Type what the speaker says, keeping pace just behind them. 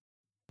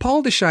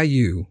Paul de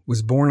Chailloux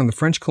was born on the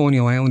French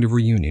colonial island of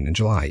Reunion in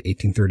July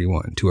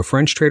 1831 to a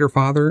French trader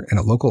father and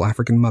a local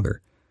African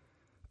mother.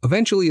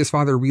 Eventually, his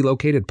father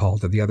relocated Paul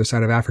to the other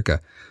side of Africa,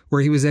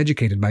 where he was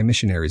educated by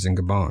missionaries in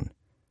Gabon.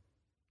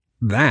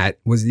 That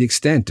was the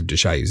extent of de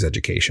Chailloux's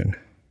education.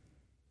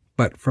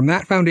 But from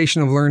that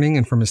foundation of learning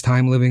and from his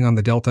time living on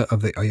the delta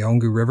of the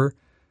Oyongu River,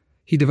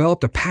 he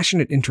developed a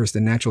passionate interest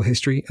in natural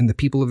history and the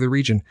people of the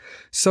region,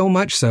 so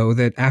much so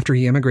that after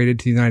he emigrated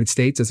to the United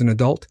States as an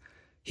adult,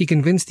 he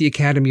convinced the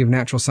Academy of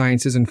Natural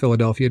Sciences in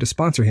Philadelphia to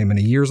sponsor him in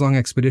a years-long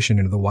expedition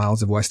into the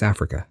wilds of West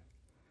Africa.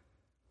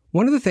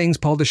 One of the things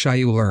Paul de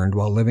Chailloux learned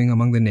while living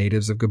among the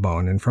natives of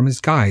Gabon and from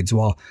his guides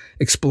while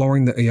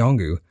exploring the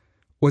Oyongu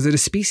was that a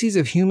species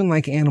of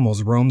human-like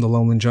animals roamed the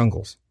lowland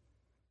jungles.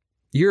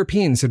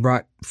 Europeans had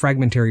brought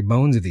fragmentary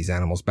bones of these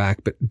animals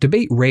back, but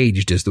debate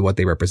raged as to what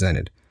they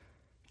represented.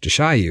 De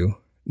Chailloux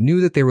knew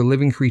that they were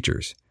living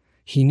creatures.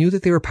 He knew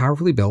that they were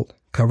powerfully built,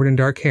 covered in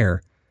dark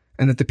hair,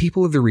 and that the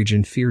people of the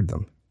region feared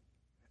them.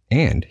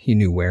 And he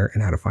knew where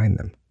and how to find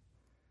them.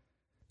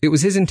 It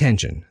was his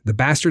intention, the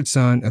bastard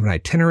son of an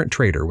itinerant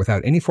trader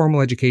without any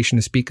formal education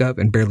to speak of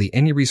and barely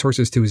any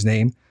resources to his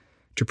name,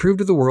 to prove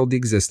to the world the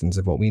existence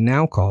of what we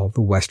now call the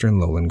Western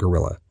lowland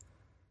gorilla.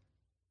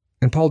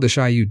 And Paul de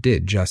Chailloux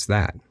did just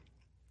that.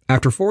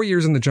 After 4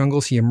 years in the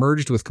jungles, he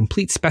emerged with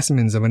complete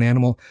specimens of an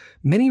animal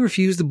many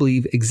refused to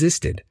believe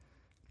existed.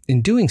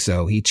 In doing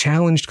so, he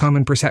challenged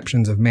common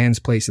perceptions of man's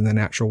place in the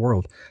natural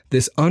world.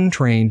 This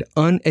untrained,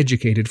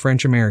 uneducated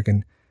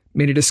French-American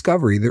made a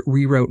discovery that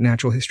rewrote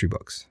natural history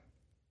books.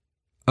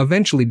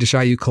 Eventually, de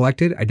Chailloux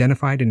collected,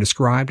 identified, and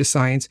described to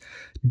science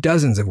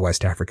dozens of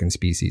West African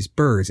species,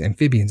 birds,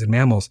 amphibians, and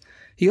mammals.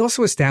 He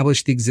also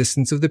established the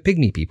existence of the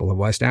Pygmy people of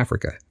West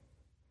Africa.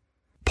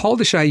 Paul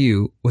de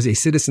Chailloux was a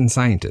citizen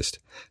scientist,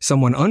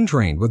 someone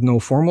untrained with no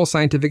formal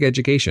scientific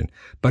education,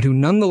 but who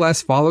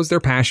nonetheless follows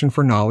their passion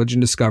for knowledge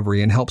and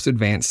discovery and helps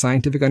advance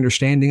scientific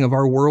understanding of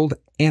our world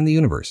and the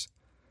universe,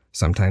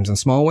 sometimes in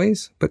small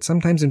ways, but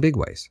sometimes in big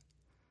ways.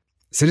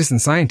 Citizen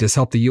scientists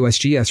help the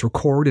USGS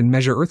record and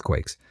measure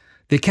earthquakes.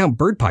 They count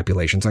bird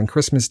populations on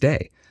Christmas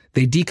Day.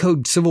 They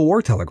decode Civil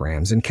War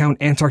telegrams and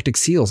count Antarctic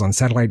seals on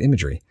satellite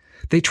imagery.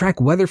 They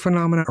track weather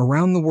phenomena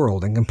around the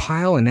world and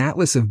compile an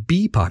atlas of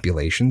bee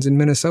populations in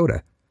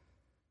Minnesota.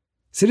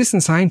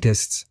 Citizen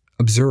scientists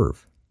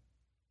observe.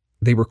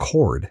 They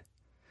record.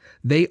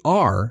 They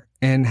are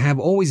and have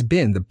always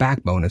been the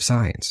backbone of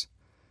science.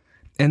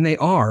 And they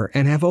are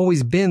and have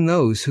always been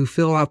those who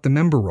fill out the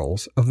member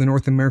roles of the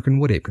North American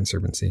Wood Ape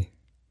Conservancy.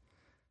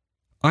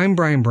 I'm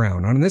Brian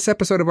Brown. On this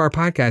episode of our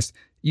podcast,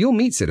 you'll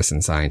meet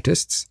citizen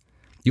scientists.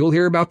 You'll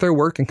hear about their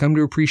work and come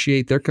to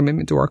appreciate their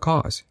commitment to our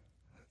cause.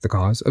 The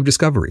cause of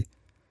discovery.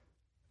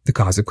 The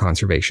cause of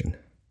conservation.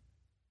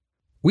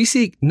 We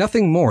seek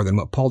nothing more than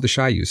what Paul de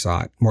Chailloux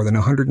sought more than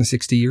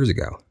 160 years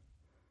ago.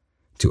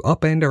 To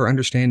upend our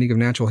understanding of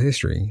natural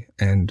history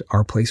and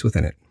our place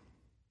within it.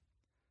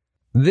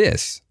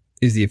 This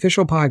is the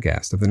official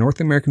podcast of the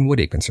North American Wood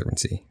Ape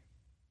Conservancy.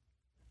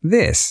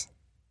 This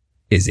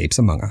is Apes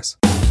Among Us.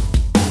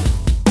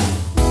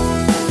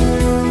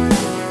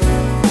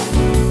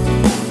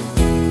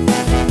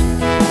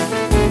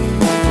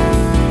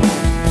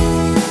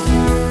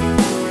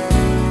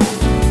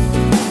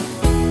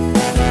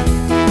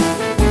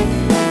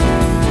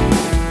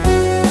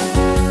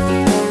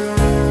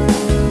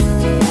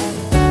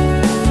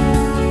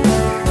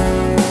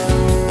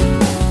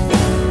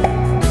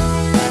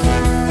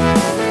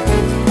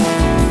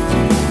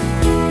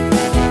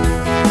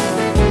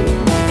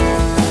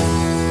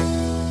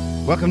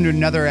 Welcome to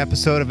another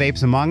episode of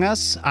Apes Among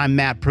Us. I'm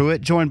Matt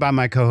Pruitt, joined by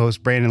my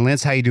co-host Brandon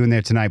Lintz. How you doing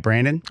there tonight,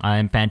 Brandon?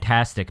 I'm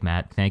fantastic,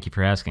 Matt. Thank you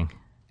for asking.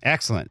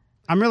 Excellent.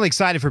 I'm really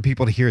excited for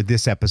people to hear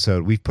this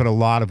episode. We've put a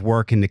lot of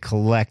work into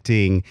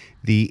collecting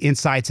the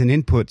insights and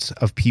inputs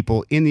of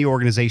people in the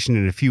organization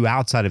and a few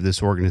outside of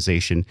this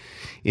organization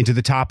into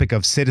the topic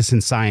of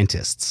citizen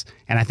scientists.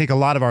 And I think a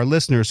lot of our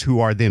listeners who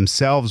are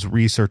themselves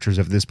researchers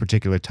of this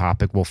particular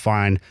topic will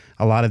find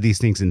a lot of these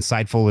things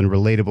insightful and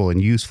relatable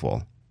and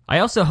useful. I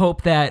also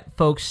hope that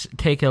folks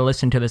take a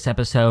listen to this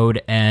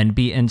episode and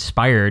be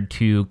inspired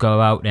to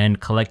go out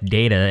and collect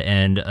data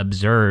and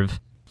observe.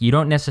 You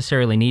don't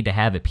necessarily need to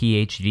have a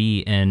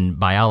PhD in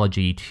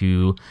biology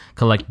to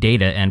collect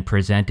data and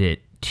present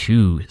it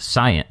to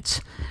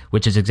science,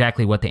 which is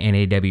exactly what the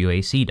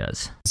NAWAC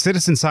does.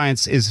 Citizen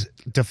science is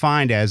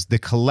defined as the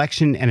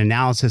collection and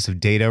analysis of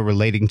data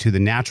relating to the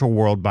natural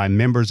world by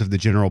members of the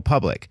general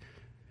public.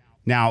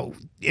 Now,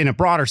 in a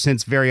broader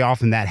sense, very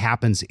often that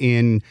happens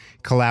in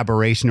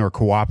collaboration or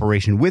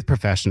cooperation with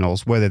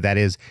professionals, whether that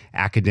is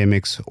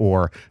academics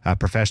or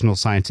professional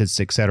scientists,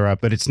 etc.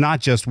 But it's not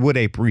just wood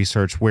ape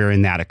research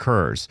wherein that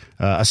occurs.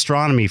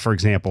 Astronomy, for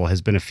example,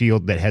 has been a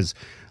field that has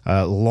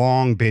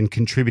long been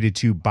contributed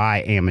to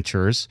by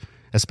amateurs,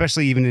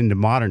 especially even into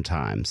modern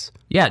times.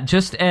 Yeah,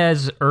 just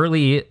as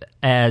early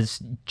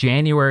as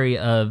January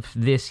of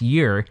this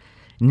year,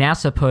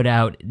 NASA put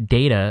out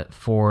data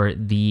for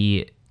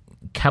the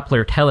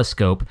Kepler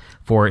telescope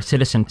for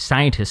citizen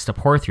scientists to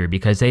pour through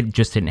because they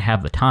just didn't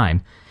have the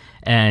time.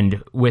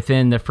 And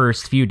within the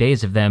first few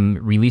days of them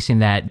releasing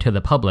that to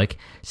the public,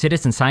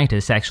 citizen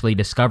scientists actually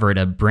discovered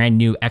a brand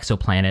new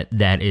exoplanet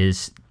that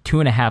is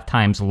 2.5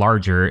 times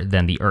larger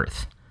than the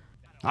Earth.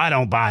 I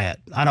don't buy it.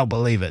 I don't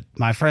believe it.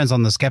 My friends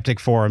on the Skeptic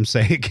Forum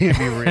say it can't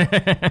be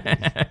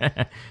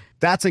real.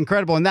 That's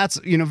incredible. And that's,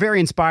 very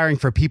inspiring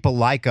for people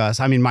like us.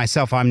 I mean,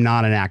 myself, I'm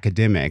not an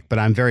academic, but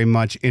I'm very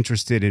much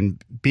interested in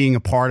being a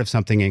part of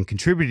something and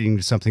contributing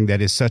to something that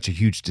is such a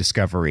huge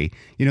discovery.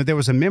 There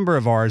was a member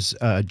of ours,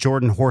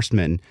 Jordan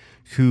Horstman,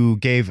 who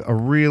gave a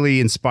really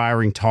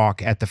inspiring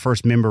talk at the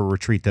first member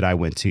retreat that I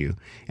went to.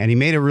 And he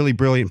made a really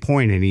brilliant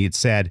point, and he had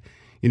said,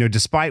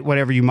 despite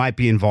whatever you might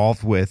be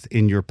involved with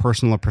in your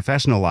personal or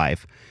professional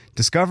life,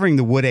 discovering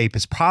the wood ape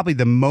is probably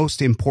the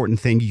most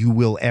important thing you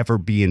will ever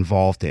be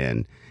involved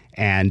in.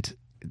 And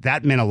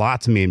that meant a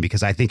lot to me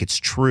because I think it's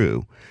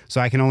true.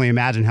 So I can only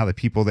imagine how the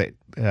people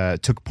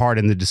that took part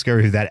in the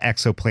discovery of that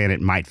exoplanet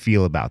might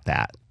feel about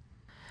that.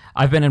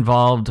 I've been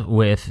involved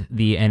with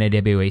the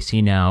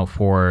NAWAC now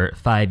for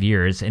 5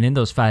 years, and in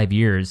those 5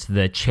 years,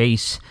 the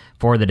chase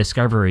for the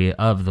discovery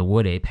of the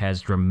wood ape has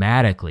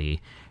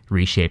dramatically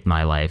reshaped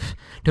my life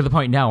to the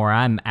point now where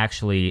I'm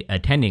actually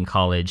attending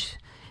college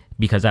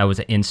because I was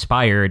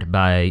inspired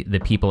by the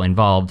people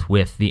involved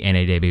with the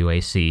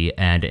NAWAC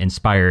and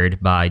inspired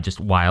by just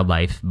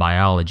wildlife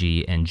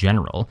biology in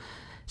general.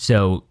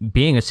 So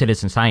being a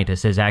citizen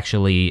scientist has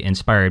actually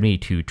inspired me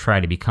to try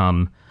to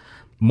become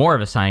more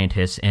of a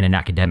scientist in an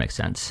academic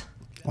sense.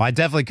 Well, I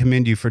definitely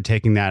commend you for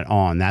taking that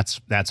on. That's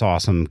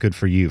awesome. Good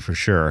for you, for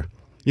sure.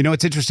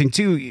 It's interesting,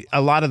 too.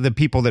 A lot of the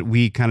people that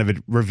we kind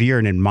of revere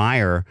and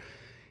admire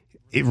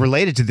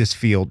related to this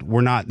field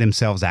were not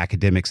themselves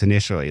academics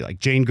initially. Like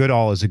Jane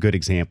Goodall is a good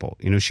example.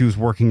 She was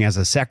working as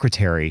a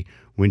secretary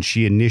when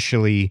she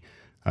initially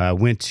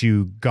went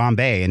to Gombe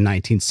in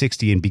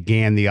 1960 and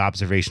began the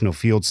observational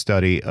field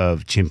study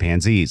of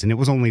chimpanzees. And it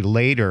was only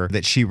later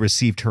that she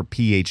received her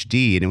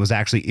PhD, and it was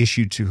actually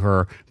issued to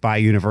her by a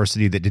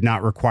university that did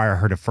not require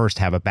her to first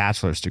have a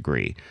bachelor's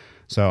degree.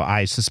 So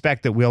I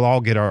suspect that we'll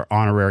all get our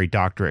honorary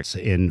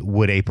doctorates in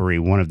wood apery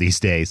one of these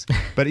days.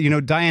 But,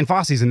 Dian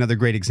Fossey is another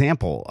great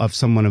example of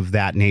someone of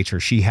that nature.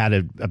 She had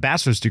a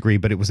bachelor's degree,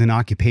 but it was in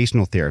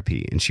occupational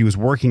therapy. And she was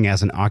working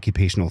as an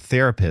occupational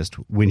therapist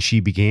when she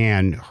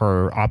began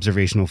her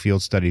observational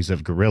field studies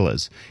of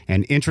gorillas.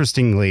 And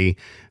interestingly,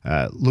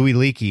 Louis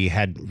Leakey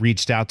had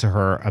reached out to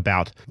her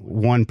about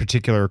one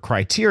particular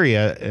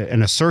criteria,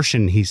 an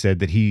assertion, he said,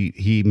 that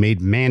he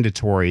made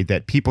mandatory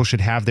that people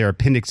should have their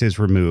appendixes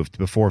removed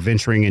before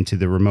venturing into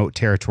the remote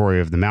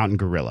territory of the mountain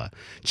gorilla,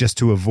 just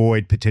to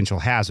avoid potential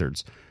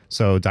hazards.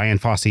 So Dian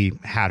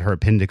Fossey had her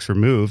appendix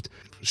removed.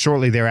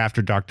 Shortly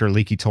thereafter, Dr.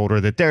 Leakey told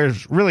her that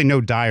there's really no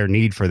dire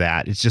need for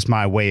that. It's just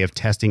my way of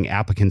testing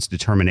applicants'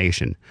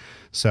 determination.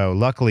 So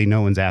luckily,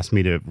 no one's asked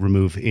me to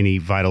remove any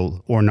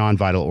vital or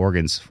non-vital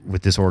organs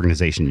with this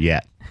organization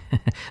yet.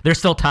 There's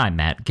still time,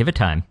 Matt. Give it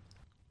time.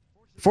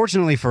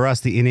 Fortunately for us,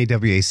 the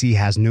NAWAC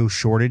has no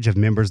shortage of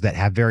members that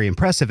have very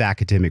impressive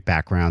academic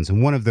backgrounds,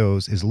 and one of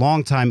those is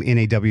longtime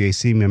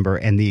NAWAC member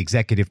and the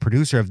executive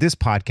producer of this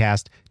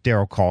podcast,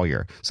 Daryl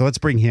Collier. So let's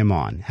bring him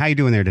on. How you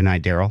doing there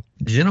tonight, Daryl?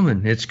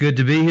 Gentlemen, it's good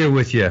to be here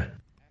with you.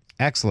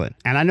 Excellent.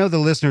 And I know the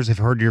listeners have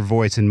heard your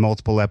voice in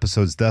multiple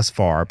episodes thus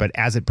far, but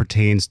as it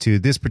pertains to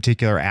this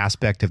particular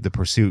aspect of the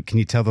pursuit, can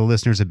you tell the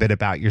listeners a bit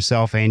about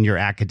yourself and your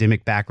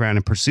academic background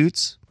and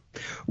pursuits?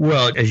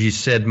 Well, as you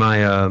said,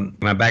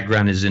 my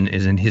background is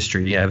in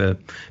history. I have a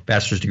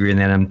bachelor's degree in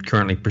that. I'm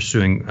currently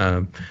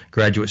pursuing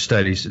graduate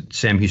studies at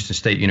Sam Houston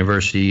State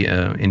University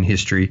in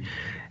history,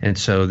 and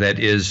so that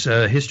is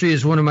history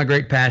is one of my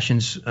great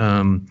passions,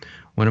 one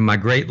of my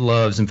great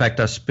loves. In fact,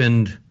 I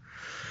spend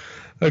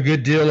a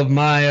good deal of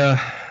my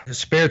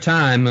spare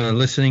time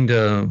listening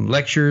to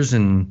lectures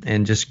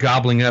and just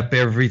gobbling up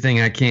everything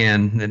I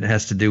can that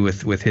has to do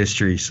with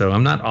history. So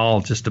I'm not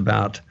all just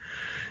about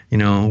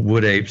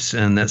wood apes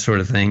and that sort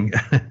of thing.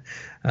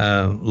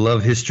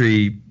 Love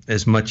history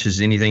as much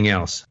as anything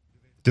else.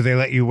 Do they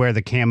let you wear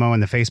the camo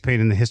and the face paint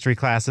in the history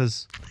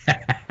classes?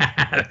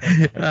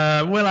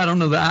 Well, I don't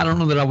know that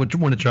I would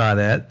want to try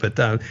that, but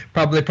they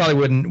probably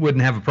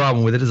wouldn't have a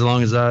problem with it as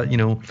long as I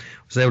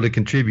was able to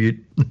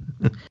contribute.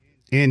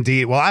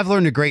 Indeed. Well, I've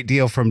learned a great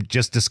deal from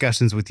just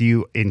discussions with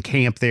you in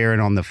camp there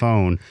and on the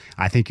phone.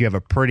 I think you have a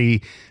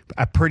pretty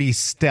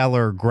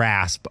stellar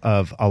grasp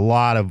of a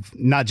lot of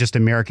not just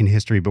American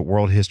history, but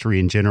world history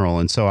in general.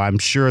 And so I'm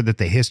sure that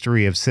the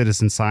history of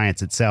citizen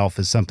science itself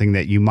is something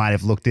that you might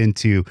have looked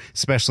into,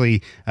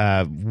 especially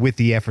with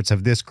the efforts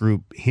of this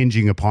group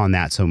hinging upon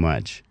that so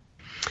much.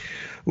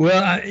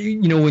 Well,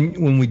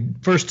 when we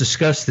first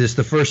discussed this,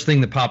 the first thing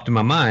that popped in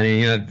my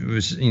mind,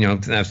 was,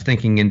 I was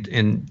thinking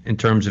in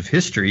terms of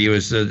history. It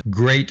was a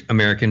great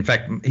American. In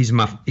fact,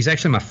 he's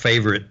actually my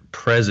favorite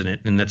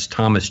president, and that's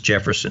Thomas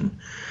Jefferson.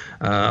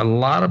 A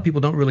lot of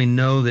people don't really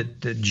know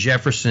that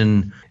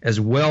Jefferson, as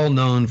well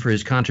known for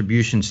his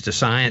contributions to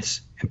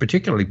science, and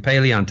particularly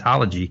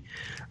paleontology,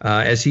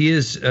 as he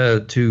is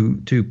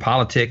to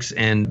politics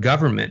and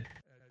government.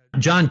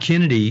 John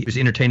Kennedy was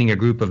entertaining a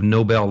group of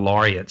Nobel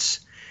laureates.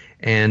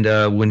 And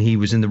when he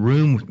was in the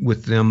room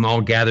with them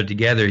all gathered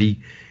together,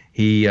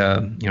 he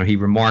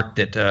remarked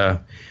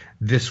that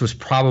this was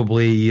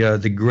probably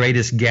the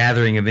greatest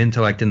gathering of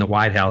intellect in the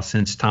White House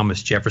since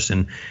Thomas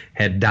Jefferson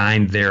had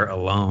dined there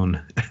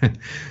alone.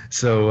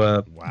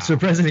 So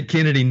President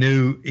Kennedy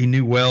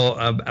knew well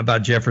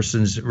about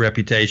Jefferson's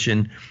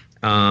reputation,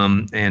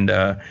 and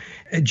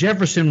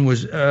Jefferson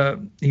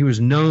was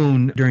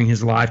known during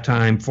his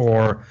lifetime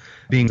for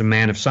being a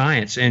man of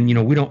science, and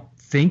we don't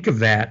think of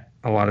that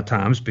a lot of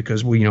times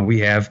because we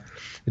have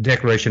the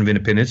Declaration of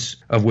Independence,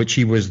 of which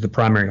he was the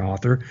primary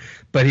author,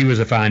 but he was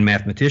a fine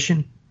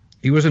mathematician.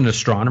 He was an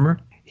astronomer.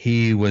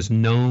 He was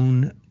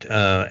known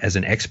as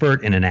an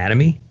expert in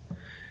anatomy,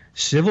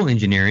 civil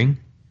engineering,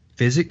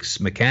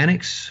 physics,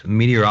 mechanics,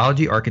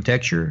 meteorology,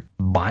 architecture,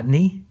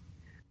 botany.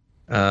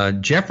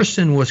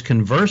 Jefferson was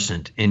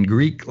conversant in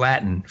Greek,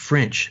 Latin,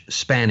 French,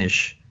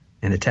 Spanish,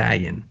 and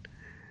Italian.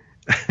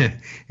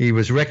 He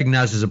was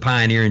recognized as a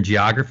pioneer in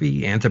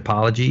geography,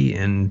 anthropology,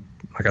 and,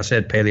 like I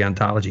said,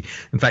 paleontology.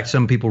 In fact,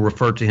 some people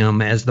refer to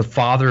him as the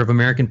father of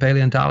American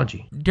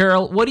paleontology.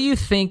 Daryl, what do you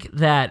think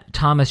that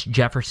Thomas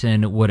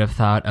Jefferson would have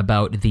thought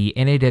about the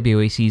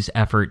NAWAC's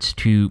efforts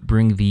to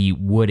bring the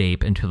wood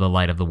ape into the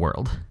light of the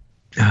world?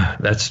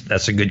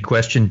 That's a good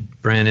question,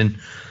 Brandon.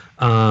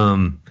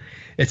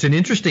 It's an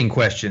interesting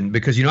question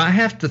because I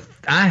have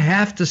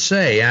to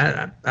say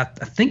I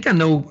think I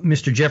know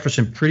Mr.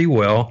 Jefferson pretty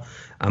well.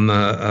 I'm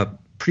a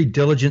pretty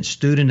diligent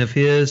student of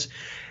his,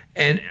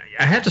 and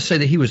I have to say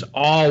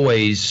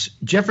that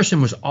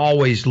Jefferson was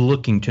always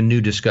looking to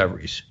new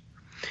discoveries.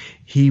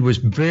 He was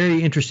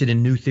very interested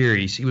in new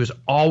theories. He was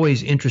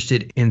always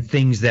interested in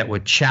things that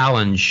would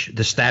challenge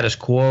the status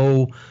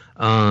quo.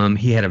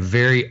 He had a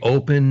very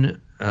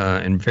open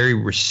and very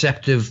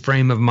receptive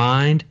frame of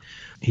mind.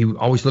 He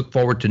always looked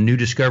forward to new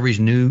discoveries,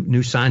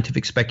 new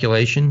scientific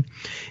speculation.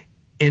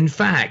 In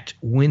fact,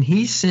 when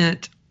he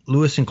sent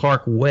Lewis and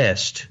Clark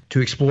west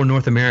to explore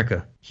North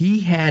America, he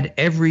had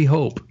every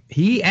hope.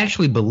 He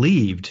actually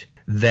believed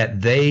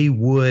that they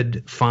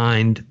would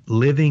find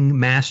living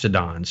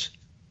mastodons.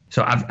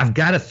 So I've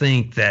got to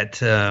think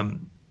that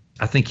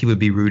I think he would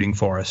be rooting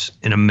for us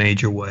in a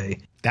major way.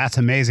 That's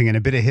amazing, and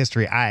a bit of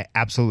history I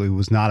absolutely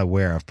was not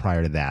aware of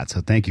prior to that,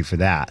 so thank you for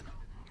that.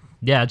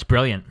 Yeah, it's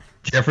brilliant.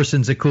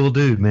 Jefferson's a cool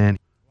dude, man.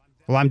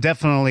 Well, I'm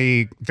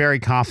definitely very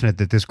confident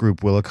that this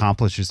group will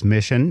accomplish its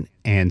mission.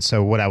 And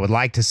so what I would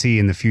like to see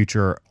in the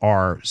future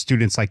are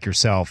students like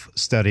yourself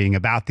studying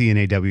about the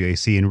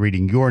NAWAC and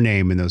reading your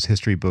name in those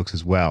history books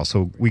as well.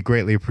 So we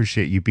greatly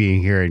appreciate you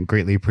being here and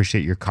greatly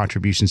appreciate your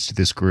contributions to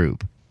this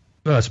group.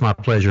 Well, it's my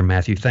pleasure,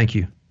 Matthew. Thank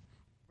you.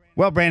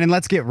 Well, Brandon,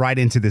 let's get right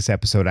into this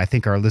episode. I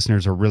think our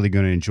listeners are really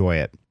going to enjoy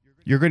it.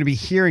 You're going to be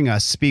hearing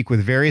us speak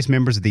with various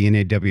members of the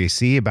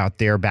NAWAC about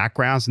their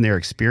backgrounds and their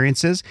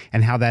experiences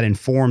and how that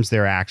informs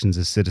their actions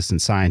as citizen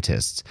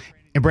scientists.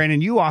 And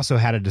Brandon, you also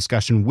had a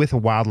discussion with a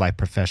wildlife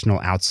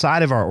professional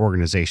outside of our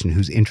organization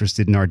who's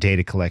interested in our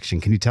data collection.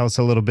 Can you tell us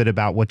a little bit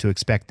about what to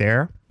expect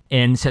there?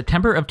 In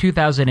September of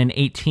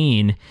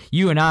 2018,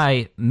 you and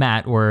I,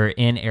 Matt, were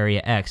in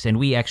Area X, and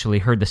we actually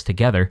heard this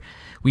together.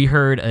 We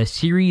heard a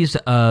series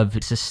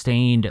of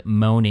sustained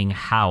moaning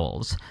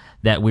howls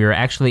that we were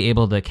actually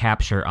able to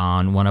capture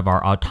on one of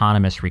our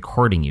autonomous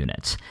recording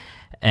units.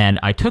 And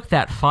I took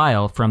that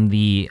file from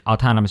the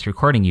autonomous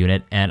recording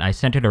unit and I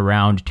sent it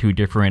around to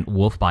different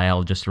wolf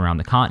biologists around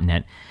the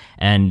continent.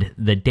 And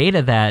the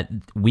data that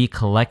we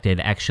collected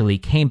actually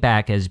came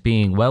back as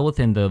being well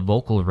within the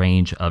vocal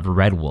range of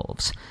red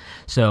wolves.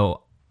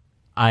 So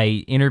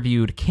I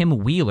interviewed Kim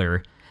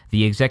Wheeler,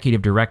 the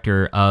executive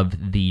director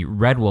of the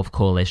Red Wolf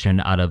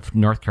Coalition out of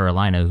North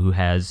Carolina, who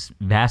has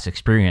vast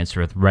experience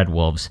with red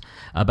wolves,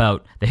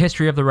 about the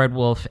history of the red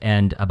wolf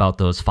and about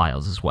those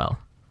files as well.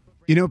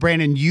 You know,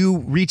 Brandon, you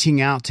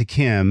reaching out to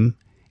Kim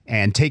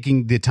and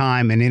taking the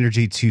time and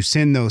energy to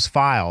send those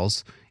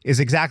files is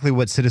exactly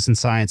what citizen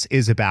science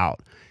is about.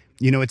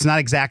 It's not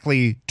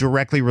exactly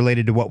directly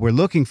related to what we're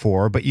looking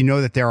for, but you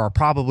know that there are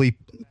probably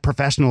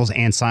professionals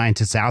and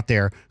scientists out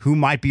there who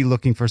might be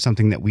looking for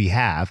something that we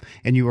have.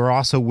 And you are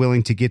also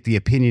willing to get the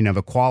opinion of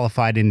a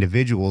qualified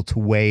individual to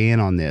weigh in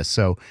on this.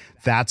 So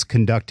that's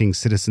conducting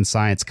citizen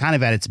science kind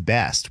of at its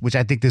best, which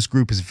I think this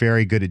group is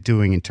very good at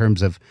doing in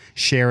terms of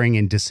sharing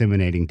and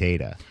disseminating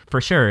data.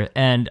 For sure.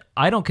 And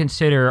I don't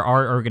consider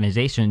our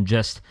organization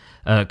just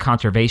a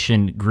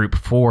conservation group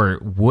for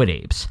wood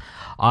apes.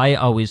 I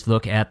always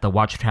look at the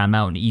Ouachita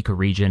Mountain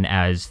ecoregion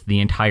as the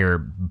entire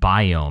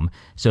biome.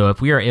 So if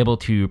we are able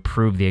to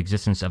prove the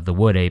existence of the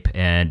wood ape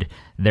and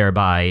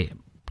thereby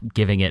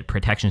giving it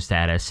protection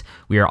status,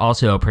 we are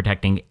also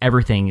protecting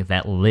everything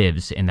that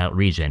lives in that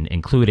region,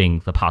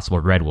 including the possible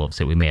red wolves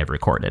that we may have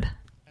recorded.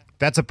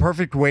 That's a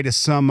perfect way to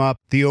sum up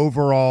the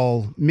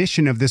overall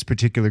mission of this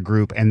particular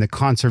group and the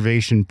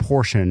conservation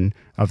portion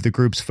of the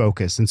group's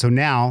focus. And so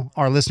now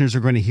our listeners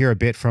are going to hear a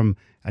bit from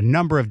a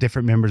number of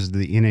different members of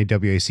the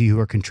NAWAC who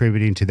are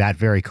contributing to that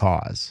very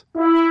cause.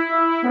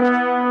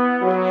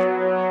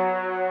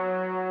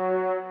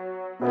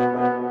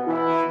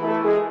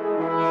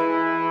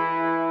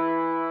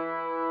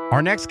 Our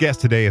Our next guest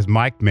today is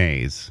Mike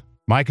Mays.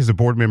 Mike is a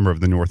board member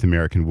of the North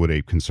American Wood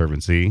Ape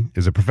Conservancy,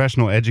 is a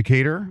professional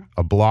educator,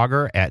 a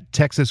blogger at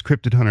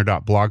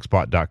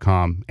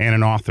texascryptidhunter.blogspot.com, and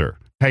an author.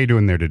 How you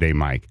doing there today,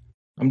 Mike?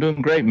 I'm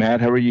doing great, Matt.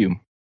 How are you?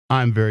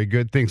 I'm very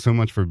good. Thanks so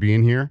much for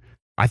being here.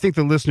 I think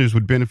the listeners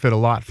would benefit a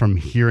lot from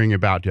hearing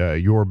about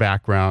your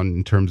background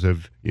in terms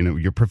of,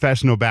 your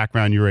professional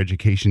background, your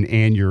education,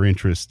 and your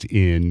interest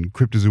in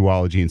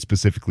cryptozoology and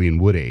specifically in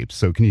wood apes.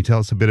 So can you tell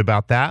us a bit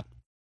about that?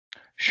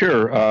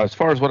 Sure. As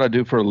far as what I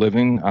do for a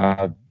living,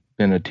 I've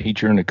been a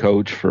teacher and a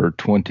coach for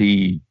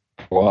 20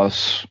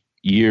 plus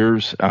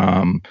years.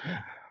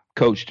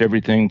 Coached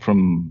everything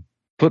from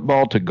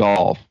football to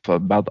golf.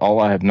 About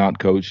all I have not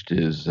coached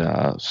is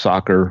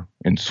soccer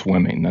and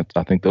swimming.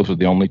 I think those are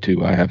the only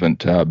two I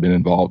haven't been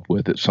involved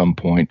with at some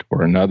point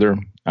or another.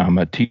 I'm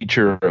a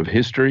teacher of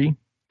history,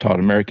 taught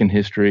American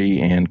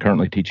history, and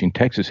currently teaching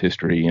Texas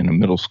history in a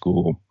middle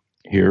school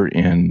here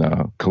in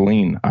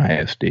Killeen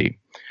ISD.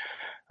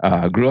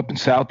 I grew up in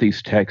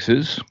southeast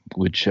Texas,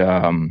 which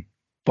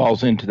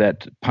falls into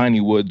that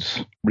piney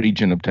woods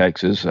region of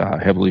Texas,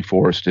 heavily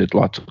forested,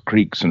 lots of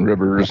creeks and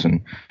rivers,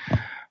 and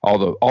all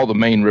the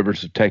main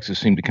rivers of Texas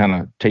seem to kind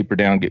of taper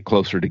down, get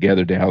closer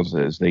together now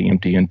as they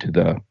empty into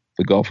the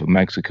Gulf of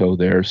Mexico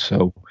there.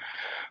 So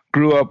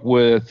grew up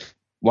with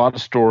a lot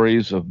of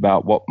stories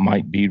about what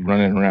might be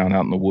running around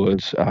out in the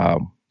woods,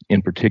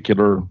 in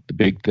particular the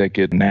Big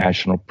Thicket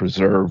National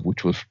Preserve,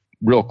 which was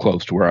real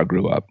close to where I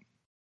grew up.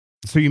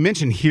 So you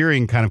mentioned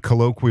hearing kind of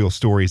colloquial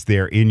stories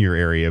there in your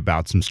area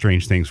about some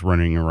strange things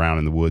running around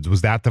in the woods.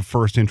 Was that the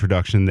first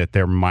introduction that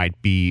there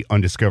might be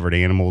undiscovered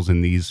animals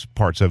in these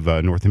parts of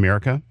North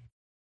America?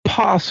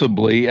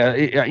 Possibly.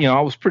 I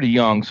was pretty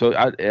young, so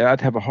I'd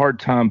have a hard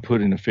time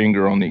putting a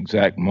finger on the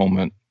exact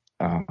moment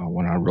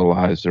when I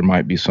realized there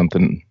might be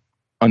something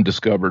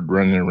undiscovered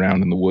running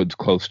around in the woods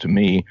close to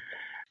me.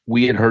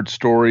 We had heard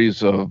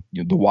stories of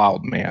the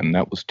wild man.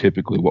 That was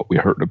typically what we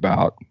heard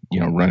about,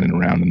 running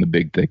around in the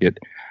Big Thicket.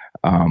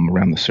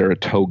 Around the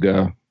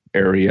Saratoga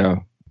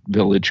area,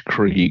 Village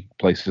Creek,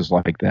 places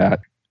like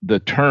that. The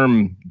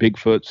term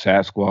Bigfoot,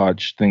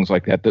 Sasquatch, things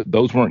like that,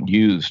 those weren't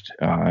used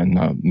in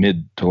the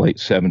mid to late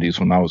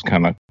 70s when I was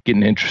kind of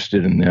getting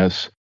interested in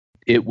this.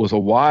 It was a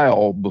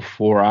while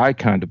before I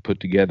kind of put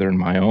together in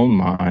my own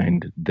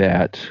mind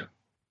that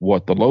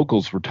what the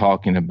locals were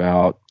talking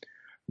about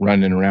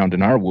running around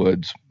in our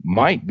woods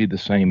might be the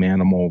same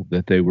animal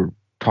that they were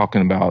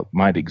talking about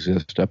might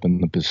exist up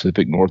in the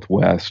Pacific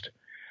Northwest.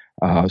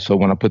 So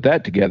when I put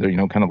that together,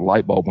 kind of the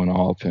light bulb went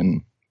off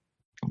and,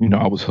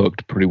 I was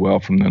hooked pretty well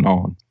from then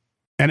on.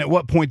 And at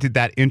what point did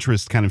that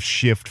interest kind of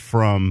shift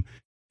from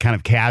kind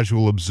of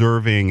casual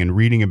observing and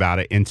reading about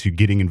it into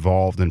getting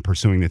involved and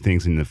pursuing the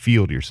things in the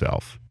field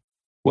yourself?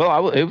 Well,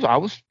 I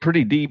was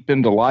pretty deep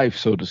into life,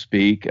 so to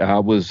speak. I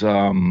was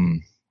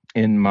in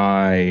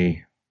my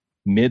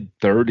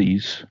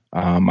mid-30s.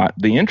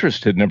 The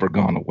interest had never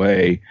gone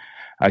away.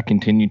 I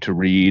continued to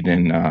read,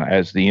 and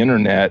as the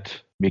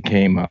internet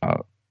became a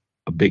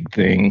big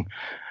thing,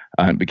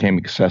 it became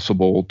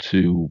accessible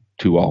to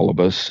all of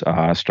us.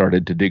 I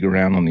started to dig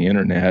around on the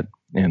internet,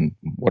 and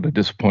what a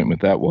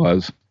disappointment that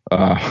was.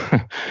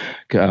 A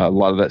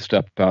lot of that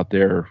stuff out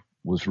there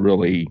was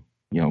really,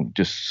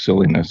 just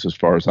silliness as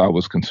far as I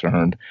was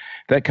concerned.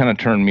 That kind of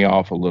turned me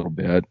off a little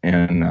bit,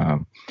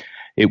 and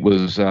it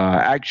was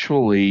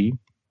actually,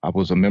 I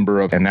was a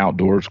member of an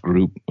outdoors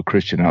group, a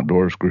Christian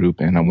outdoors group,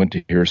 and I went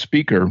to hear a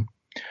speaker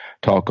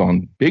talk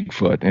on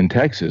Bigfoot in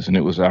Texas, and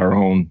it was our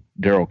own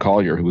Daryl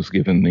Collier who was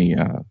giving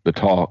the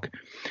talk.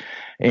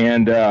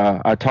 And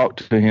I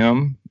talked to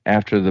him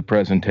after the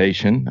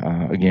presentation.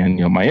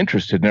 Again, my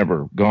interest had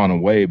never gone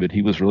away, but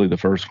he was really the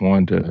first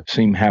one to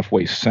seem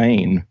halfway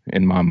sane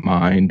in my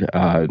mind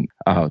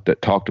that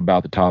talked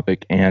about the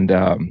topic. And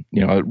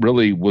it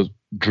really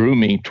drew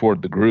me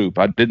toward the group.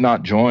 I did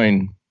not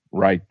join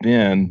right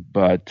then,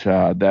 but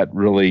that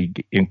really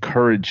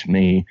encouraged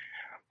me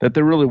that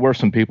there really were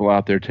some people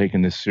out there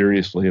taking this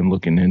seriously and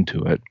looking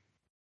into it.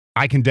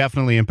 I can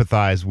definitely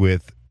empathize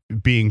with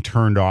being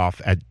turned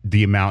off at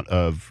the amount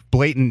of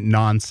blatant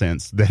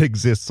nonsense that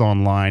exists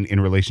online in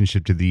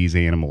relationship to these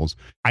animals.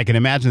 I can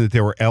imagine that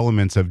there were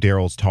elements of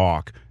Daryl's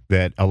talk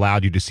that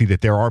allowed you to see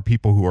that there are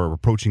people who are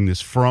approaching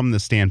this from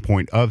the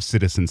standpoint of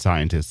citizen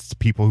scientists,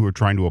 people who are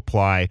trying to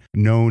apply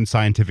known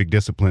scientific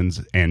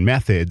disciplines and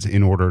methods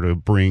in order to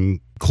bring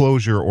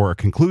closure or a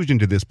conclusion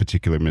to this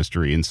particular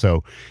mystery. And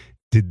so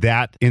did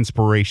that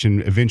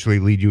inspiration eventually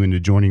lead you into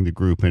joining the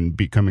group and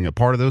becoming a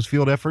part of those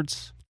field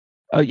efforts?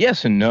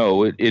 Yes and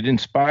no. It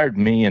inspired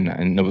me,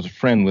 and there was a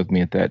friend with me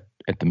at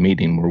the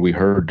meeting where we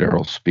heard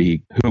Daryl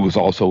speak, who was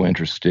also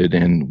interested,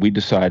 and we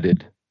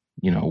decided,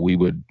 we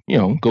would,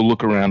 go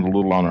look around a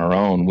little on our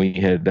own. We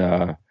had,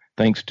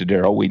 thanks to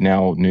Daryl, we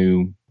now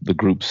knew the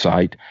group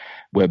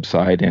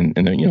website, and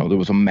there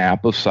was a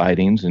map of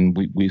sightings, and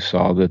we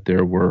saw that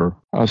there were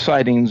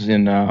sightings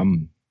in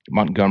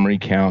Montgomery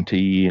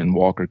County and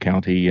Walker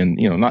County, and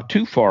not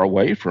too far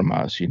away from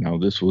us.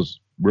 This was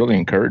really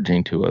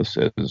encouraging to us,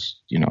 as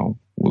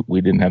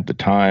we didn't have the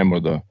time or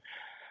the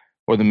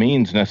or the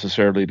means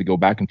necessarily to go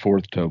back and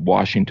forth to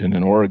Washington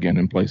and Oregon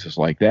and places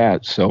like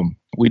that. So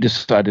we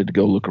decided to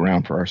go look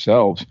around for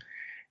ourselves.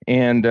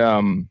 And,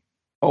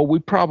 we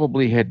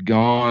probably had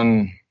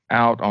gone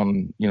out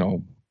on,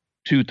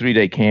 2-3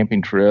 day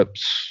camping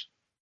trips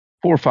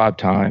 4 or 5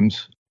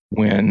 times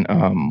when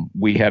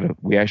we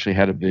actually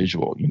had a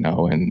visual,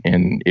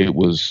 and it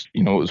was,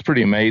 it was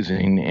pretty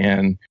amazing.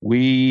 And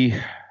we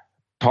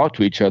talked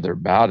to each other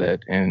about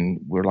it, and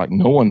we're like,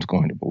 no one's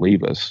going to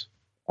believe us.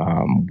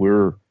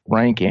 We're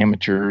rank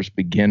amateurs,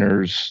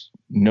 beginners.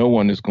 No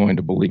one is going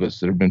to believe us.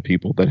 There have been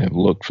people that have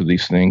looked for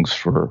these things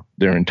for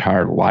their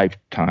entire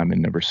lifetime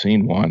and never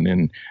seen one,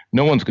 and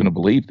no one's going to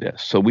believe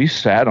this. So we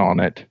sat on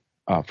it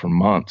for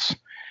months,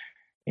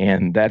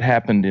 and that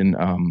happened in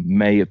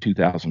May of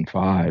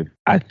 2005.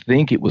 I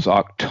think it was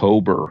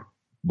October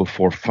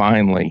before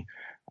finally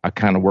I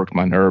kind of worked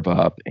my nerve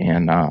up,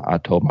 and I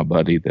told my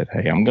buddy that,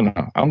 hey, I'm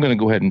gonna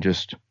go ahead and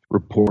just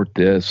report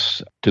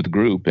this to the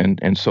group,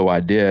 and so I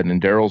did.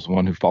 And Daryl's the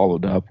one who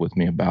followed up with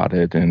me about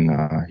it, and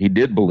he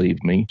did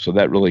believe me, so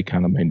that really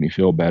kind of made me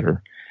feel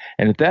better.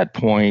 And at that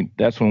point,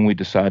 that's when we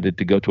decided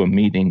to go to a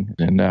meeting,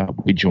 and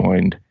we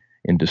joined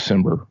in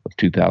December of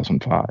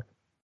 2005.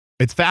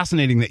 It's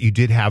fascinating that you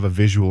did have a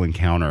visual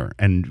encounter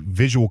and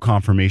visual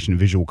confirmation,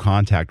 visual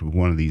contact with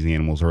one of these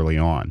animals early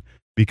on,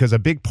 because a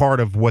big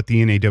part of what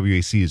the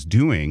NAWAC is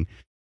doing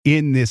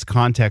in this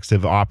context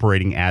of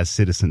operating as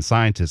citizen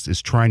scientists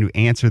is trying to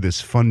answer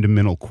this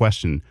fundamental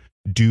question: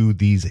 do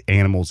these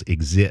animals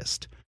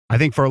exist? I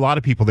think for a lot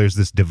of people, there's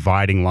this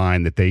dividing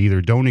line that they either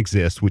don't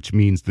exist, which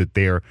means that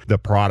they're the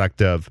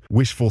product of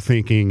wishful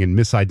thinking and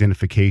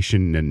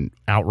misidentification and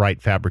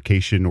outright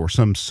fabrication or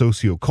some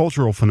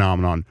sociocultural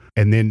phenomenon.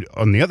 And then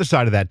on the other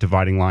side of that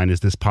dividing line is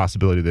this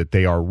possibility that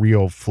they are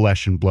real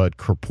flesh and blood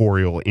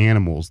corporeal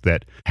animals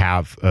that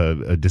have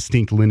a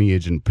distinct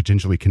lineage and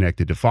potentially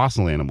connected to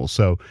fossil animals.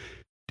 So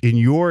in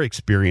your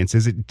experience,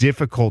 is it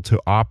difficult to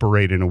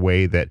operate in a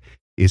way that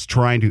is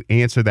trying to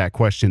answer that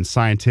question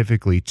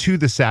scientifically to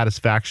the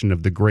satisfaction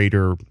of the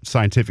greater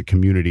scientific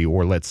community,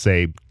 or let's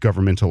say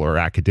governmental or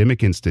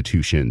academic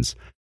institutions,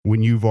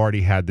 when you've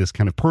already had this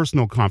kind of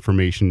personal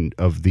confirmation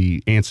of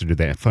the answer to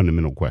that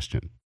fundamental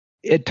question?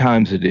 At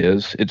times it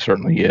is. It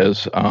certainly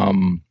is.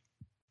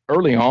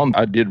 Early on,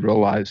 I did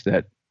realize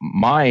that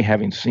my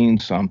having seen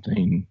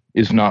something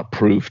is not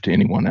proof to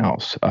anyone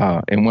else.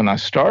 And when I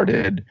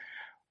started,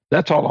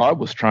 that's all I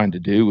was trying to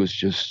do, was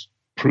just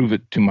prove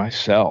it to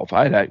myself.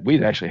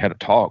 We'd actually had a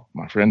talk,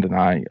 my friend and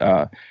I,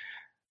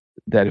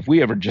 that if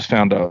we ever just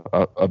found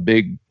a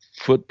big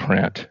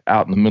footprint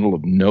out in the middle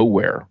of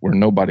nowhere where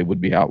nobody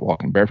would be out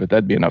walking barefoot,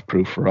 that'd be enough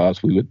proof for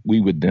us.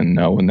 We would then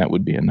know, and that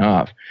would be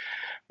enough.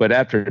 But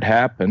after it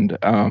happened,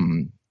 I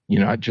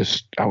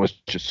was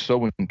just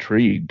so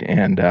intrigued,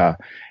 and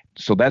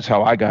so that's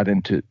how I got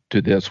into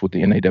this with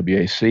the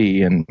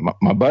NAWAC. And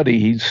my buddy,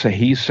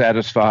 he's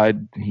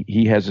satisfied.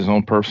 He has his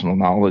own personal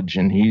knowledge,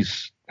 and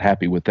he's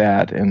happy with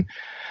that. And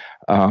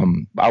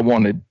I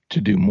wanted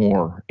to do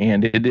more,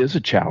 and it is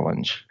a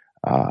challenge.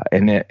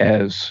 And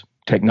as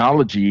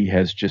technology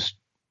has just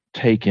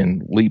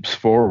taken leaps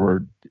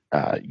forward,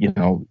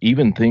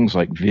 even things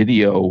like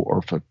video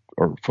or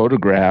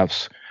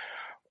photographs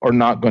are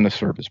not going to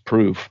serve as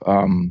proof.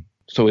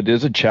 So it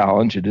is a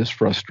challenge. It is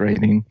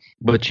frustrating,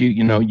 but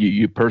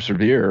you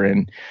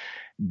persevere.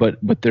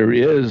 But there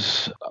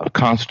is a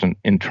constant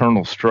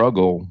internal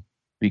struggle,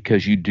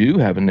 because you do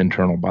have an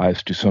internal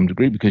bias to some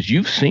degree, because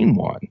you've seen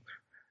one.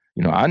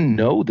 I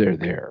know they're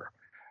there,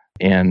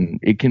 and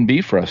it can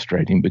be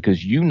frustrating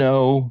because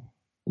the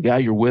guy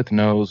you're with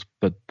knows,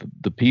 but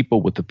the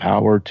people with the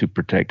power to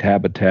protect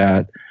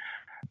habitat,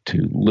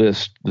 to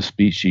list the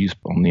species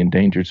on the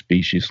endangered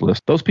species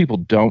list, those people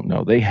don't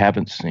know. They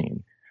haven't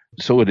seen.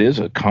 So it is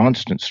a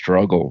constant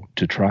struggle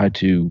to try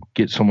to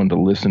get someone to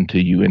listen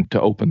to you and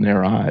to open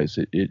their eyes.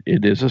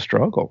 It is a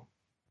struggle.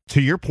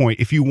 To your point,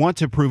 if you want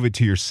to prove it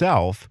to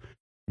yourself,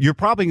 you're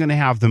probably going to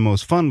have the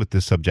most fun with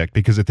this subject,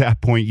 because at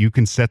that point you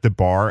can set the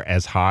bar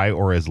as high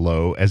or as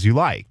low as you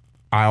like.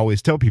 I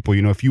always tell people,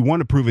 if you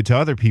want to prove it to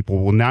other people,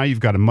 well, now you've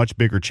got a much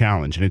bigger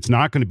challenge, and it's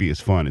not going to be as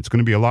fun. It's going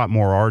to be a lot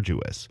more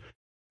arduous.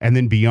 And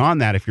then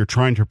beyond that, if you're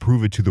trying to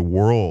prove it to the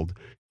world,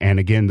 and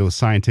again, those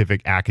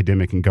scientific,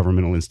 academic, and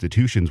governmental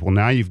institutions, well,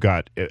 now you've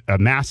got a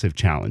massive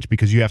challenge,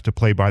 because you have to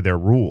play by their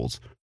rules.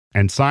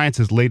 And science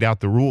has laid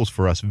out the rules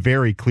for us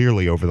very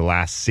clearly over the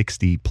last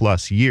 60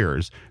 plus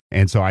years.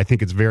 And so I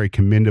think it's very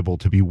commendable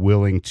to be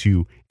willing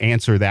to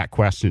answer that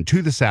question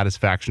to the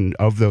satisfaction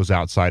of those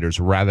outsiders,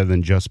 rather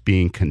than just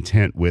being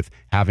content with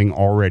having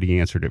already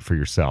answered it for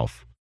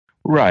yourself.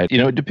 Right.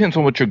 It depends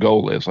on what your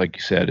goal is. Like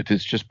you said, if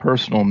it's just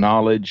personal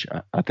knowledge,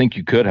 I think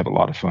you could have a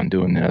lot of fun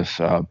doing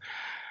this.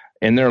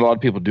 And there are a lot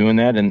of people doing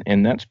that,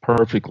 and that's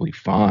perfectly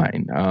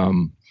fine.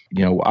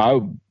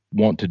 I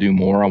want to do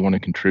more. I want to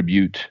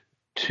contribute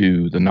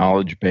to the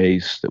knowledge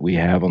base that we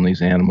have on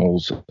these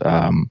animals.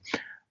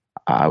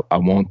 I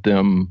want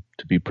them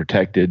to be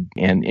protected.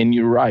 And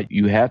you're right.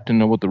 You have to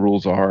know what the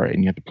rules are,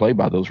 and you have to play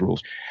by those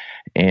rules.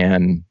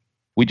 And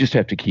we just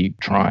have to keep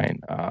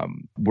trying.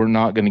 We're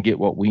not going to get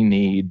what we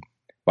need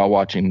by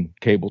watching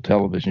cable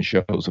television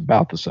shows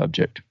about the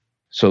subject.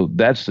 So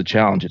that's the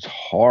challenge. It's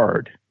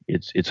hard.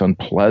 It's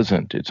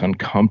unpleasant. It's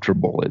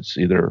uncomfortable. It's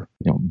either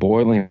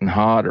boiling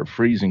hot or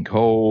freezing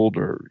cold,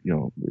 or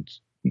it's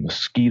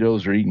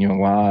mosquitoes are eating you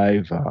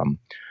alive.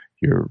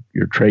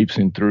 You're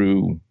traipsing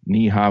through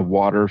knee-high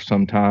water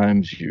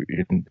sometimes. You're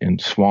in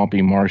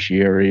swampy,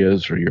 marshy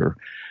areas, or you're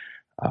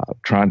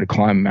trying to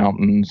climb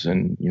mountains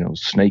and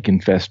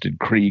snake-infested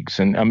creeks.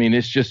 And I mean,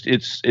 it's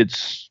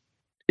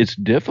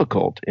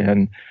difficult,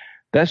 and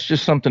that's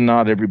just something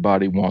not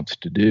everybody wants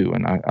to do.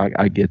 And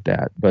I get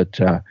that, but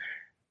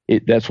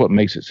that's what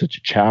makes it such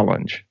a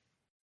challenge.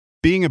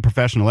 Being a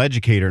professional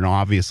educator and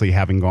obviously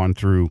having gone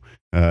through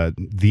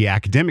the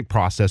academic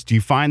process, do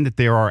you find that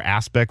there are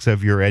aspects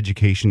of your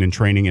education and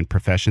training and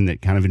profession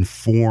that kind of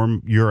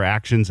inform your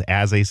actions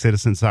as a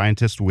citizen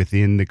scientist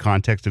within the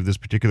context of this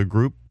particular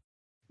group?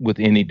 With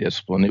any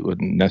discipline, it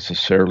wouldn't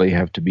necessarily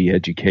have to be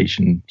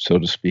education, so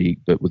to speak,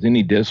 but with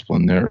any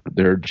discipline, there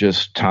are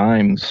just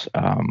times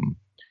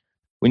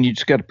when you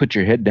just got to put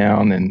your head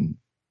down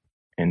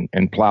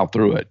and plow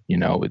through it.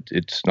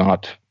 It's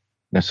not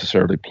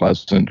necessarily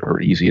pleasant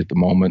or easy at the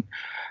moment,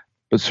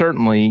 but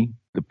certainly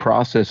the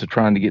process of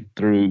trying to get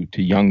through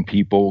to young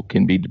people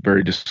can be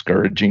very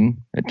discouraging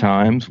at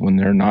times when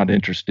they're not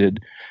interested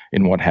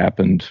in what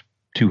happened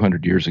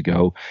 200 years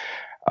ago.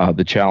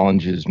 The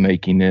challenge is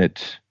making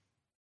it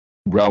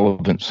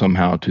relevant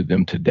somehow to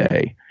them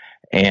today.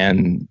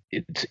 And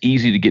it's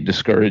easy to get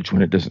discouraged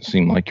when it doesn't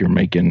seem like you're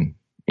making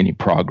any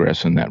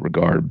progress in that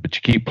regard, but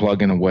you keep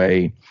plugging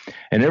away.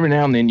 And every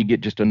now and then you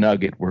get just a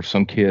nugget where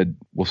some kid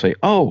will say,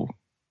 "Oh,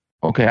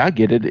 okay, I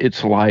get it.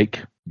 It's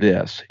like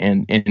this."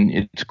 And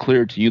it's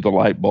clear to you the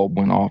light bulb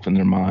went off in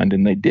their mind,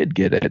 and they did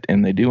get it,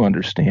 and they do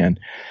understand.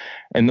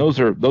 And those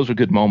are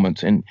good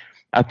moments. And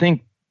I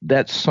think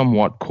that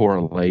somewhat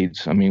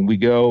correlates. I mean, we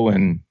go,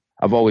 and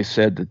I've always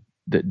said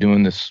that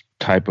doing this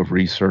type of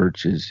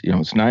research is,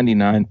 it's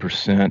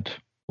 99%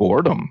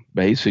 boredom,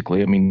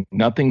 basically. I mean,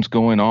 nothing's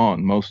going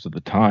on most of the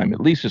time,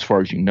 at least as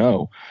far as you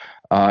know.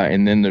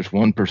 And then there's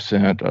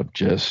 1% of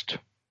just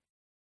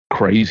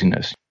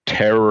craziness,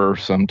 terror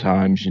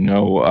sometimes,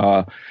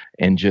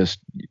 and just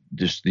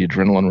the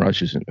adrenaline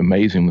rush is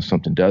amazing when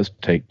something does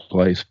take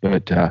place.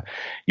 But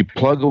you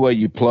plug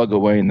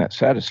away, and that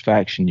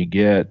satisfaction you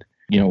get,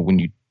 when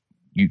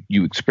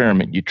you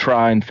experiment, you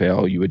try and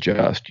fail, you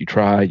adjust, you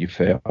try, you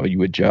fail,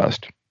 you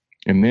adjust.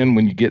 And then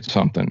when you get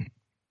something,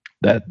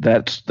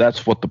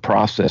 that's what the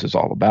process is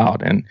all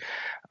about. And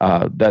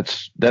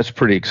that's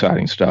pretty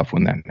exciting stuff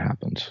when that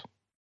happens.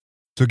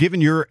 So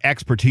given your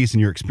expertise and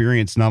your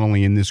experience, not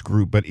only in this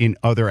group, but in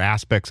other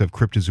aspects of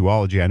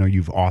cryptozoology, I know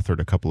you've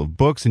authored a couple of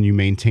books and you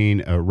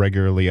maintain a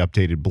regularly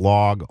updated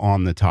blog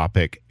on the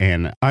topic.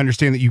 And I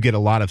understand that you get a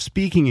lot of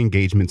speaking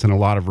engagements and a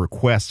lot of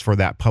requests for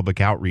that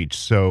public outreach.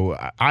 So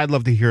I'd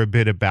love to hear a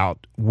bit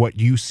about what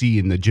you see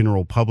in the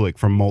general public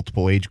from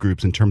multiple age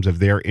groups in terms of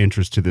their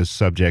interest to this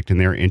subject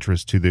and their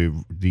interest to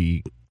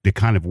the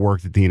kind of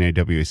work that the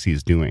NAWAC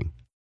is doing.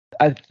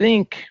 I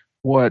think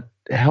what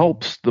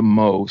helps the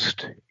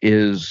most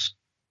is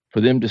for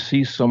them to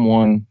see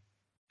someone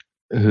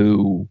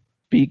who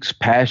speaks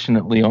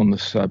passionately on the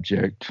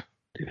subject,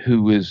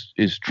 who is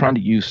trying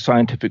to use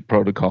scientific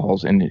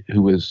protocols, and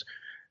who is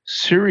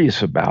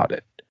serious about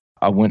it.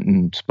 I went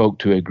and spoke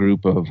to a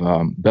group of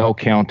Bell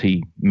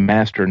County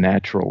master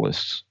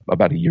naturalists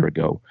about a year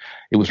ago.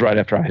 It was right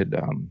after I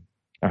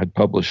had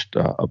published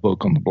a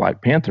book on the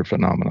Black Panther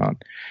phenomenon.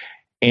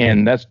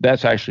 And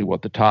that's actually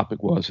what the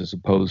topic was, as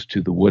opposed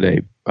to the wood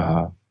ape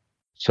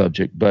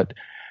subject. But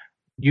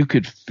you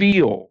could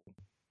feel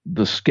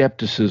the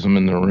skepticism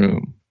in the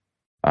room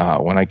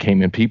when I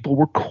came in. People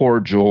were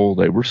cordial,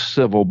 they were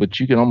civil, but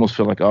you can almost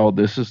feel like, oh,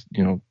 this is,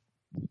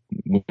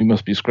 we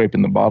must be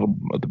scraping the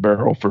bottom of the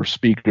barrel for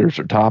speakers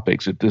or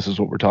topics if this is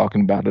what we're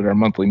talking about at our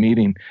monthly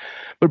meeting.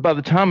 But by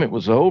the time it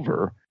was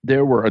over,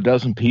 there were a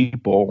dozen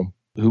people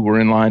who were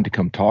in line to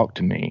come talk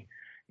to me.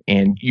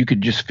 And you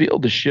could just feel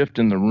the shift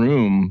in the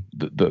room,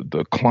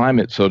 the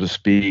climate, so to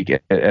speak,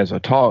 as I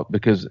talk,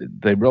 because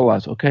they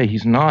realize, okay,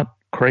 he's not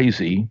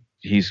crazy.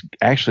 He's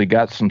actually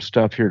got some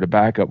stuff here to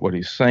back up what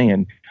he's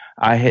saying.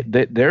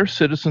 They're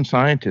citizen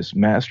scientists.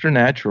 Master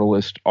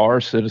naturalists are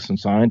citizen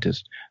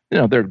scientists.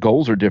 Their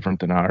goals are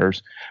different than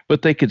ours,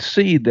 but they could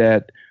see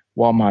that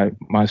while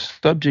my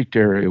subject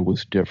area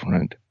was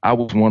different, I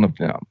was one of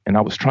them, and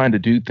I was trying to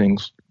do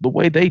things the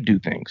way they do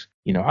things.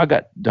 I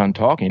got done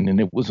talking, and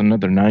it was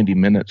another 90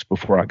 minutes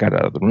before I got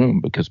out of the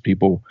room, because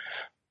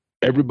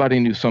everybody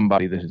knew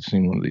somebody that had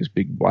seen one of these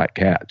big black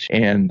cats,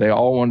 and they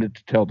all wanted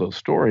to tell those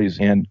stories.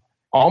 And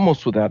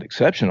almost without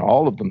exception,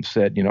 all of them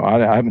said,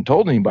 I haven't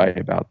told anybody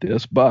about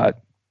this, and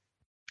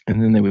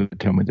then they would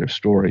tell me their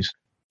stories.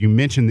 You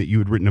mentioned that you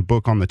had written a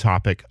book on the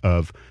topic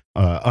of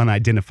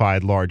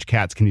unidentified large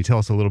cats. Can you tell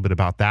us a little bit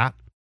about that?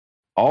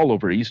 All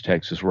over East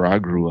Texas, where I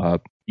grew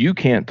up, you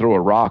can't throw a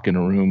rock in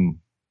a room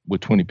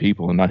with 20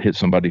 people and not hit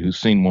somebody who's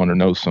seen one or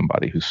knows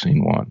somebody who's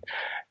seen one.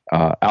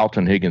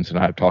 Alton Higgins and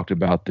I have talked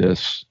about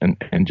this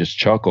and just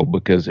chuckle,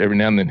 because every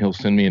now and then he'll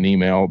send me an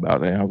email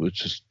about, hey, I was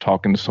just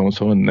talking to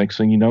so-and-so, and the next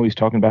thing you know, he's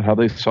talking about how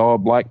they saw a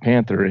Black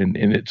Panther. And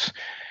it's,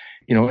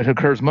 it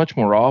occurs much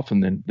more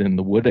often than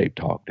the Wood Ape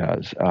Talk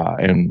does.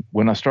 And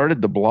when I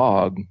started the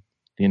blog,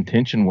 the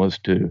intention was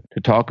to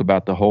talk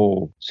about the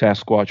whole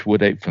Sasquatch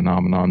Wood Ape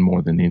phenomenon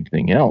more than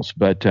anything else.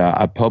 But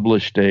I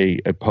published a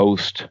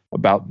post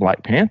about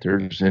Black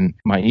Panthers, and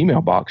my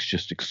email box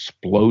just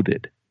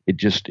exploded.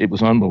 It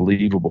was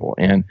unbelievable.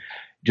 And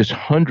just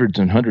hundreds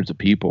and hundreds of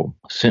people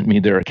sent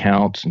me their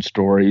accounts and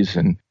stories,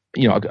 and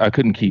I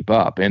couldn't keep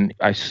up. And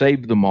I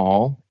saved them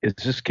all. It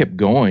just kept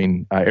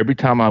going. Every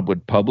time I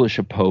would publish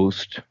a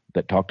post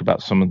that talked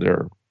about some of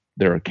their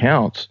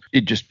accounts,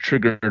 it just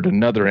triggered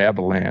another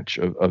avalanche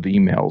of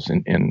emails.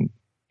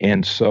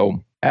 And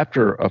so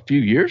after a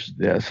few years of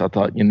this, I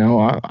thought,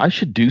 I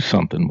should do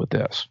something with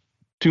this.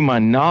 To my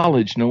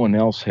knowledge, no one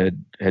else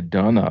had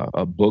done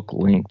a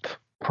book-length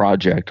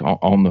project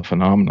on the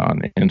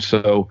phenomenon. And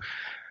so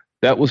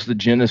that was the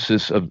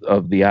genesis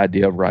of the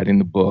idea of writing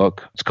the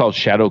book. It's called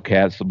Shadow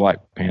Cats, the Black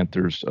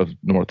Panthers of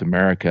North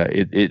America.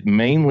 It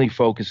mainly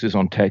focuses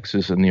on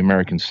Texas and the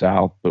American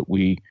South, but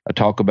we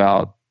talk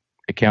about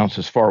accounts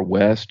as far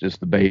west as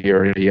the Bay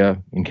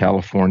Area in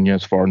California,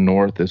 as far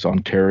north as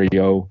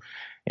Ontario,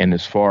 and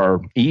as far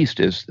east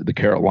as the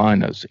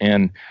Carolinas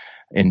and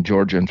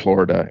Georgia and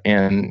Florida.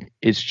 And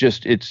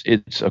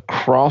it's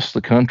across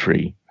the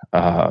country.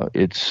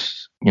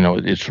 It's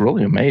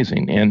really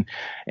amazing. And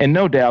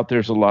no doubt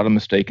there's a lot of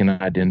mistaken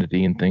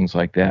identity and things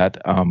like that.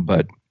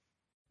 But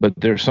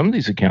there's some of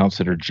these accounts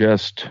that are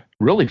just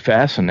really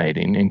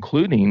fascinating,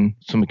 including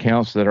some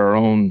accounts that our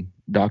own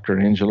Dr.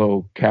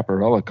 Angelo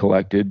Caparella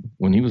collected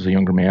when he was a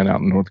younger man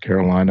out in North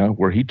Carolina,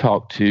 where he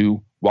talked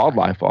to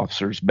wildlife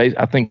officers.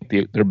 I think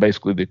they're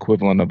basically the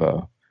equivalent of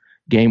a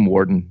game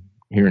warden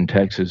here in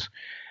Texas,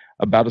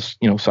 about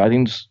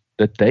sightings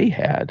that they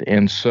had.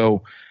 And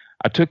so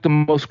I took the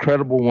most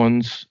credible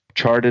ones,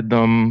 charted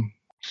them,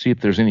 see if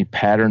there's any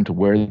pattern to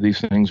where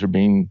these things are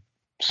being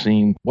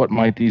seen, what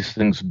might these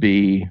things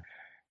be,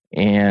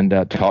 and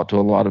talked to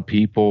a lot of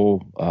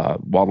people,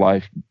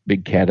 wildlife,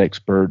 big cat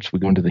experts. We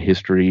go into the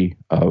history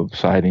of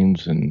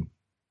sightings and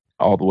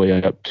all the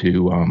way up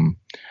to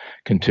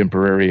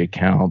contemporary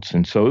accounts.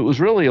 And so it was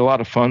really a lot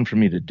of fun for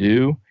me to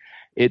do.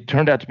 It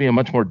turned out to be a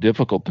much more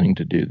difficult thing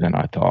to do than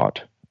I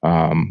thought.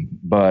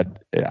 But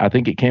I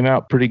think it came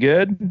out pretty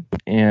good,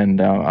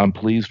 and I'm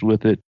pleased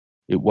with it.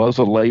 It was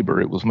a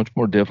labor. It was much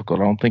more difficult.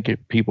 I don't think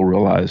people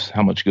realize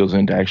how much goes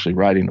into actually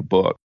writing a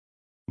book.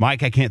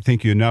 Mike, I can't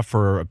thank you enough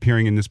for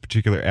appearing in this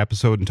particular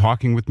episode and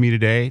talking with me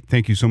today.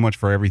 Thank you so much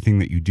for everything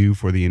that you do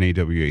for the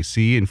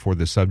NAWAC and for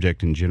the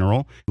subject in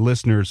general.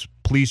 Listeners,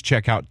 please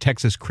check out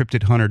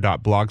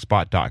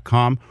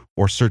texascryptidhunter.blogspot.com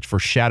or search for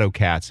Shadow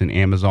Cats in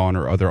Amazon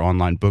or other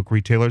online book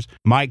retailers.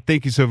 Mike,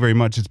 thank you so very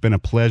much. It's been a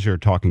pleasure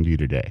talking to you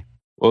today.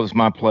 Well, it was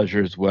my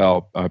pleasure as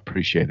well. I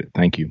appreciate it.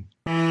 Thank you.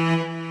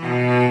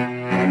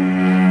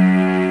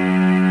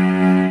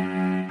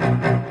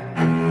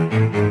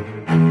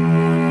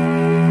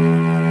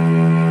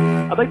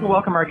 I'd like to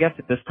welcome our guest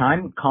at this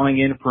time, calling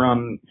in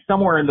from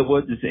somewhere in the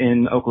woods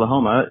in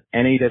Oklahoma,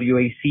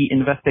 NAWAC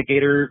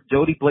investigator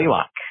Jody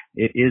Blaylock.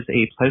 It is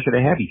a pleasure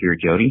to have you here,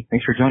 Jody.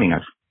 Thanks for joining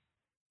us.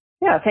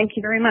 Yeah, thank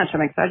you very much.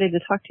 I'm excited to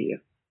talk to you.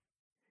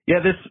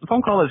 Yeah, this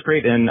phone call is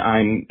great, and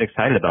I'm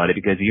excited about it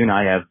because you and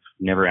I have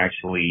never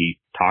actually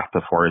talked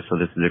before, so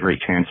this is a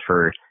great chance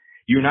for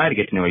you and I to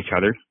get to know each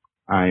other.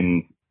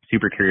 I'm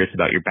super curious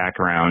about your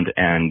background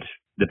and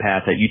the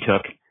path that you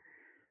took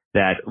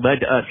that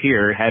led to us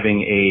here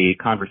having a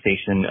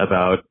conversation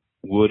about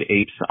wood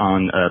apes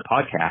on a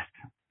podcast.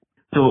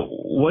 So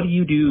what do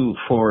you do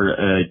for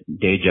a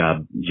day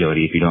job,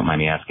 Jody, if you don't mind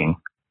me asking?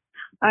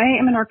 I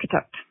am an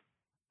architect.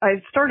 I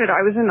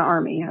was in the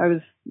Army. I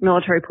was a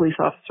military police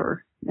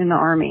officer in the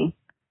Army.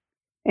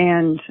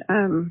 And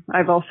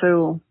I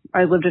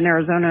lived in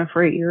Arizona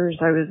for 8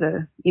 years. I was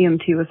a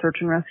EMT with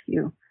search and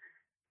rescue.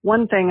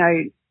 One thing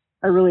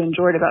I really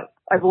enjoyed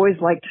I've always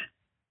liked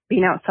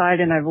being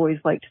outside, and I've always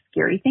liked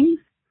scary things.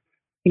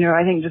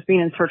 I think just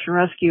being in search and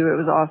rescue, it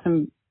was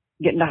awesome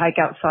getting to hike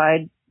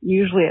outside,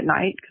 usually at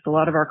night, because a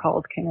lot of our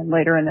calls came in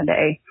later in the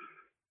day.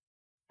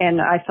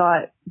 And I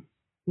thought,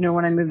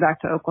 when I moved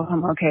back to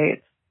Oklahoma,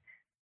 okay,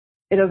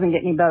 it doesn't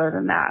get any better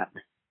than that.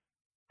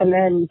 And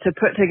then to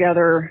put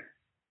together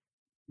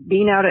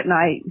being out at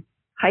night,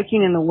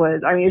 hiking in the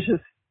woods, I mean, it's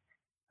just,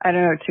 I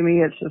don't know, to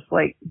me, it's just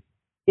like,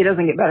 it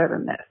doesn't get better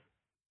than this.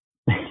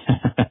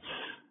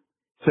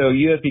 So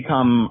you have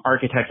become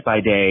architect by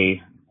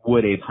day,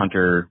 wood ape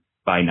hunter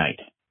by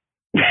night.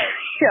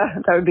 Yeah,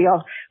 that would be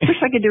all.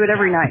 Wish I could do it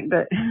every night,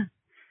 but.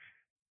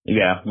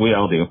 Yeah, we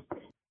all do.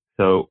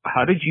 So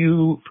how did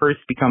you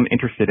first become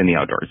interested in the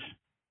outdoors?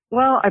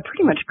 Well, I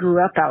pretty much grew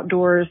up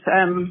outdoors.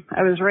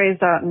 I was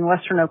raised out in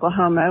western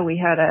Oklahoma. We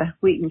had a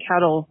wheat and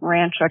cattle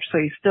ranch.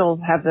 Actually, still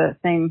have the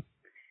same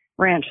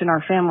ranch in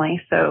our family.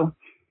 So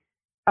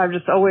I've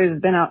just always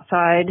been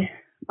outside.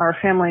 Our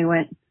family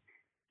went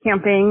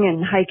camping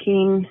and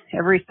hiking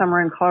every summer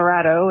in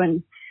Colorado,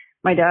 and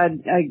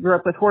I grew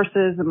up with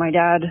horses, and my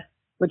dad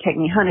would take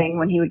me hunting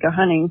when he would go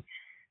hunting.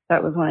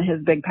 That was one of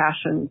his big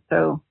passions.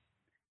 So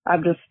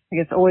I've just, I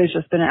guess, always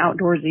just been an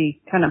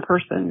outdoorsy kind of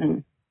person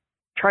and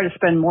try to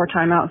spend more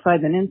time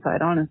outside than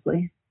inside,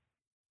 honestly.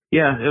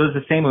 Yeah, it was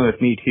the same way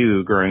with me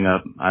too. Growing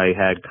up, I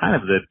had kind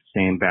of the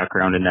same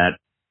background in that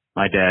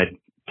my dad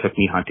took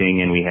me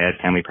hunting and we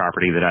had family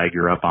property that I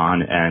grew up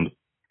on, and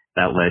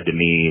that led to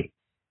me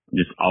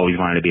just always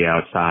wanting to be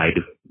outside,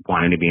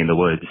 wanting to be in the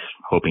woods,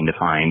 hoping to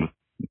find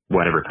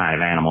whatever kind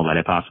of animal that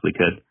I possibly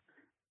could.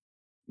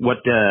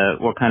 What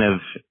kind of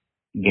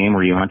game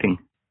were you hunting?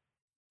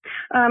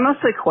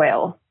 Mostly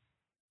quail.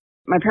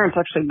 My parents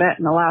actually met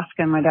in Alaska,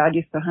 and my dad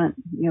used to hunt,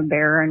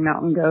 bear and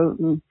mountain goat,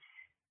 and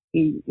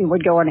he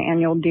would go on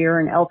annual deer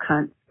and elk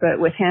hunts. But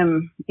with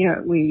him,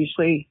 we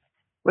usually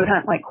would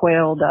hunt like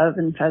quail, dove,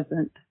 and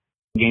pheasant.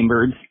 Game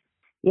birds?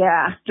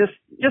 Yeah,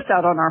 just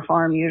out on our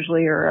farm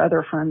usually, or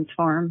other friends'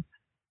 farms.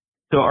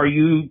 So are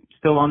you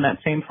still on that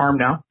same farm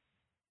now?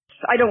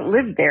 I don't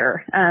live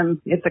there.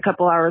 It's a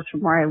couple hours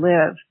from where I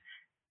live,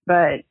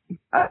 but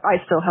I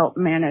still help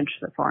manage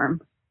the farm.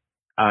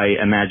 I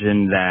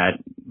imagine that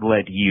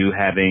led to you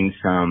having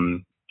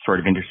some sort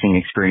of interesting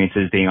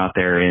experiences being out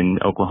there in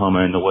Oklahoma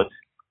in the woods.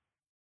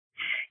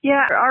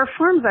 Yeah, our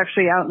farm's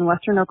actually out in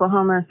western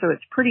Oklahoma, so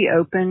it's pretty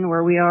open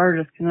where we are,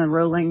 just kind of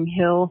rolling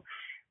hill.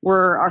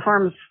 Our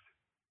farm's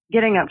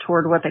getting up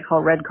toward what they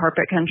call red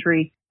carpet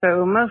country,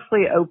 so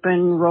mostly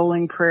open,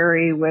 rolling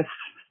prairie with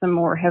some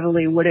more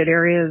heavily wooded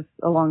areas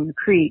along the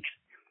creeks.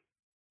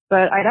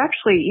 But I'd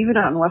actually, even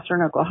out in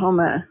western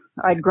Oklahoma,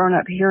 I'd grown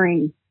up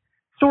hearing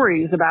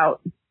stories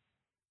about,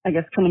 I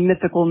guess, kind of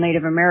mythical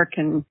Native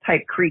American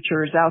type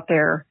creatures out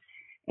there,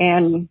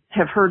 and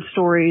have heard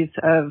stories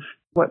of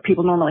what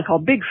people normally call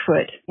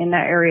Bigfoot in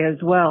that area as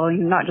well,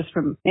 not just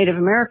from Native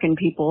American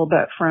people,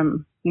 but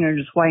from,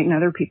 just white and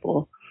other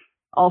people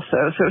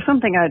also. So it's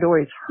something I'd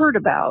always heard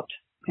about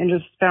and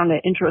just found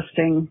it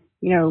interesting,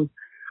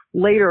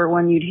 later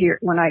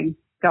when I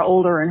got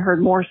older and heard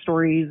more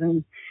stories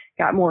and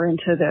got more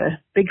into the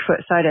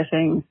Bigfoot side of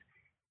things,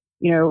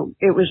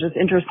 it was just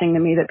interesting to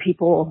me that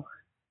people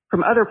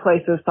from other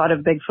places thought of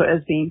Bigfoot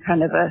as being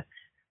kind of a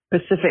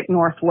Pacific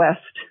Northwest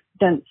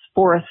dense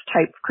forest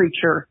type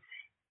creature,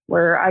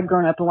 where I'd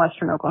grown up in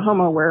western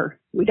Oklahoma where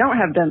we don't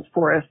have dense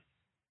forests,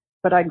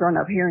 but I'd grown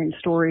up hearing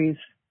stories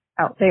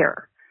out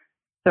there.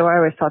 So I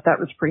always thought that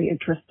was pretty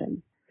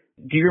interesting.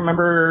 Do you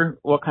remember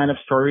what kind of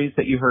stories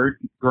that you heard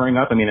growing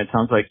up? I mean, it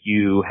sounds like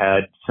you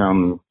had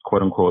some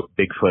quote unquote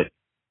Bigfoot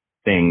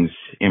things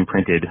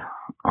imprinted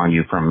on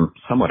you from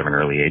somewhat of an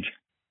early age.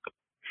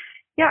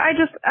 Yeah,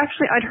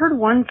 I'd heard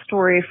one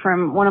story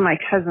from one of my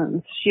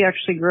cousins. She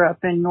actually grew up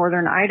in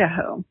northern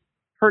Idaho.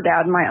 Her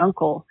dad, my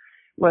uncle,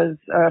 was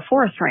a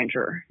forest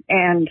ranger,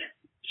 and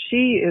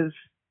she is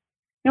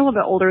a little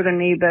bit older than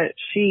me, but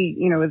she,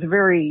 is a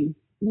very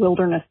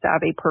wilderness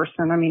savvy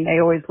person. I mean, they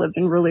always lived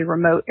in really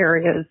remote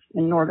areas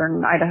in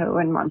northern Idaho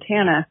and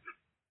Montana.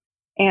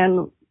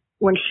 And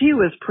when she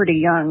was pretty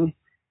young,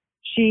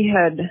 she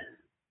had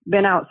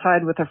been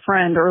outside with a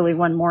friend early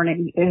one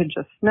morning. It had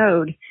just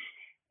snowed,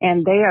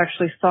 and they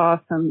actually saw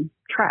some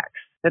tracks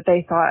that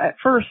they thought at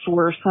first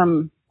were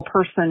some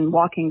person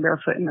walking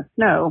barefoot in the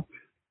snow.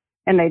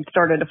 And they'd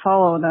started to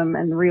follow them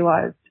and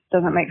realized it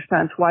doesn't make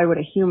sense. Why would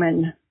a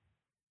human,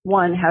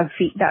 one, have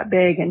feet that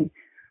big, and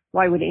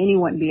why would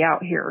anyone be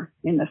out here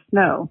in the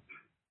snow?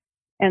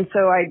 And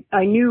so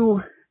I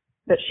knew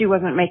that she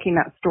wasn't making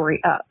that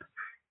story up.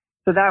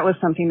 So that was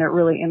something that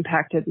really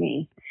impacted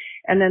me.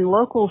 And then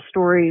local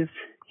stories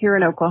here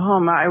in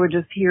Oklahoma, I would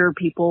just hear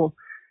people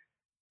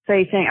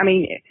say things. I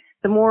mean,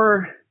 the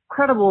more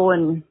credible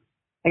and,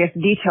 I guess,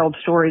 detailed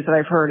stories that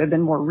I've heard have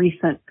been more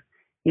recent,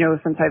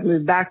 since I've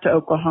moved back to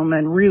Oklahoma,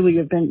 and really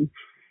have been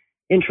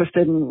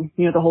interested in,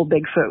 the whole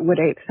Bigfoot wood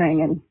ape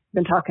thing, and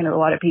been talking to a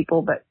lot of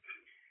people. But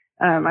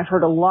I've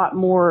heard a lot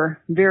more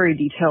very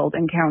detailed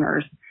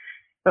encounters.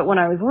 But when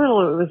I was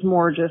little, it was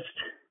more just,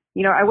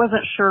 I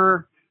wasn't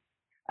sure.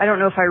 I don't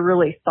know if I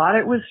really thought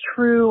it was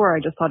true, or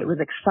I just thought it was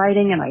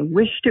exciting and I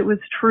wished it was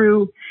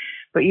true.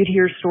 But you'd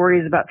hear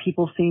stories about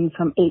people seeing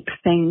some ape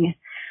thing,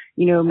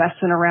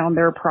 messing around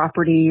their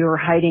property or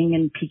hiding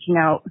and peeking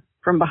out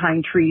from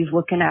behind trees,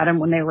 looking at them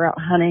when they were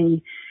out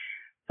hunting.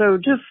 So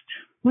just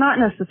not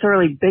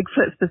necessarily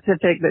Bigfoot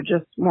specific, but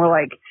just more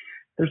like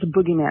there's a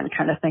boogeyman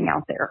kind of thing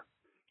out there.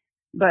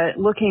 But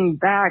looking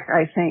back,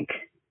 I think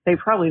they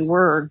probably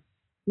were,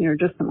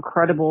 just some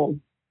credible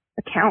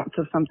accounts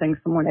of something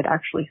someone had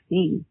actually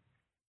seen.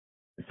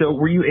 So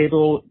were you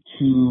able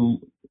to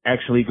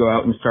actually go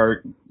out and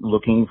start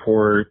looking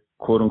for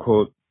quote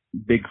unquote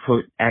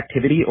Bigfoot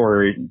activity,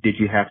 or did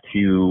you have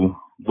to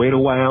wait a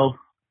while?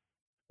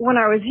 When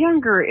I was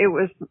younger,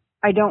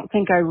 I don't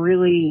think I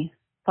really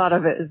thought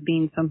of it as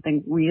being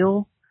something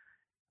real.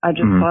 I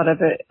just thought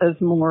of it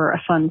as more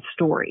a fun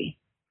story.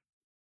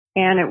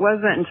 And it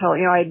wasn't until,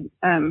 I'd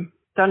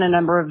done a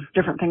number of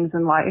different things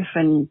in life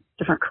and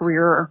different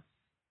career,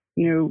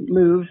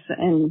 moves,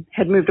 and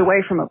had moved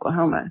away from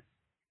Oklahoma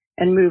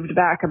and moved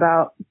back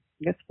about,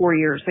 4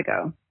 years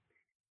ago.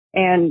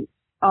 And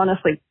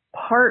honestly,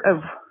 part of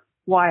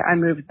why I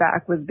moved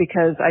back was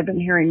because I've been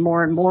hearing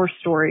more and more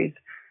stories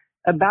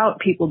about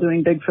people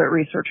doing Bigfoot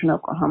research in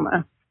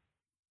Oklahoma,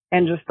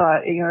 and just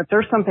thought, if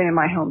there's something in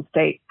my home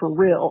state for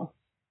real,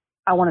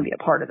 I want to be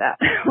a part of that.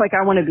 Like,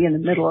 I want to be in the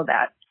middle of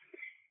that.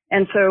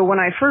 And so when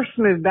I first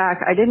moved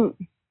back, I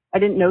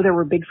didn't know there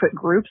were Bigfoot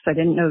groups. I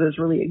didn't know those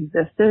really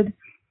existed.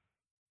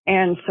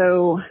 And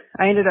so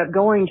I ended up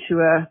going to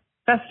a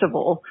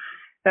festival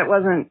that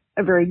wasn't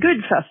a very good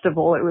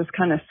festival. It was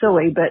kind of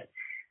silly, but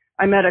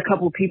I met a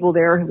couple of people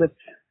there with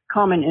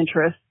common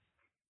interests,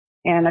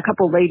 and a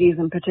couple of ladies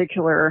in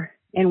particular,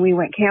 and we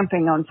went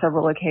camping on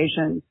several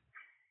occasions,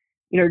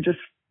 just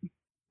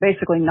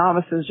basically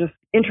novices, just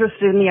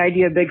interested in the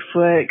idea of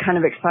Bigfoot, kind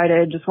of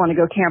excited, just want to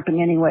go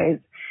camping anyways.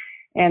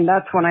 And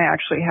that's when I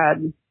actually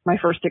had my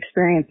first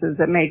experiences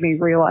that made me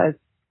realize,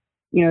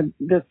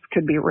 this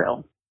could be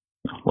real.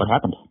 What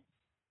happened?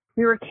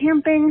 We were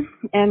camping,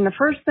 and the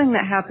first thing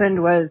that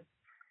happened was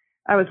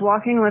I was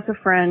walking with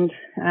a friend,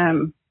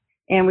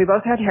 and we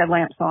both had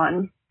headlamps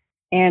on,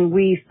 and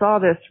we saw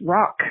this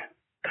rock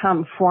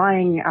come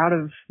flying out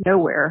of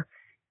nowhere,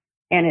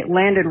 and it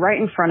landed right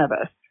in front of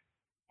us.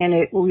 And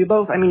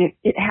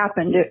it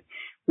happened.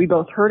 We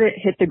both heard it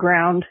hit the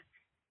ground.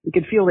 We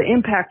could feel the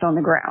impact on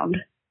the ground.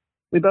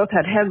 We both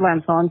had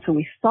headlamps on, so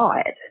we saw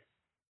it.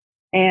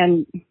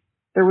 And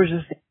there was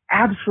just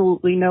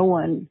absolutely no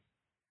one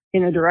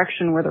in the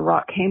direction where the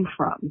rock came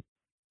from.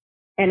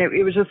 And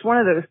it was just one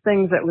of those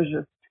things that was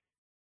just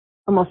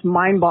almost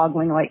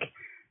mind-boggling. Like,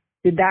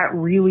 did that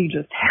really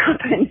just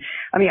happen?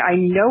 I mean, I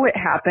know it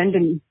happened,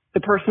 and the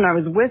person I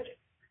was with,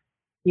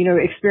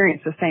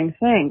 experienced the same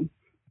thing.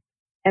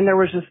 And there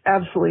was just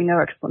absolutely no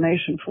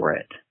explanation for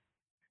it.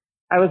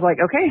 I was like,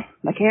 okay,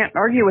 I can't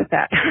argue with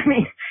that. I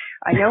mean,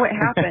 I know it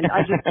happened.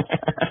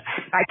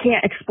 I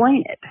can't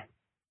explain it.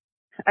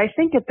 I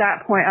think at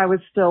that point I was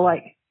still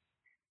like,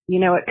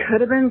 it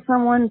could have been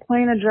someone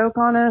playing a joke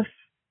on us.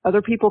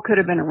 Other people could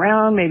have been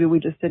around. Maybe we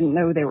just didn't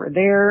know they were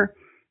there.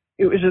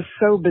 It was just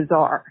so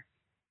bizarre.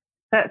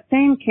 That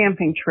same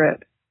camping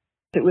trip,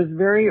 it was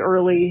very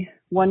early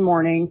one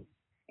morning,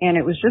 and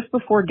it was just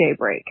before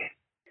daybreak.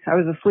 I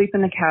was asleep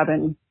in the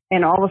cabin,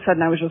 and all of a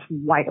sudden I was just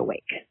wide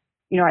awake.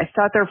 I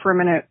sat there for a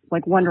minute,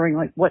 like wondering,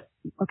 like, what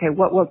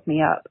woke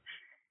me up?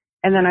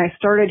 And then I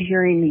started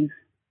hearing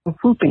these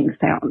whooping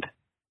sound.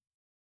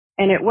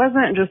 And it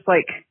wasn't just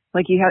like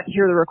you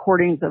hear the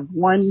recordings of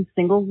one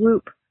single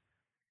whoop.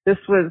 This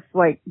was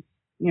like,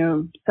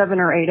 7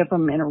 or 8 of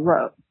them in a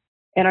row.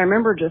 And I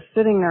remember just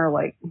sitting there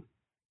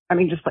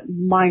just like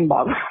mind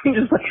boggling,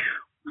 just like,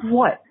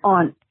 what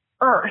on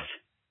earth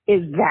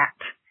is that?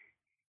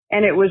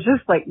 And it was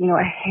just like,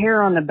 a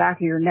hair on the back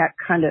of your neck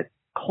kind of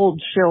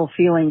cold chill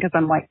feeling, because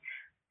I'm like,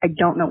 I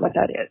don't know what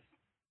that is.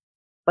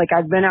 Like,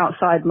 I've been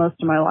outside most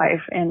of my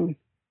life and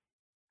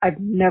I've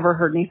never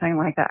heard anything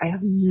like that. I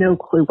have no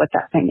clue what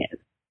that thing is.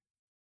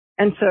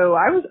 And so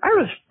I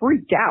was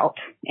freaked out,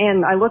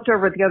 and I looked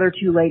over at the other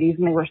 2 ladies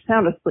and they were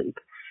sound asleep.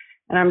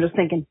 And I'm just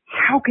thinking,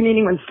 how can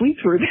anyone sleep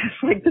through this?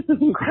 Like, this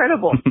is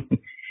incredible.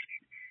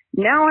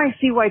 Now I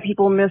see why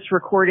people miss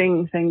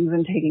recording things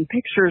and taking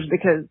pictures,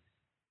 because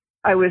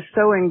I was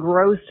so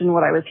engrossed in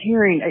what I was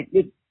hearing.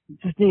 It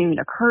just didn't even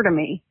occur to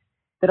me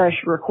that I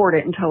should record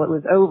it until it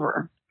was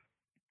over.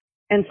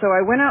 And so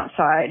I went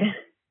outside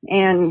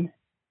and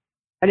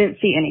I didn't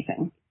see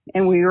anything.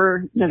 And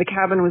the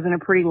cabin was in a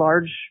pretty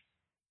large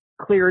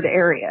cleared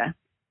area.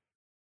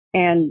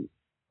 And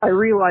I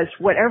realized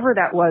whatever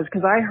that was,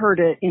 because I heard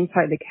it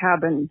inside the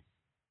cabin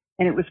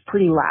and it was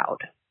pretty loud.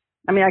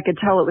 I mean, I could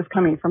tell it was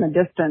coming from a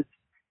distance,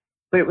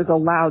 but it was a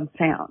loud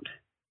sound.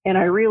 And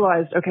I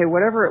realized, okay,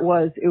 whatever it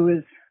was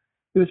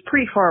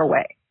pretty far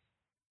away.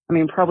 I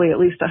mean, probably at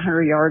least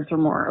 100 yards or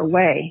more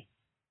away,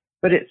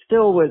 but it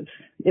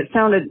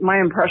sounded, my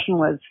impression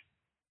was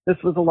this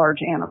was a large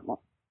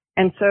animal.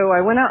 And so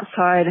I went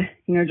outside,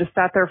 just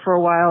sat there for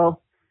a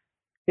while,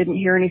 didn't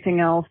hear anything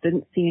else,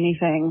 didn't see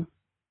anything.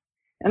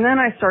 And then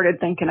I started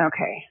thinking,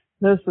 okay,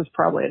 this was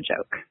probably a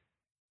joke.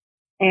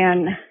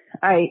 And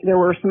there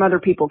were some other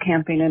people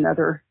camping in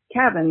other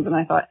cabins, and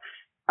I thought,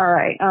 all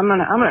right, I'm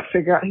gonna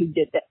figure out who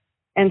did this.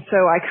 And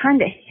so I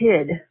kind of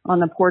hid on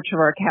the porch of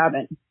our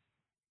cabin.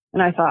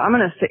 And I thought, I'm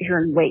going to sit here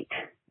and wait,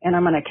 and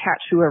I'm going to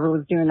catch whoever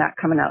was doing that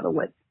coming out of the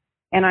woods.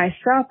 And I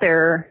sat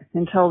there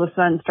until the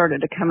sun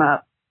started to come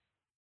up.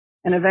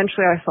 And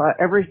eventually I saw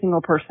every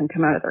single person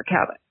come out of their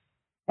cabin.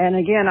 And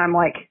again, I'm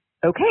like,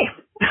 okay,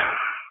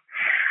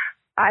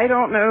 I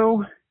don't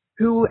know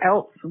who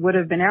else would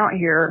have been out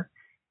here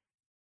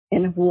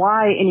and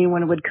why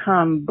anyone would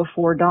come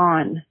before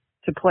dawn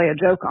to play a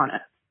joke on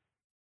us.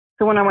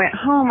 So when I went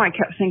home, I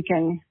kept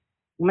thinking,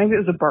 well, maybe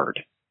it was a bird.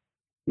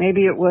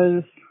 Maybe it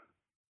was,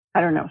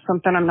 I don't know,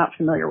 something I'm not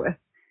familiar with.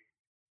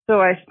 So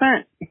I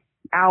spent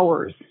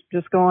hours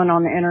just going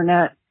on the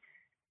internet,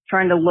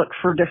 trying to look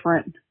for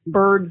different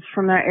birds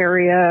from that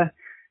area,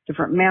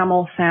 different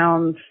mammal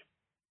sounds.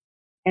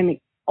 And the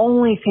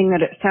only thing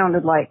that it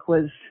sounded like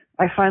was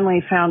I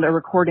finally found a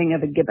recording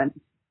of a gibbon.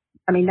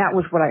 I mean, that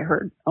was what I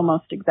heard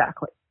almost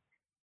exactly.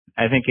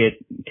 I think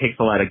it takes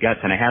a lot of guts,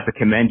 and I have to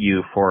commend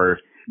you for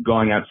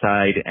going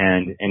outside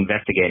and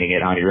investigating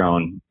it on your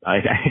own. I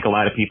think a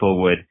lot of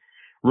people would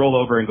roll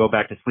over and go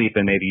back to sleep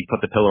and maybe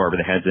put the pillow over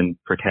their heads and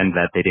pretend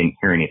that they didn't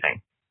hear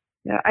anything.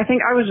 Yeah, I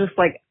think I was just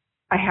like,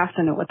 I have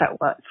to know what that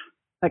was.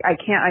 Like, I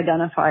can't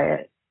identify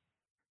it.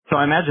 So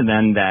I imagine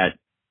then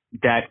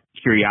that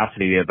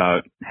curiosity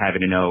about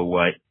having to know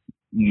what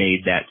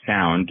made that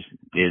sound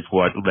is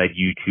what led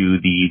you to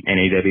the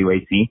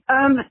NAWAC?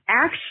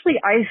 Actually,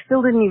 I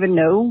still didn't even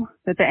know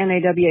that the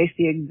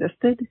NAWAC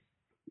existed.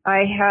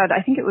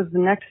 I think it was the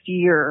next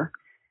year,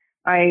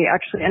 I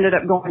actually ended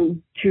up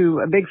going to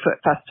a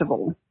Bigfoot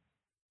festival,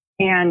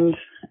 and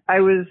I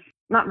was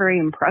not very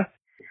impressed.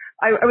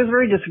 I was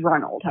very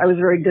disgruntled. I was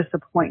very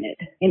disappointed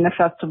in the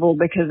festival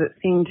because it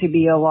seemed to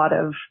be a lot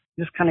of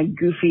just kind of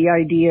goofy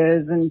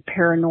ideas and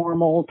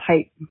paranormal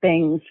type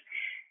things.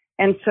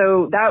 And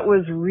so that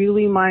was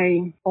really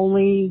my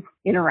only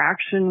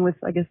interaction with,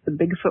 I guess, the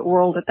Bigfoot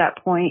world at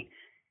that point.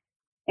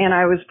 And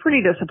I was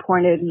pretty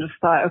disappointed and just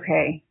thought,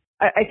 okay,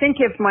 I think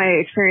if my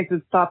experience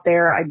would stop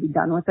there, I'd be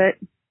done with it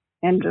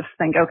and just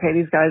think, okay,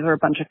 these guys are a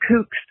bunch of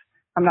kooks.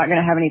 I'm not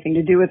going to have anything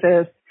to do with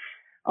this.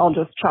 I'll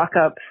just chalk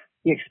up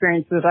the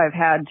experiences I've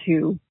had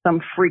to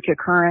some freak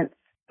occurrence.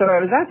 So I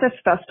was at this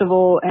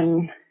festival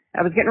and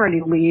I was getting ready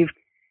to leave.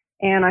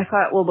 And I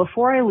thought, well,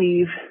 before I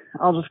leave,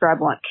 I'll just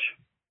grab lunch.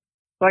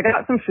 So I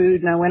got some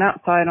food and I went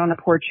outside on the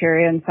porch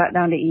area and sat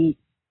down to eat.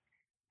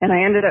 And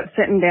I ended up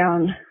sitting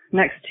down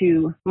next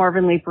to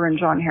Marvin Leeper and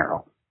John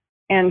Harrell.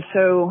 And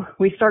so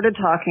we started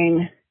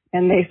talking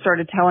and they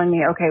started telling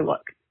me, okay,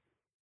 look,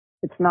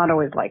 it's not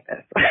always like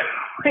this.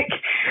 Like,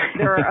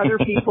 there are other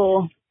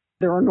people,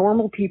 there are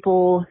normal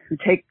people who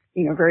take,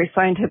 very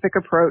scientific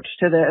approach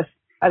to this.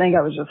 I think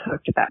I was just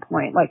hooked at that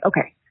point. Like,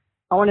 okay,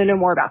 I want to know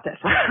more about this.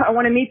 I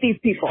want to meet these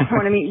people. I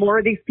want to meet more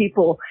of these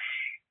people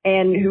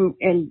and who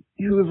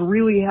have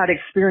really had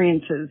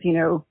experiences,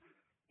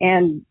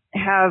 and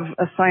have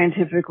a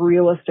scientific,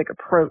 realistic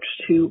approach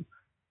to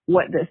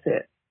what this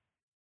is.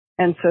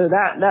 And so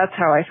that's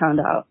how I found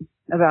out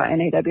about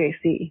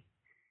NAWAC.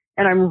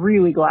 And I'm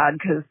really glad,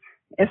 because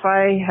if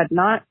I had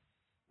not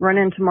run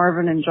into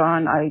Marvin and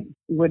John, I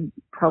would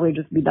probably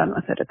just be done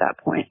with it at that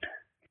point.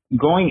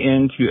 Going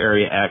into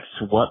Area X,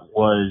 what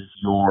was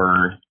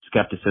your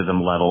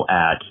skepticism level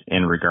at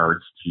in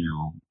regards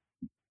to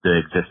the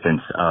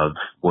existence of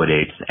wood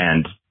apes?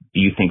 And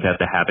do you think that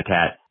the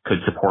habitat could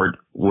support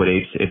wood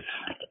apes if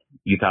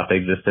you thought they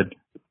existed?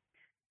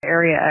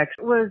 Area X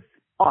was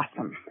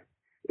awesome.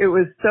 It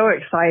was so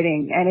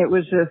exciting, and it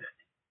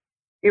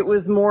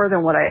was more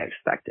than what I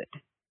expected.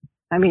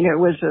 I mean, it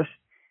was just,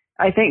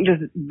 I think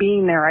just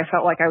being there, I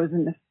felt like I was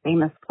in this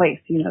famous place,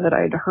 that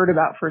I had heard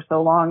about for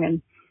so long.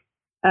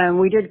 And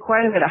we did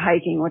quite a bit of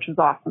hiking, which was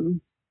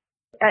awesome.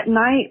 At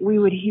night, we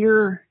would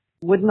hear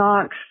wood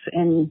knocks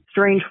and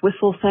strange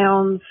whistle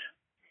sounds.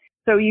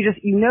 So you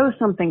know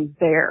something's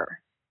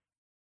there.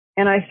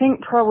 And I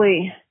think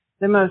probably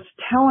the most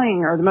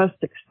telling or the most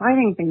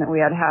exciting thing that we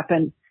had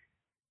happen,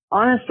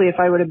 honestly, if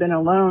I would have been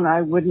alone,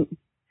 I wouldn't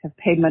have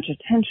paid much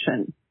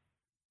attention.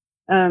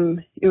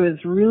 It was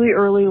really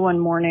early one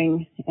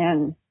morning,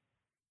 and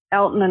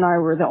Elton and I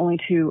were the only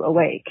two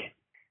awake.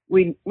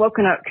 We'd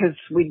woken up because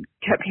we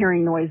kept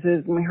hearing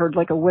noises, and we heard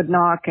like a wood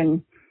knock,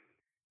 and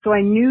so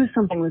I knew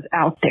something was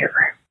out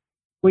there.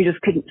 We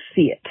just couldn't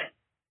see it.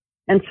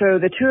 And so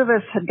the two of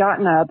us had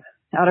gotten up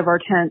out of our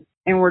tent,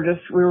 and we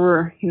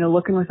were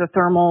looking with the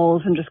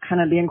thermals and just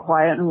kind of being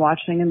quiet and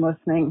watching and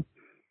listening.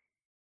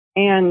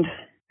 And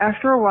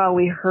after a while,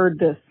 we heard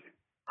this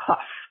huff.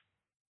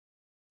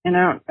 And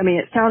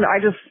I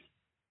just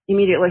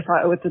immediately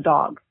thought, oh, it's a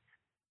dog.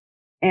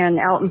 And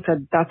Alton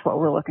said, that's what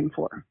we're looking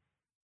for.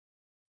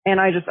 And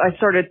I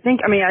started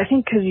thinking, I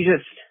think because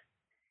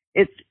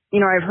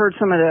I've heard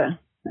some of the,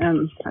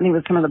 I think it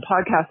was some of the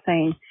podcasts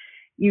saying,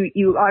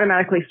 you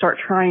automatically start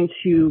trying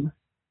to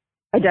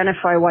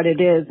identify what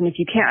it is. And if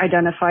you can't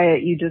identify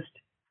it, you just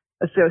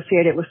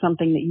associate it with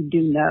something that you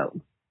do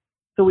know.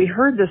 So we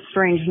heard this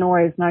strange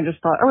noise, and I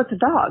just thought, oh, it's a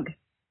dog.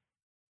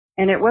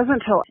 And it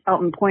wasn't until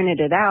Elton pointed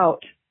it out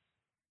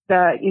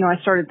that,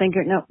 I started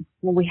thinking, no,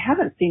 well, we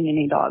haven't seen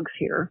any dogs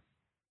here.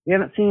 We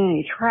haven't seen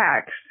any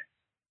tracks.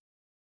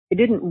 It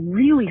didn't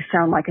really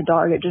sound like a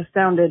dog. It just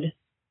sounded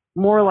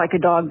more like a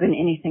dog than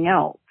anything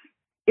else.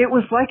 It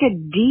was like a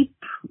deep,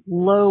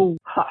 low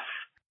huff.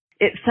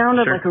 It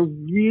sounded like a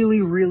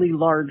really, really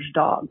large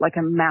dog, like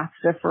a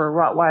Mastiff or a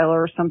Rottweiler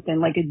or something,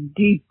 like a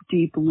deep,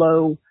 deep,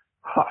 low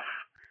huff.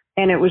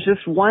 And it was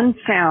just one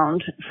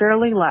sound,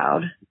 fairly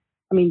loud,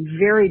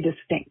 very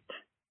distinct.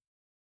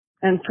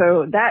 And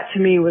so that to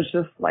me was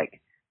just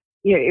like,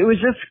 it was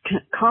just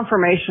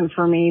confirmation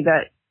for me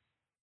that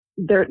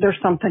there's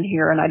something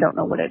here and I don't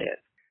know what it is.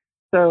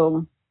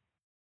 So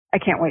I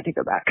can't wait to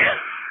go back.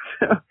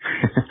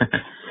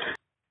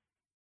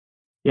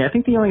 Yeah, I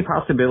think the only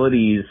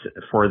possibilities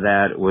for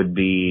that would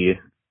be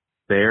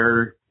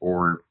bear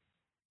or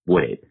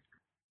wood ape.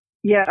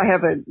 Yeah, I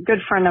have a good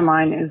friend of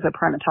mine who's a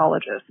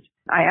primatologist.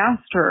 I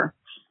asked her,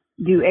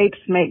 do apes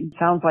make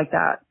sounds like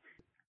that?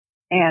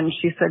 And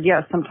she said,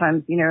 yes,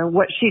 sometimes,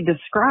 what she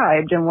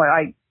described and what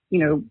I,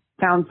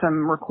 found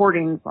some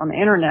recordings on the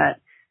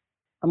internet.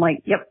 I'm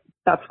like, yep,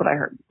 that's what I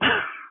heard.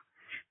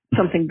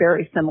 Something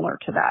very similar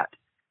to that.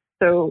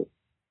 So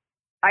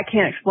I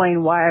can't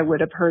explain why I would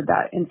have heard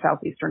that in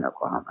southeastern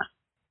Oklahoma.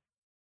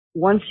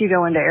 Once you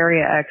go into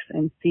Area X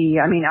and see,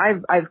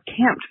 I've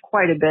camped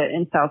quite a bit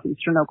in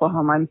southeastern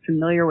Oklahoma. I'm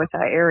familiar with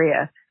that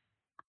area.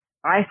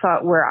 I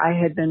thought where I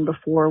had been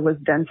before was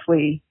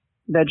densely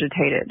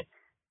vegetated.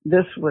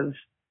 This was,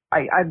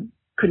 I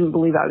couldn't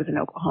believe I was in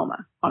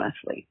Oklahoma,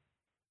 honestly.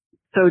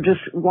 So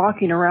just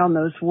walking around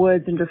those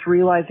woods and just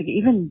realizing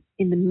even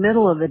in the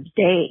middle of the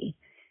day,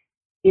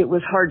 it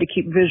was hard to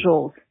keep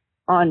visuals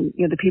on,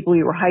 the people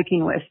you were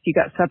hiking with. You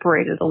got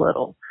separated a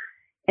little.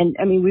 And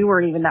we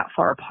weren't even that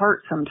far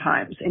apart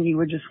sometimes, and you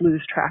would just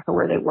lose track of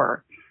where they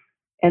were.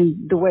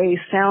 And the way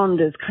sound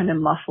is kind of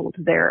muffled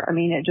there.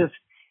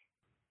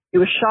 It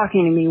was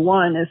shocking to me,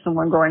 one, as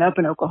someone growing up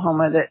in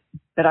Oklahoma,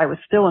 that I was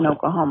still in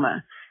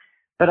Oklahoma.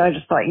 But I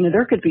just thought,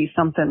 there could be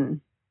something,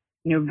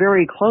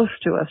 very close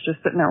to us,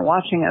 just sitting there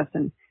watching us,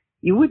 and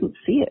you wouldn't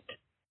see it.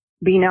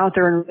 Being out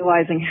there and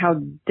realizing how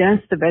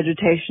dense the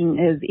vegetation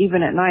is,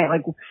 even at night.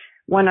 Like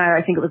one night,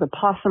 I think it was a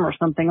possum or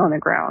something on the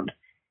ground,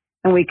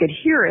 and we could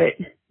hear it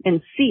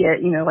and see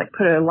it, like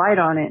put a light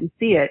on it and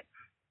see it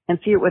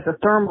with a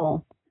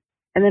thermal,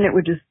 and then it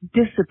would just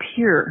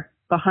disappear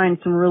behind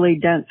some really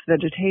dense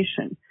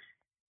vegetation.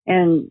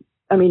 And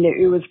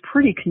it was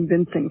pretty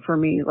convincing for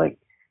me. Like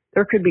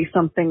there could be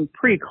something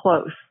pretty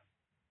close.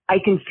 I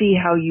can see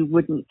how you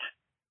wouldn't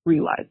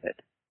realize it.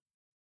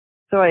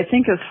 So I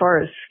think as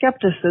far as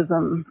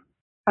skepticism,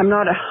 I'm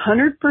not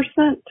 100%,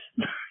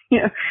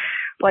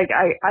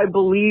 I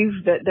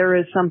believe that there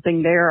is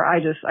something there. I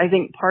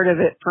think part of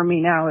it for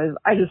me now is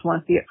I just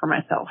want to see it for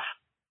myself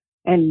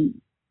and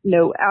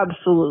know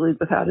absolutely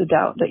without a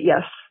doubt that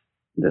yes,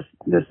 this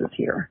is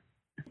here.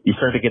 You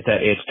start to get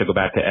that itch to go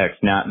back to X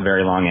not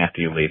very long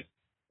after you leave.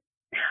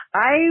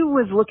 I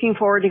was looking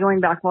forward to going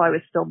back while I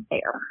was still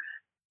there.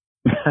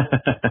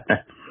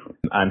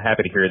 I'm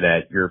happy to hear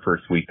that your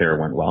first week there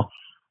went well.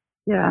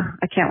 Yeah,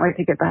 I can't wait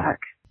to get back.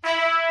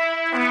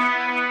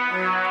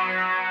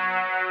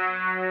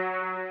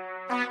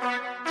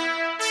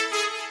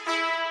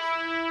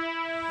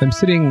 I'm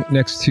sitting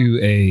next to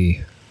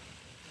a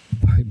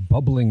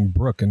bubbling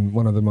brook in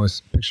one of the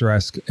most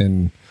picturesque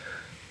and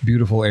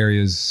beautiful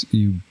areas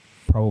you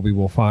probably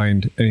will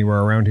find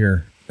anywhere around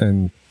here.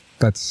 And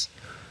that's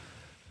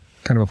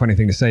kind of a funny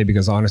thing to say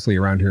because honestly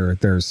around here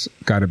there's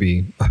got to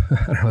be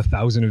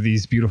 1,000 of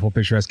these beautiful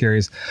picturesque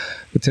areas.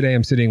 But today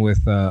I'm sitting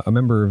with a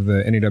member of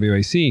the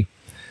NAWAC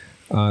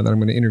that I'm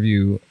going to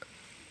interview.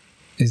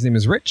 His name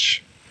is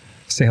Rich.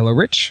 Say hello,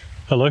 Rich.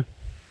 Hello.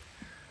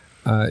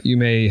 You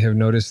may have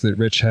noticed that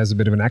Rich has a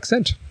bit of an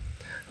accent.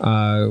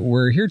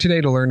 We're here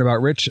today to learn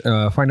about Rich,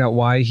 find out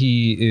why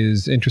he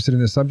is interested in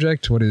this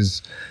subject, what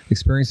his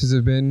experiences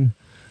have been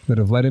that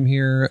have led him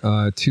here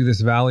to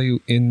this valley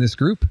in this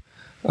group.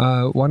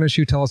 Why don't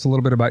you tell us a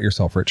little bit about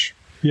yourself, Rich?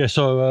 Yeah,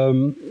 so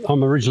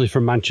I'm originally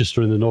from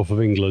Manchester in the north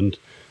of England.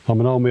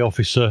 I'm an army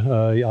officer.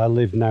 I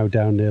live now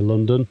down near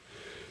London.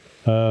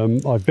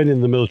 I've been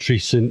in the military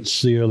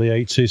since the early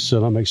 80s, so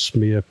that makes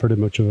me pretty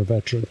much of a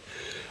veteran.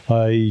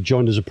 I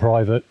joined as a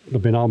private.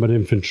 I've been armoured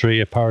infantry,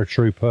 a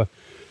paratrooper,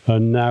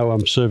 and now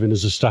I'm serving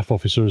as a staff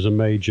officer as a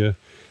major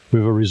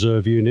with a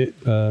reserve unit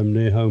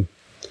near home.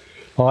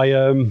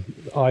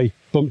 I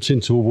bumped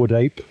into a wood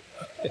ape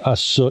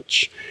as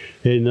such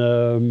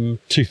in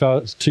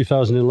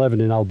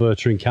 2011 in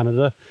Alberta in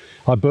Canada.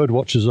 I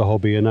birdwatch as a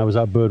hobby, and I was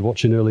out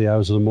birdwatching early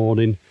hours of the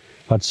morning.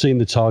 I'd seen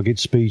the target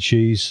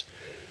species,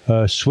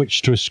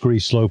 switched to a scree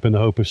slope in the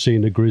hope of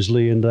seeing a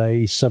grizzly, and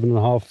a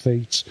 7.5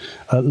 feet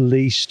at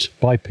least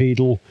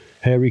bipedal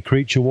hairy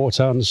creature walked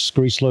out on the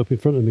scree slope in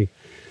front of me.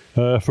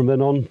 From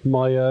then on,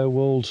 my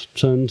world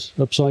turned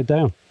upside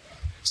down.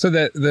 So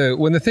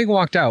when the thing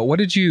walked out, what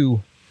did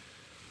you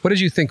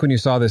think when you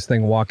saw this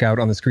thing walk out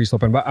on the scree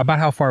slope? And about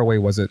how far away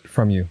was it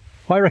from you?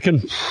 I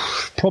reckon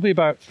probably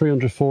about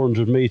 300,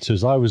 400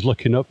 meters. I was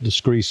looking up the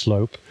scree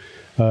slope,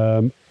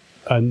 and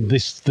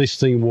this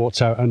thing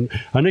walked out. And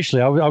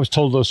initially, I was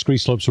told those scree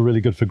slopes were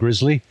really good for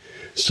grizzly.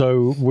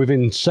 So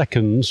within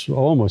seconds,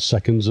 almost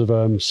seconds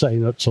of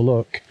setting up to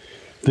look,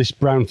 this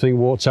brown thing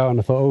walked out, and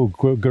I thought, oh,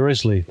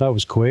 grizzly. That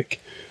was quick.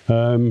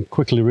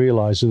 Quickly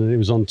realizing that it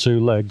was on two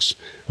legs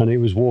and it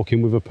was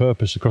walking with a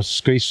purpose across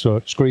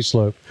the scree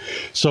slope.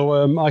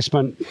 So I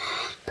spent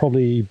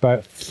probably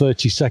about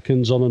 30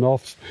 seconds on and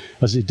off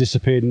as it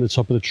disappeared in the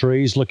top of the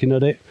trees looking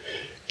at it.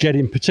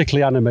 Getting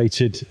particularly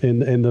animated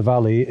in the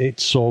valley, it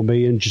saw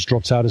me and just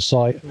dropped out of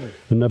sight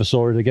and never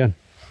saw it again.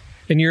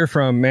 And you're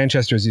from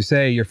Manchester, as you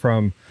say. You're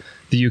from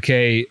the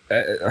UK.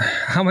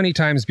 How many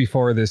times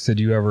before this had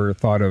you ever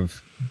thought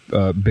of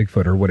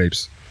Bigfoot or wood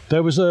apes?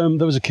 There was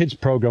a kids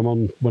program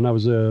on when I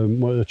was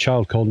a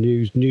child called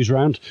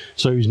Newsround.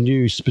 So it was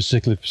news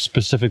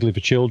specifically for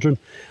children,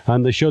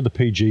 and they showed the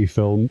PG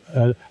film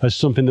as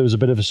something that was a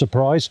bit of a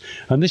surprise.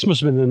 And this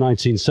must have been in the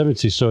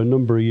 1970s, so a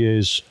number of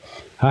years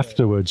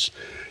afterwards.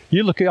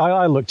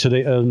 I looked at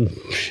it and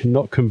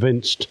not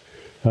convinced.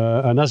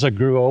 And as I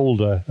grew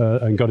older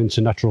and got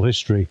into natural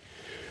history,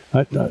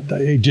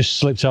 it just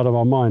slipped out of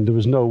my mind. There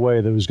was no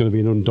way there was going to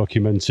be an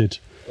undocumented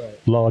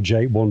large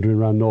ape wandering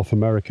around North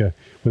America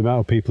with the amount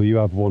of people you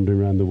have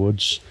wandering around the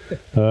woods.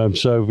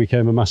 So it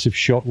became a massive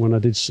shock when I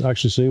did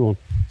actually see one.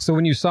 So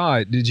when you saw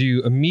it, did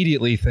you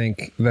immediately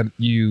think that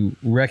you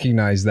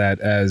recognized that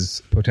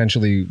as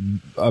potentially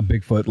a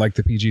Bigfoot like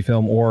the PG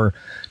film, or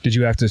did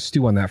you have to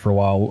stew on that for a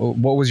while?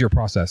 What was your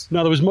process?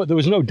 No, there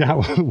was no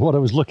doubt what I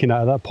was looking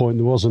at that point.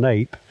 There was an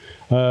ape.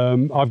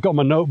 I've got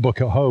my notebook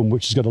at home,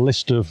 which has got a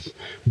list of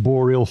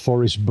boreal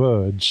forest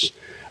birds,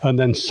 and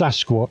then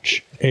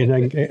Sasquatch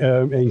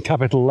in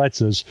capital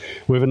letters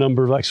with a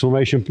number of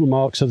exclamation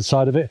marks at the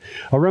side of it.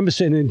 I remember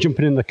sitting and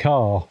jumping in the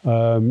car.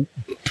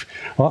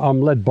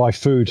 I'm led by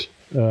food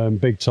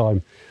big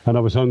time, and I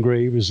was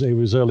hungry. It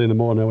was early in the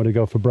morning. I wanted to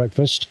go for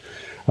breakfast,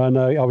 and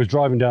I was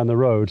driving down the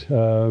road.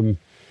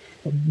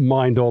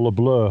 Mind all a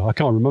blur. I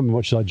can't remember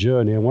much of that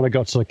journey. And when I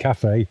got to the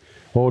cafe,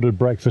 ordered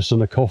breakfast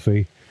and a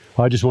coffee,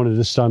 I just wanted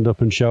to stand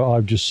up and shout,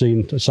 "I've just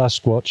seen a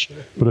Sasquatch."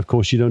 But of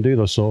course, you don't do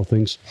those sort of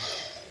things.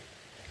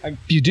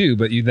 You do,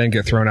 but you then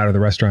get thrown out of the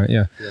restaurant.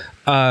 Yeah.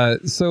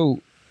 So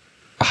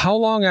how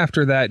long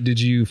after that did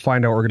you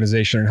find our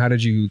organization, and how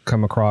did you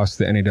come across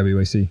the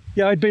NAWAC?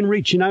 Yeah, I'd been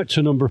reaching out to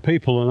a number of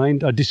people,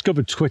 and I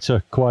discovered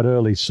Twitter quite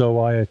early.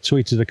 So I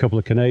tweeted a couple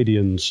of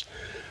Canadians.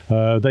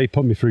 They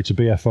put me through to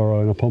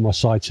BFRO, and I put my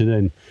sighting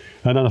in.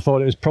 And then I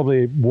thought it was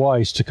probably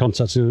wise to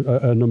contact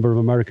a number of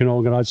American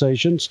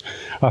organizations.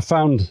 I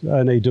found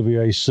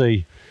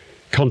NAWAC,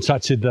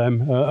 contacted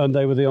them, and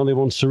they were the only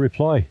ones to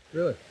reply.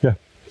 Really? Yeah.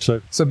 So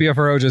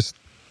BFRO just...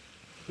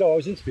 No, I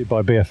was interviewed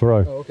by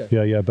BFRO. Oh,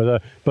 okay. Yeah.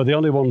 But the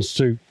only ones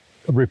to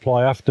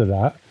reply after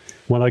that,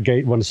 when I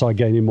started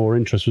gaining more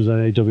interest, was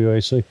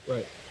NAWAC.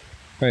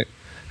 Right.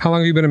 How long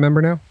have you been a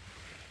member now?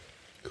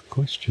 Good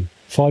question.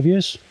 5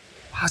 years.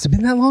 Wow, has it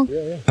been that long?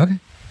 Yeah. Okay.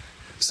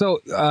 So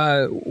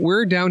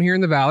we're down here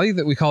in the valley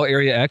that we call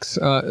Area X.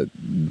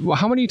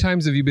 How many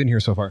times have you been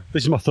here so far?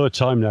 This is my third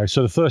time now.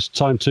 So the first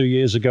time 2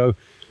 years ago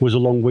was a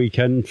long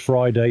weekend,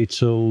 Friday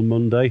till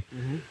Monday.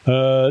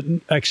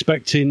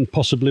 Expecting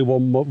possibly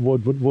one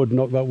wood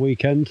knock that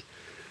weekend.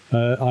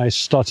 I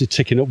started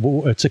ticking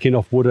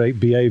off wood ape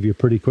behaviour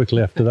pretty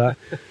quickly after that.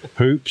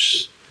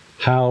 Hoops,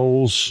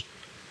 howls,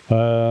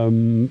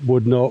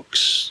 wood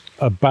knocks,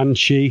 a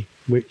banshee,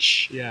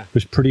 which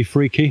was pretty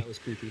freaky. That was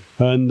creepy.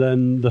 And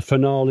then the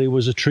finale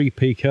was a tree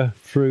peeker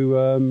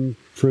through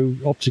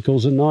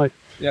opticals at night.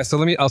 Yeah,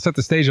 so I'll set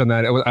the stage on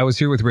that. I was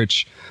here with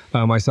Rich,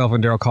 myself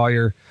and Daryl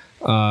Collier.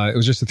 It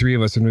was just the three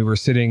of us, and we were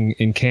sitting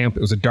in camp. It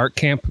was a dark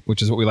camp,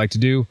 which is what we like to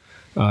do.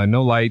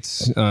 No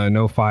lights,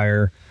 no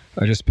fire,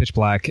 just pitch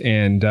black.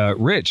 And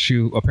Rich,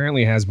 who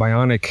apparently has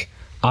bionic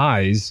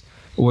eyes,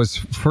 was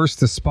first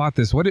to spot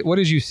this. What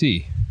did you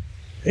see?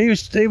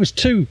 It was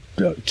two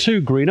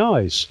green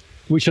eyes,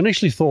 which I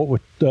initially thought were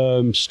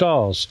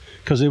stars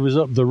because it was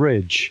up the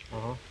ridge.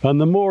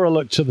 And the more I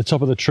looked at the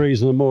top of the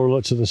trees and the more I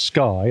looked at the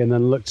sky and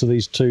then looked at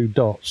these two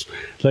dots,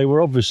 it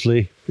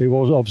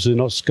was obviously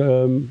not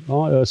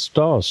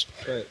stars.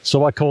 Right.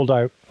 So I called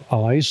out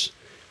eyes.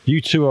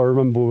 You two, I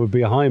remember, were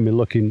behind me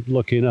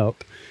looking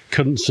up.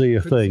 Couldn't see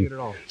a thing. See it at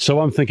all. So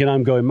I'm thinking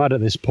I'm going mad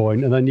at this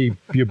point, and then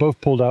you both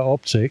pulled out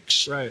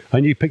optics, Right.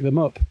 and you picked them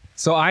up.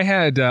 So I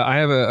have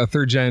a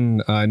third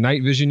gen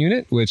night vision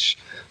unit, which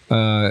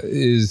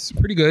is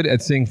pretty good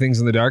at seeing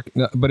things in the dark,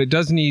 but it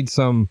does need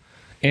some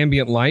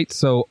ambient light.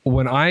 So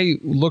when I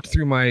looked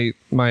through my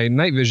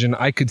night vision,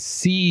 I could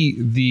see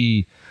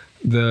the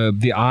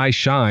eye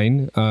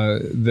shine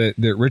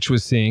that Rich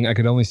was seeing. I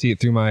could only see it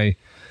through my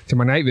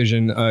night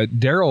vision.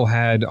 Daryl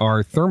had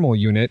our thermal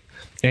unit,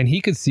 and he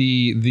could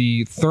see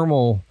the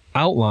thermal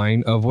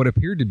outline of what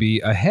appeared to be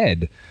a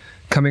head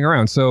coming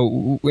around.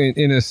 So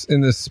in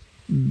this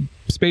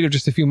spate of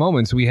just a few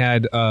moments, we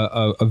had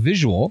a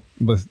visual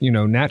with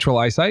natural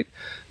eyesight.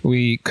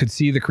 We could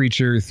see the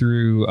creature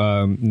through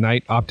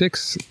night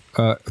optics,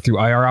 through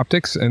IR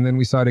optics, and then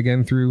we saw it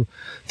again through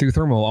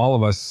thermal. All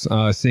of us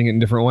seeing it in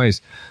different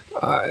ways.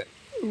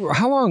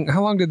 How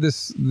long did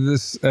this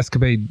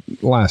escapade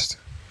last?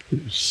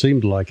 It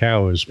seemed like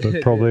hours,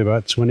 but probably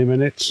about 20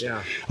 minutes.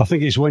 Yeah. I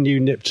think it's when you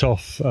nipped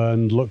off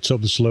and looked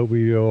up the slope with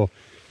your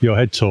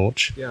head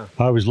torch. Yeah.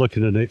 I was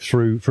looking at it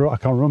through I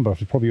can't remember,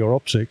 probably your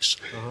optics,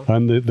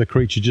 and the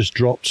creature just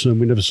dropped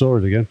and we never saw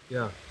it again.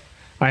 Yeah.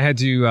 I had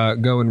to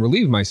go and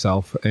relieve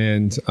myself,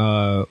 and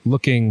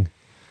looking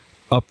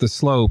up the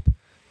slope,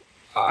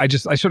 I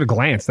sort of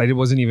glanced. I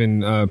wasn't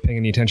even paying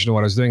any attention to what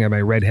I was doing. I had my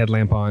red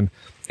headlamp on,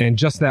 and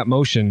just that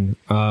motion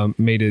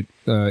made it.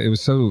 It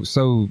was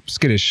so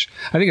skittish.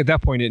 I think at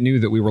that point it knew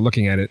that we were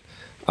looking at it.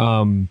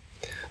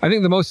 I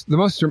think the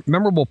most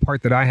memorable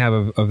part that I have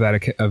of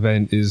that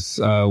event is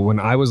when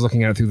I was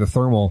looking at it through the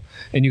thermal,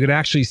 and you could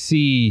actually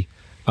see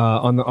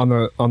on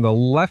the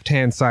left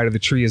hand side of the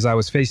tree as I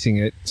was facing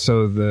it.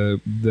 So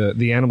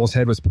the animal's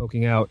head was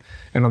poking out,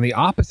 and on the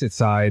opposite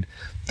side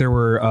there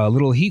were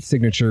little heat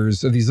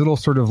signatures of these little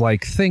sort of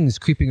like things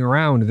creeping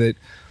around that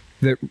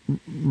that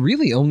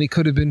really only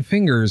could have been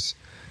fingers.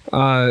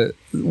 So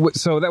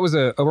that was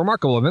a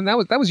remarkable event.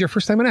 That was your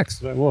first time in X.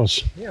 That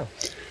was. Yeah.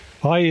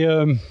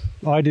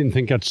 I didn't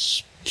think I'd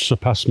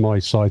surpassed my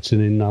sighting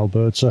in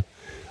Alberta.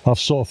 I've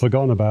sort of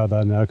forgotten about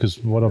that now because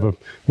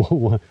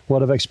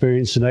what I've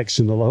experienced in X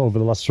over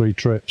the last 3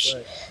 trips,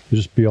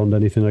 just beyond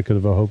anything I could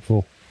have hoped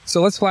for.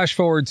 So let's flash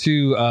forward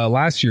to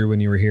last year when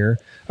you were here.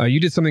 You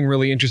did something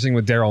really interesting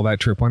with Daryl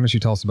that trip. Why don't you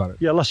tell us about it?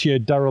 Yeah, last year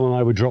Daryl and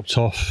I were dropped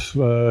off 2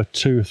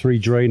 or 3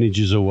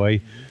 drainages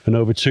away, and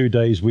over 2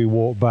 days we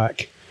walked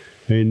back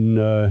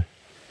in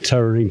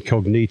terra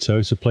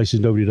incognito, so places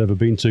nobody had ever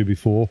been to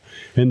before,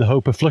 in the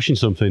hope of flushing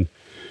something.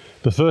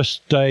 The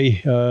first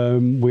day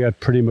we had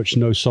pretty much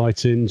no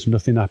sightings,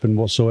 nothing happened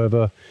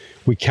whatsoever.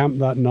 We camped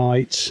that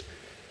night.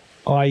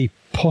 I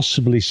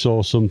possibly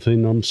saw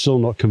something. I'm still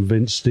not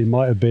convinced. It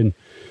might have been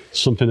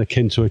something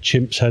akin to a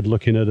chimp's head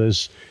looking at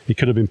us. It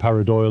could have been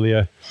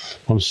pareidolia.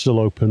 I'm still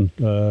open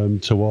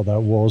to what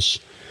that was.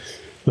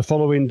 The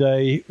following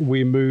day,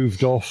 we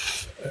moved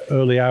off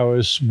early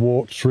hours,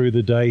 walked through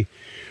the day.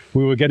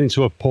 We were getting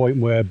to a point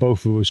where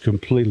both of us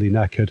completely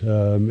knackered.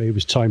 It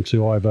was time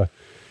to either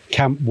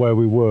camp where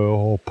we were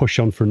or push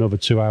on for another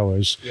 2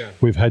 hours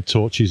with head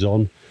torches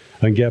on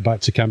and get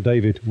back to Camp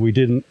David. We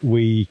didn't.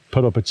 We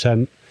put up a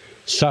tent,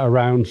 sat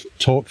around,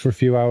 talked for a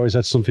few hours,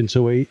 had something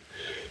to eat.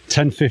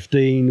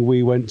 10:15,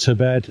 we went to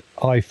bed.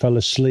 I fell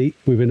asleep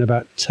within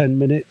about 10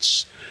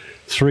 minutes,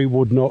 3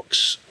 wood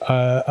knocks,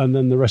 and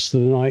then the rest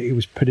of the night it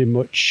was pretty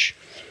much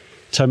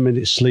 10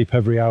 minutes sleep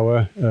every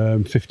hour,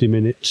 50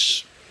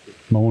 minutes.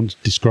 I won't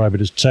describe it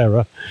as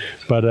terror,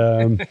 but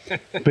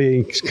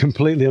being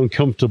completely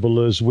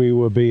uncomfortable as we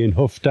were being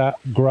huffed at,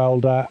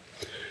 growled at.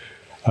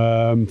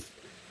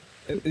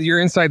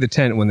 You're inside the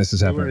tent when this is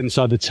happening. We were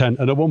inside the tent,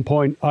 and at one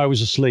point I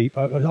was asleep.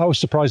 I was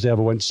surprised I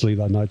ever went to sleep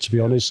that night, to be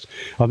honest.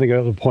 I think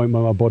at the point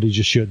where my body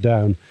just shut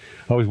down,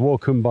 I was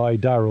woken by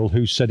Daryl,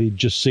 who said he'd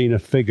just seen a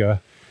figure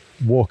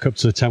walk up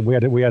to the tent. We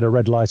had a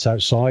red light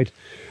outside.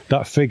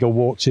 That figure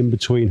walked in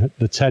between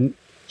the tent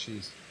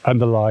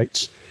and the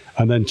lights,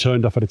 and then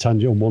turned off at a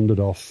tangent and wandered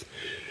off.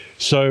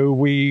 So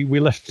we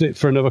left it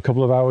for another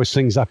couple of hours,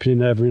 things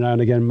happening every now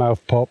and again,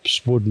 mouth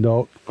pops, wood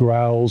knock,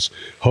 growls,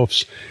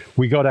 huffs.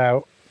 We got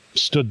out,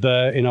 stood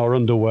there in our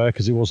underwear,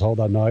 because it was hot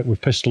that night,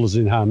 with pistols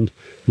in hand,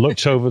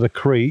 looked over the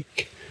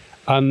creek,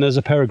 and there's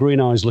a pair of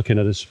green eyes looking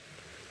at us,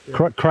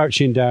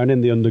 crouching down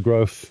in the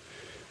undergrowth.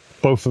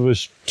 Both of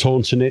us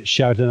taunting it,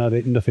 shouting at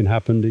it, nothing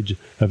happened. It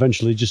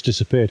eventually just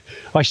disappeared.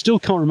 I still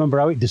can't remember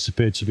how it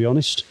disappeared, to be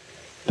honest.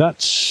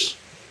 That's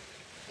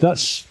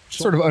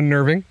sort of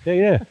unnerving.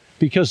 Yeah,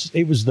 because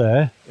it was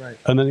there, right,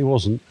 and then it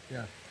wasn't.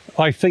 Yeah.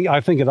 I think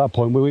at that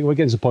point we're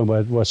getting to the point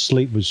where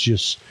sleep was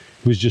just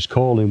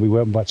calling. We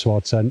went back to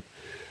our tent,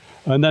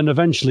 and then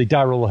eventually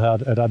Daryl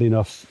had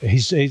enough.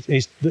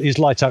 His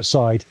light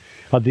outside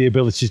had the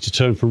ability to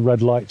turn from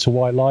red light to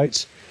white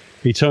light.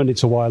 He turned it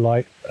to white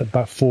light at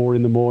about 4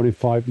 a.m,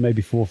 5,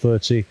 maybe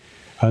 4:30,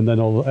 and then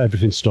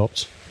everything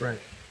stopped. Right.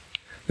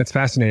 That's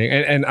fascinating,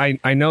 and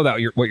I know that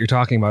what you're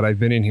talking about. I've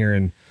been in here,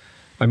 and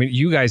I mean,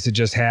 you guys had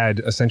just had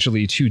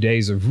essentially 2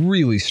 days of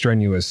really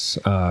strenuous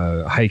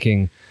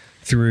hiking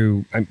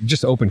through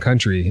just open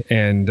country,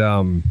 and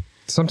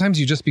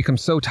sometimes you just become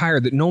so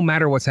tired that no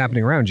matter what's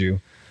happening around you,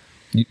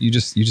 you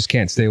just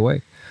can't stay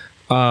awake.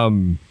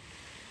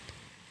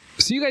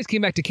 So you guys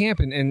came back to camp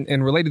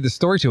and related the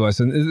story to us,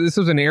 and this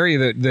was an area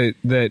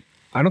that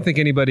I don't think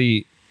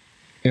anybody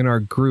in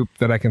our group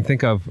that I can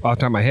think of off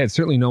the top of my head,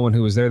 certainly no one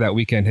who was there that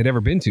weekend, had ever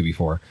been to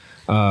before,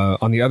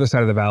 on the other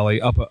side of the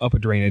valley, up a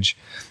drainage.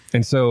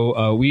 And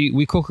so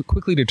we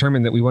quickly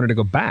determined that we wanted to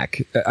go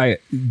back.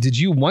 Did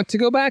you want to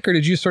go back, or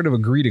did you sort of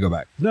agree to go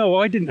back? No,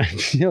 I didn't.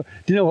 Do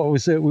you know what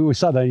was it? We were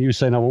sat there and you were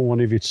saying, I want one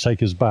of you to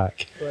take us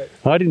back. Right.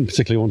 I didn't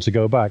particularly want to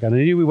go back. And I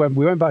knew we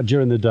went back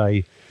during the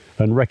day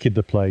and wrecked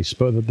the place.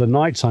 But the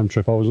nighttime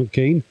trip, I wasn't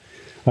keen.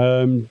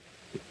 And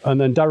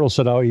then Daryl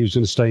said, he was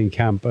going to stay in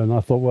camp. And I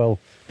thought, well,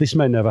 this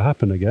may never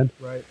happen again.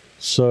 Right.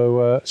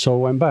 So I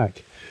went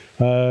back.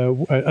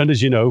 And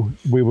as you know,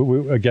 we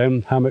were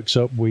again, hammocks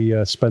up. We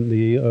spent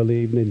the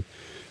early evening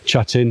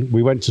chatting.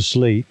 We went to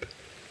sleep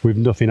with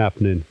nothing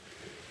happening.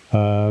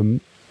 And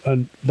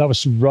that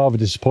was rather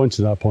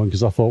disappointing at that point,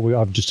 because I thought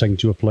I've just taken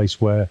to a place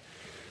where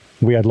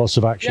we had lots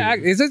of action. Yeah,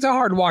 it's a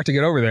hard walk to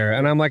get over there.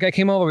 And I'm like, I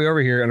came all the way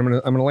over here, and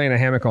I'm gonna lay in a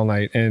hammock all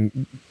night,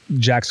 and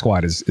Jack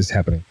Squad is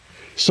happening.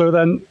 So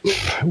then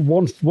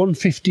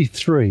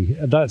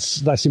 1:53,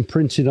 that's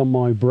imprinted on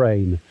my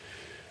brain.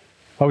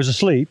 I was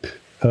asleep.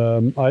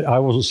 I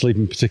wasn't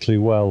sleeping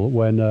particularly well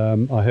when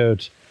I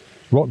heard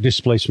rock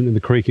displacement in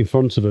the creek in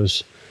front of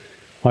us.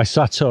 I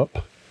sat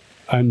up,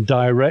 and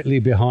directly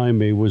behind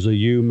me was a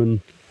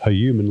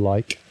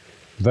human-like,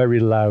 very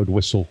loud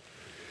whistle.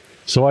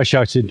 So I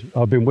shouted,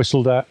 I've been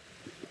whistled at.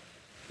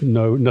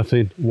 No,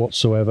 nothing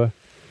whatsoever.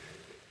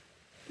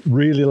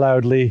 Really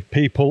loudly,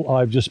 people,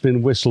 I've just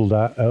been whistled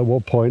at. At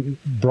what point,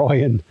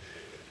 Brian,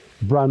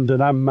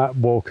 Brandon and Matt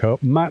woke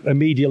up. Matt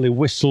immediately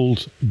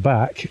whistled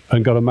back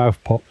and got a mouth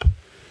pop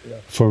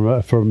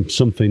from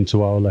something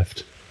to our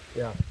left.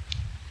 Yeah.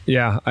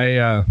 Yeah,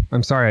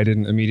 I'm sorry I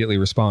didn't immediately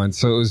respond.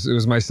 So it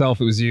was myself,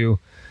 it was you,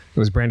 it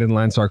was Brandon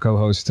Lentz, our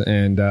co-host,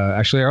 and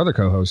actually our other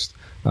co-host,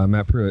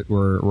 Matt Pruitt.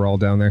 We're all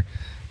down there.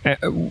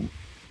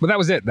 But that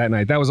was it that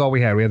night. That was all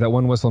we had. We had that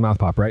one whistle mouth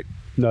pop, right?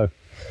 No.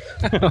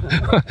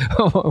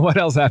 What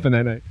else happened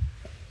that night?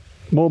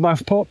 More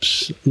mouth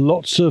pops,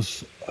 lots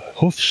of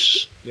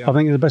hoofs. Yeah. I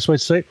think is the best way to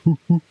say it.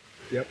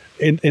 Yep.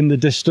 In the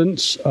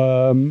distance,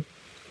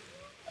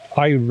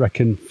 I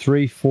reckon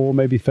 3, 4,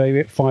 maybe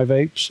 5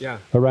 apes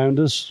around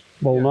us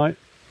all night.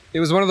 It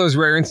was one of those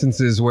rare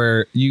instances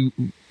where you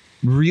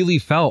really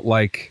felt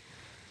like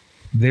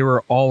they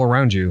were all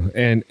around you,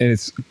 and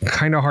it's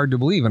kind of hard to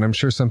believe. And I'm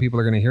sure some people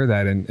are going to hear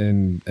that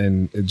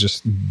and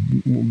just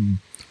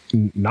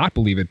not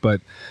believe it.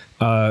 But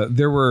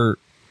there were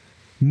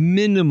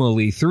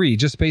minimally 3,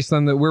 just based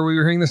on where we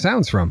were hearing the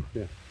sounds from.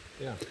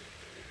 Yeah.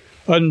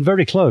 And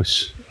very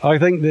close. I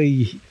think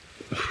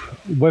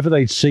whether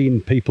they'd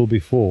seen people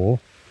before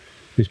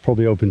is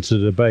probably open to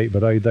debate, but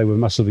they were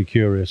massively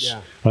curious,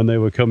 and they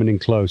were coming in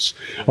close.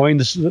 I mean,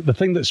 the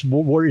thing that's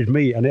worried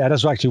me, and it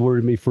has actually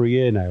worried me for a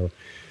year now,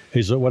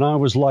 is that when I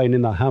was lying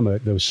in that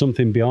hammock, there was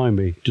something behind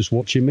me just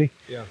watching me.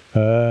 Yeah.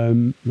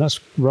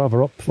 That's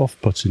rather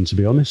off-putting, to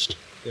be honest.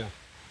 Yeah.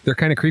 They're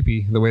kind of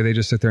creepy, the way they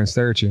just sit there and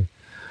stare at you.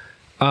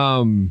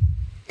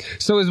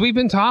 So as we've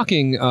been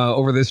talking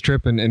over this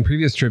trip and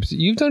previous trips,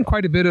 you've done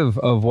quite a bit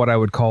of what I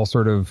would call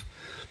sort of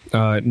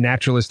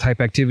naturalist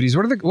type activities.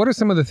 What are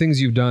some of the things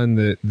you've done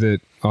that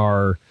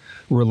are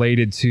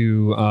related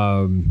to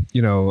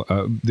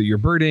your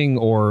birding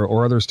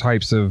or other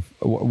types of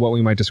what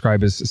we might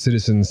describe as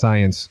citizen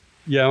science?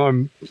 Yeah,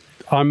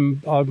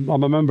 I'm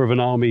a member of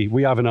an army.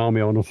 We have an army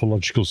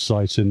ornithological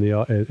site in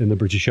the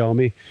British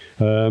Army.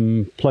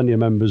 Plenty of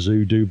members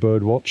who do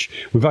bird watch.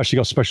 We've actually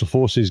got special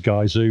forces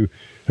guys who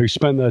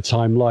spent their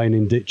time lying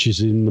in ditches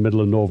in the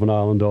middle of Northern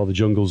Ireland or the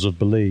jungles of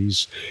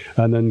Belize,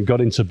 and then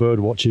got into bird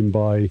watching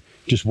by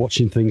just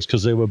watching things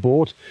because they were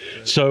bored.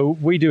 So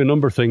we do a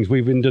number of things.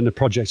 We've been doing a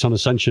project on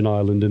Ascension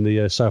Island in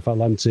the South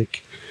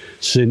Atlantic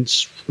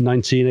since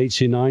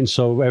 1989.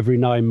 So every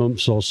 9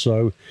 months or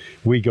so,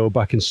 we go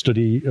back and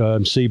study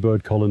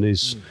seabird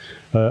colonies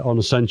on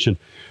Ascension.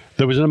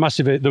 There was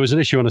an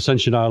issue on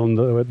Ascension Island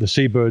that the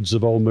seabirds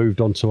have all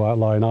moved onto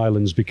outlying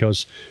islands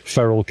because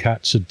feral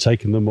cats had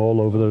taken them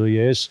all over the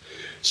years.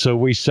 So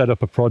we set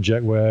up a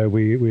project where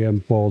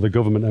the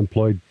government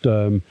employed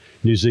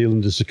New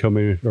Zealanders to come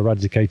in,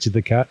 eradicated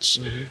the cats,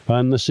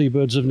 and the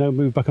seabirds have now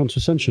moved back onto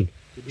Ascension.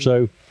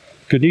 So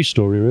good news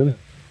story, really.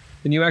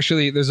 And you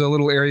actually, there's a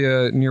little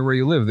area near where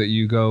you live that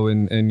you go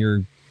and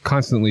you're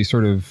constantly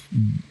sort of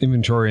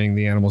inventorying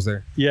the animals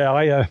there. Yeah,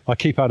 I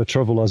keep out of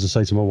trouble, as I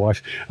say to my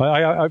wife.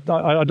 I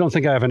don't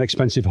think I have an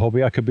expensive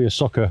hobby. I could be a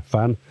soccer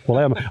fan.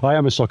 Well, I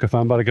am a soccer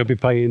fan, but I could be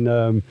paying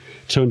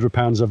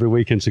 £200 every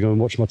weekend to go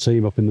and watch my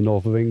team up in the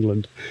north of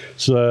England.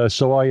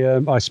 So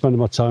I spend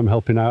my time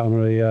helping out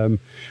on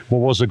what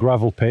was a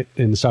gravel pit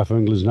in the south of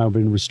England has now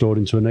been restored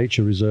into a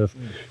nature reserve.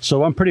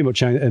 So I'm pretty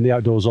much in the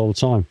outdoors all the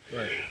time.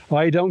 Right.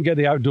 I don't get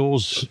the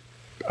outdoors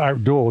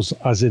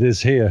as it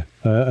is here,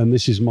 and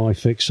this is my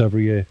fix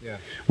every year.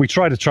 We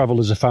try to travel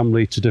as a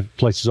family to different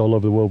places all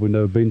over the world we've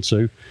never been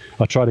to.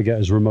 I try to get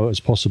as remote as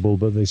possible,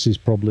 but this is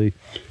probably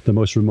the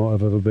most remote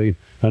I've ever been.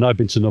 And I've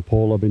been to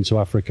Nepal, I've been to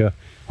Africa,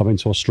 I've been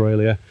to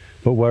Australia,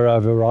 but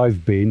wherever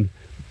I've been,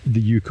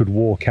 you could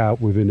walk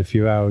out within a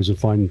few hours and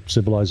find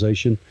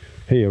civilization.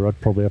 Here I'd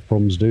probably have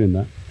problems doing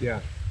that.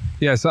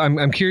 Yeah, so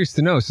I'm curious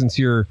to know, since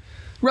you're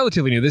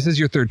relatively new, this is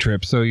your 3rd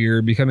trip, so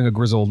you're becoming a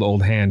grizzled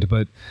old hand,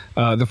 but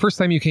the first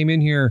time you came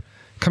in here,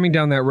 coming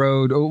down that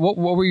road, what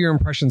were your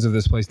impressions of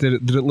this place? Did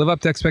it live up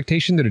to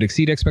expectation? Did it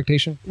exceed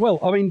expectation? Well,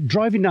 I mean,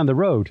 driving down the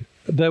road,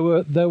 there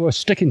were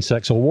stick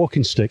insects or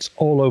walking sticks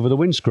all over the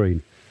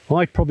windscreen.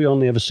 I'd probably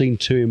only ever seen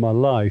 2 in my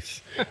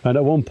life, and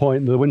at one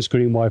point the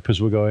windscreen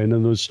wipers were going,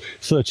 and there was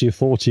 30 or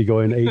 40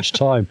 going each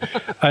time,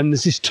 and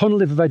there's this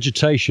tunnel of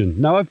vegetation.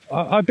 Now,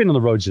 I've been on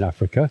the roads in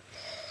Africa.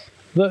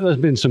 There's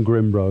been some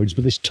grim roads,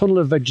 but this tunnel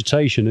of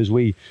vegetation as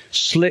we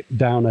slip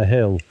down a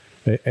hill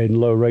in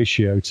low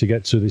ratio to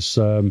get to this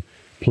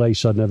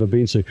place I'd never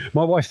been to.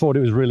 My wife thought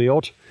it was really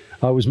odd.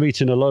 I was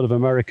meeting a lot of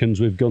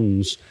Americans with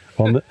guns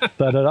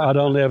that I'd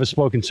only ever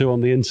spoken to on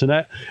the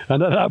internet.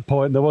 And at that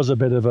point, there was a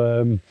bit of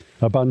a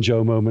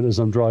banjo moment as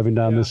I'm driving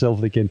down this hill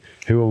thinking,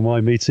 who am I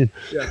meeting?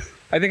 Yeah.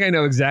 I think I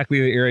know exactly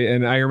the area,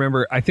 and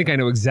I think I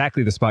know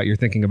exactly the spot you're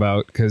thinking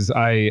about, because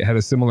I had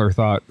a similar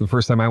thought the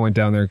first time I went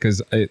down there,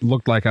 because it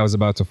looked like I was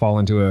about to fall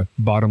into a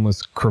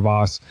bottomless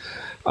crevasse.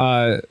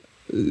 So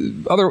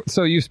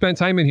you've spent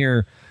time in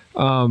here.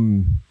 How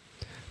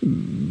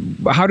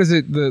does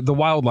it, the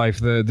wildlife,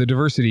 the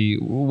diversity,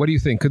 what do you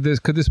think? Could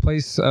this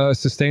place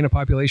sustain a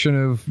population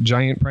of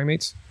giant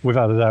primates?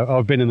 Without a doubt.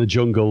 I've been in the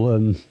jungle,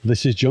 and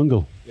this is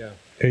jungle. Yeah.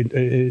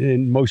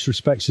 In most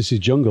respects, this is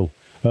jungle.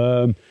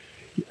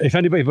 If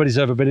anybody's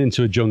ever been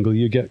into a jungle,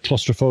 you get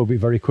claustrophobic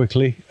very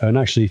quickly. And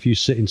actually, if you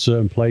sit in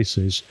certain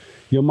places,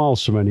 you're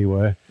miles from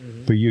anywhere,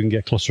 but you can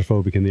get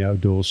claustrophobic in the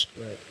outdoors.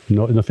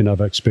 Right. Nothing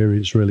I've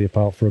experienced really,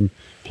 apart from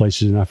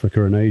places in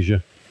Africa and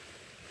Asia.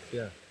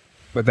 Yeah.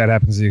 But that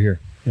happens to you here.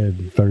 Yeah,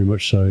 very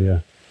much so, yeah.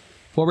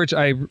 Well, Rich,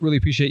 I really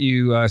appreciate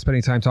you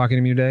spending time talking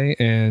to me today,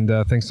 and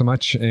thanks so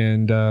much.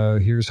 And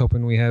here's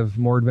hoping we have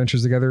more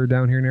adventures together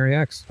down here in Area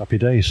X. Happy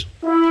days.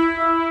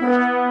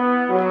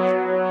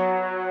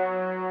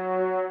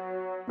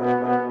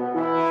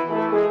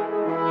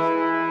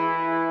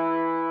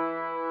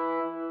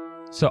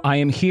 So I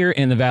am here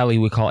in the valley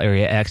we call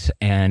Area X,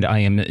 and I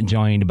am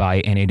joined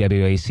by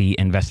NAWAC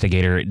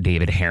investigator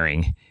David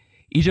Herring.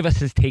 Each of us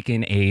has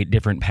taken a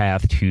different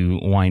path to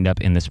wind up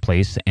in this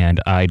place,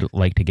 and I'd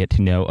like to get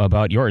to know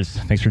about yours.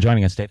 Thanks for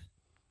joining us, Dave.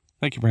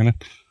 Thank you, Brandon.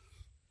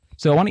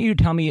 So why don't you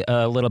tell me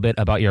a little bit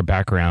about your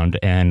background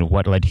and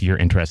what led to your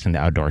interest in the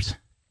outdoors?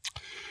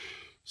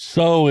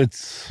 So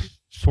it's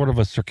sort of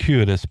a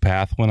circuitous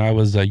path. When I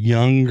was a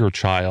younger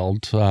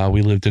child,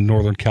 we lived in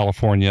Northern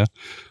California.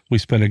 We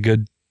spent a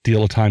good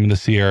deal of time in the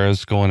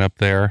Sierras going up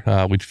there.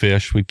 We'd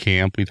fish, we'd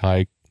camp, we'd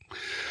hike.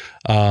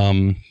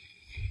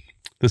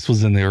 This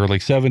was in the early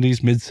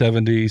 70s, mid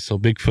 70s. So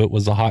Bigfoot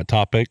was a hot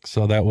topic.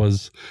 So that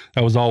was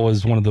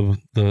always one of the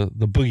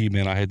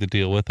boogeymen I had to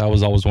deal with. I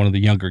was always one of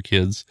the younger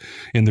kids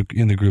in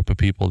the group of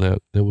people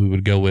that we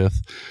would go with.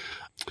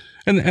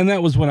 And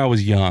that was when I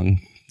was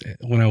young.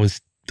 When I was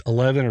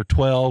 11 or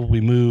 12,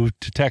 we moved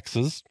to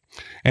Texas,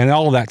 and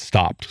all of that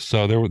stopped.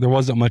 So there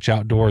wasn't much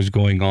outdoors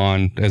going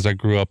on as I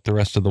grew up the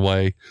rest of the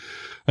way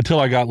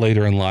until I got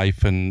later in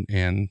life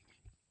and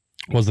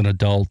was an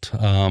adult.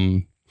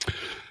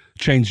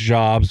 Changed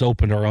jobs,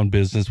 opened our own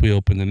business. We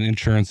opened an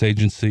insurance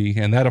agency,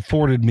 and that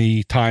afforded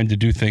me time to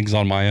do things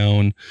on my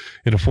own.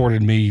 It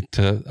afforded me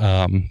to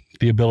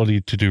the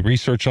ability to do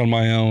research on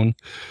my own,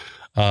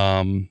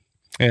 and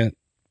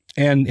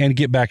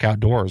get back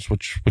outdoors,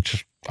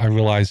 which I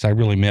realized I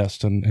really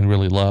missed and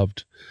really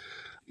loved.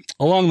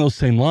 Along those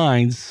same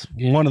lines,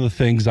 one of the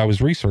things I was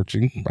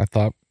researching, I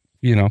thought,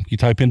 you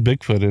type in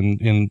Bigfoot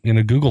in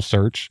a Google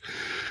search,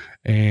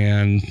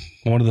 and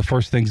one of the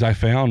first things I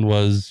found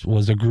was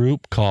a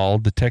group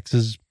called the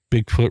Texas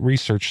Bigfoot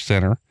Research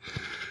Center.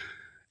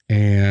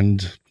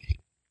 And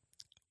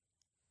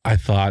I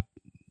thought,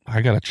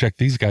 I got to check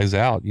these guys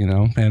out,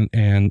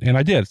 and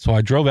I did. So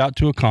I drove out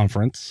to a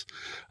conference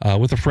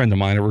with a friend of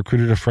mine. I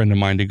recruited a friend of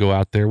mine to go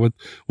out there with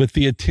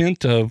the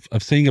intent of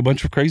seeing a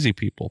bunch of crazy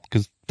people,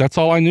 because that's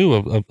all I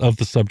knew of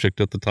the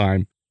subject at the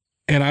time.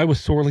 And I was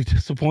sorely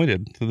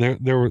disappointed.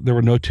 There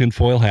were no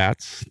tinfoil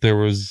hats. There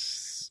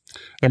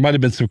might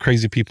have been some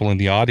crazy people in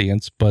the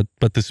audience, but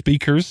the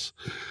speakers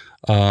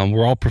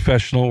were all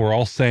professional, we're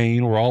all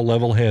sane, we're all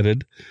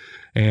level-headed.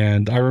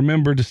 And I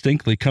remember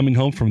distinctly coming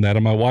home from that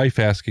and my wife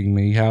asking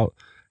me, how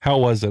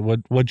was it?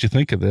 What'd you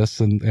think of this?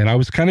 And I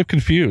was kind of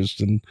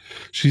confused, and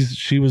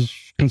she was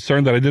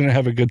concerned that I didn't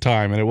have a good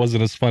time and it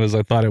wasn't as fun as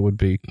I thought it would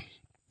be.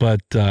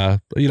 But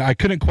I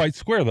couldn't quite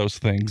square those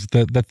things.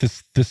 That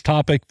this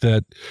topic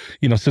that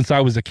since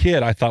I was a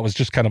kid I thought was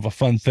just kind of a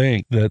fun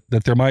thing, that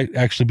there might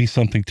actually be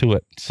something to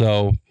it.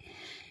 So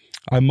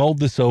I mulled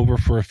this over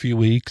for a few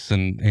weeks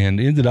and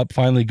ended up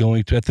finally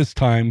going to, at this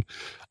time,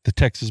 the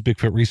Texas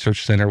Bigfoot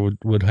Research Center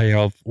would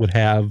have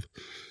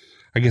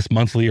I guess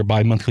monthly or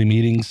bi-monthly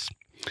meetings,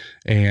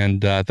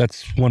 and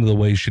that's one of the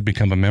ways you'd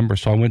become a member.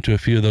 So I went to a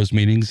few of those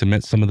meetings and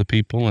met some of the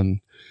people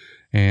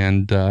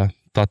and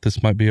thought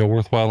this might be a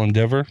worthwhile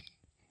endeavor,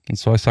 and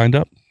so I signed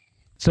up.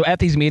 So at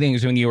these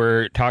meetings, when you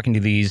were talking to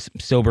these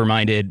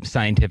sober-minded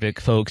scientific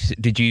folks,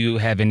 did you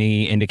have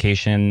any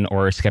indication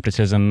or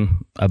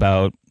skepticism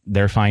about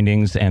their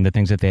findings and the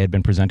things that they had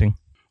been presenting?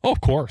 Oh,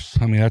 of course.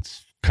 I mean,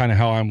 that's kind of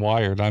how I'm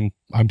wired. I'm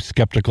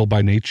skeptical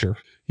by nature.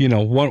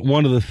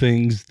 One of the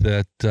things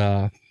that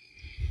I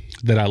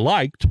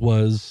liked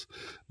was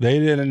they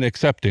didn't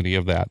accept any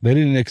of that. They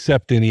didn't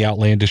accept any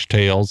outlandish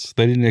tales.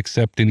 They didn't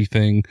accept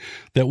anything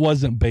that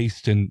wasn't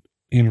based in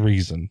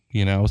reason,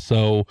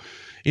 So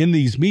in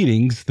these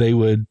meetings, they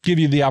would give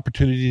you the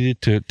opportunity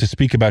to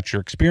speak about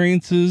your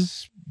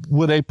experiences,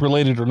 wood ape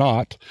related or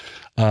not,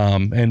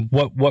 and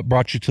what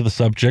brought you to the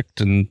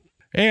subject.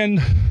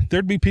 And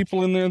there'd be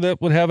people in there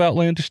that would have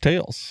outlandish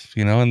tales,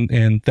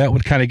 and that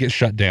would kind of get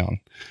shut down.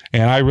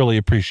 And I really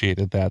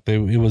appreciated that.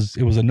 It was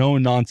a no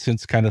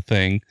nonsense kind of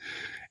thing.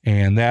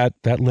 And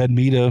that led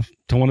me to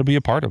want to be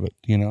a part of it,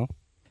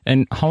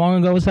 And how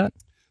long ago was that?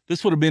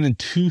 This would have been in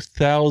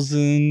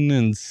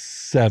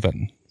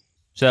 2007.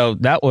 So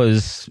that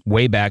was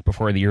way back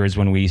before the years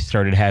when we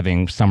started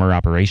having summer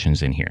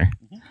operations in here.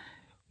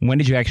 Mm-hmm. When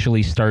did you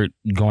actually start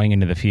going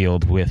into the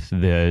field with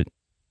the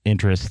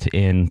interest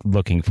in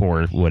looking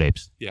for wood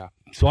apes? Yeah.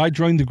 So I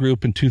joined the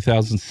group in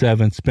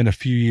 2007, spent a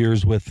few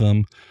years with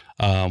them.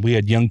 We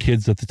had young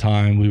kids at the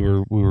time. We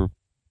were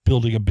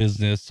building a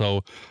business.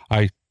 So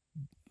I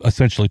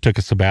essentially took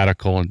a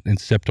sabbatical and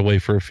stepped away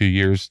for a few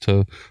years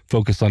to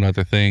focus on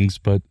other things.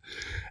 But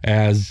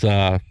as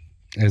my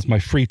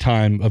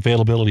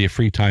availability of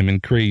free time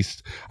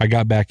increased, I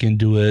got back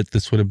into it.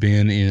 This would have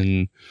been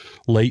in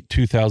late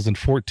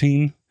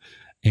 2014.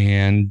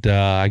 And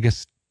I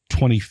guess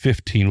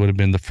 2015 would have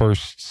been the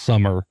first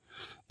summer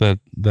that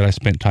I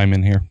spent time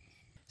in here.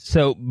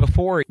 So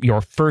before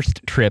your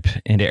first trip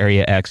into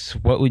Area X,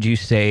 what would you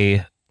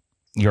say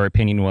your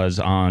opinion was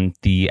on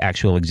the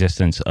actual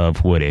existence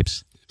of wood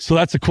apes. So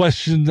that's a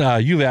question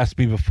you've asked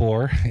me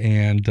before,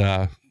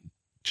 and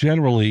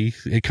generally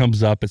it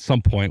comes up at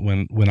some point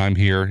when I'm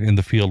here in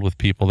the field with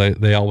people.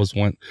 They always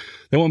want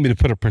me to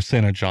put a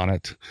percentage on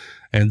it,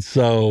 and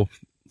so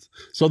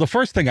the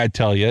first thing I'd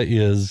tell you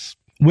is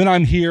when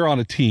I'm here on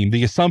a team,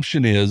 the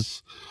assumption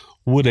is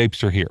wood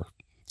apes are here.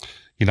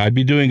 I'd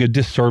be doing a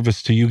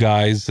disservice to you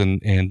guys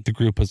and the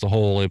group as a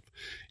whole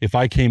if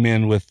I came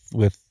in with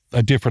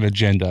a different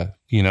agenda,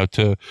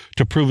 to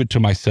prove it to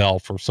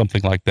myself or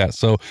something like that.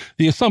 So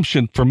the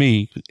assumption for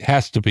me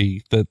has to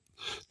be that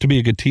to be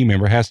a good team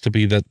member has to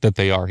be that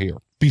they are here.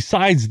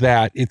 Besides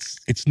that,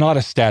 it's not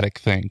a static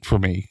thing for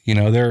me.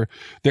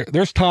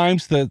 There's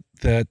times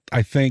that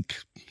I think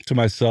to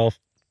myself,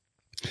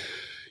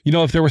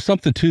 if there was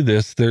something to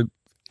this,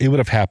 it would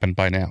have happened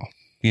by now.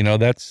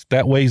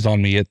 That weighs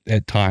on me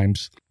at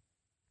times.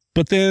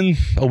 But then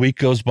a week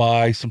goes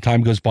by, some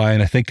time goes by,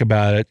 and I think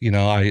about it.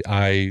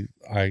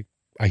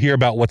 I hear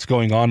about what's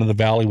going on in the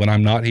valley when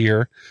I'm not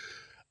here.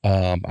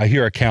 I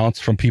hear accounts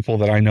from people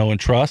that I know and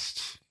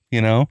trust.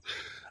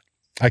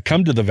 I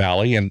come to the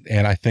valley and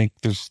I think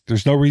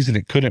there's no reason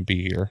it couldn't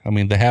be here. I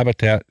mean, the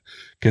habitat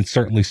can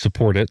certainly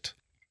support it.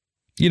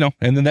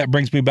 And then that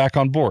brings me back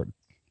on board.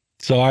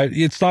 So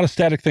it's not a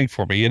static thing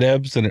for me. It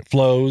ebbs and it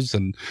flows,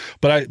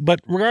 but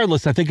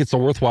regardless, I think it's a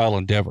worthwhile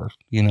endeavor.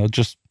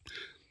 Just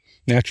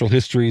natural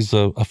history is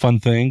a fun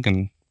thing,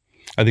 and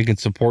I think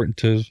it's important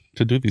to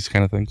do these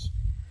kind of things.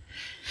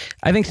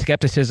 I think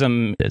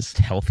skepticism is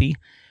healthy.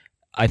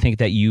 I think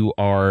that you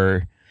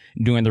are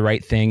doing the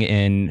right thing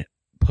in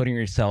putting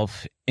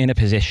yourself in a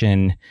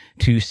position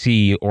to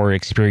see or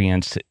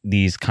experience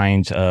these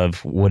kinds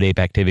of wood ape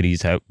activities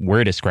that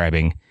we're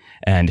describing,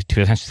 and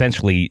to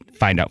essentially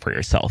find out for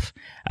yourself.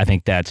 I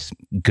think that's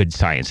good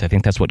science. I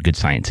think that's what good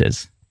science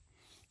is.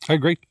 I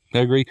agree.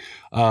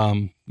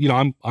 I'm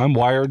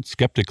wired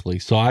skeptically,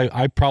 so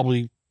I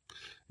probably,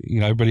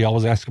 everybody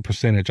always asks a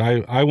percentage.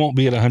 I won't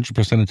be at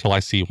 100% until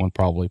I see one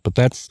probably, but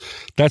that's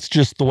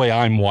just the way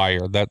I'm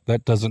wired.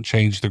 That doesn't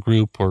change the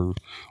group or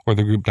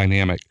the group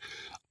dynamic.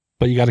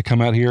 But you got to come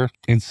out here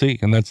and see,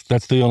 and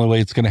that's the only way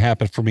it's going to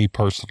happen for me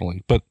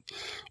personally. But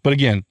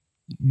again,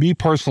 me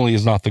personally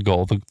is not the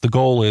goal. The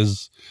goal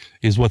is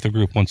what the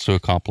group wants to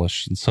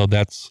accomplish, and so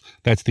that's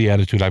the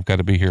attitude I've got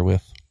to be here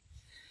with.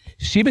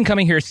 So you've been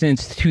coming here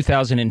since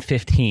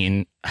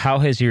 2015. How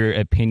has your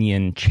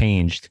opinion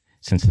changed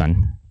since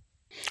then?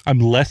 I'm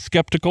less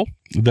skeptical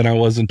than I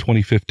was in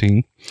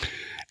 2015.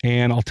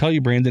 And I'll tell you,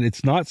 Brandon,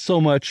 it's not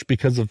so much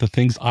because of the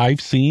things I've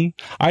seen.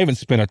 I haven't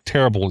spent a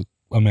terrible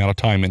amount of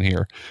time in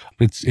here.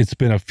 It's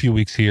been a few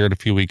weeks here and a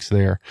few weeks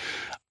there.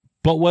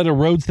 But what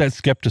erodes that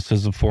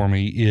skepticism for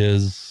me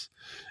is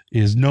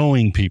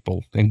knowing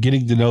people and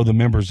getting to know the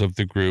members of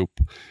the group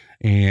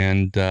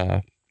and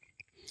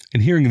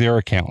hearing their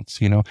accounts,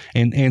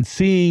 and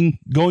seeing,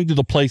 going to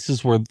the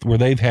places where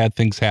they've had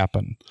things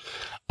happen,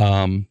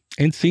 and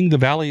seeing the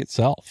valley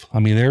itself. I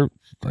mean,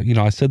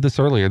 I said this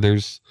earlier,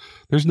 there's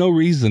no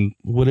reason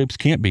wood apes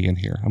can't be in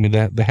here. I mean,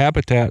 the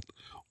habitat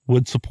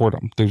would support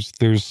them.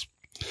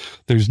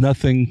 There's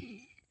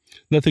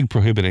nothing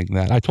prohibiting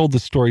that. I told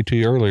this story to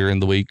you earlier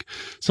in the week.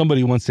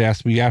 Somebody once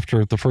asked me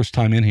after the first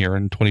time in here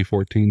in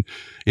 2014,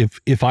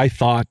 if I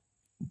thought,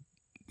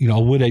 a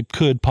wood ape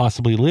could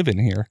possibly live in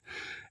here.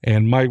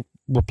 And my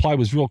reply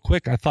was real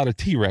quick. I thought a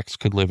T-Rex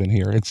could live in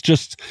here. It's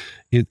just,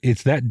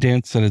 it's that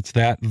dense and it's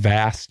that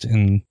vast,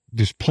 and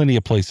there's plenty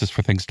of places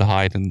for things to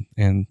hide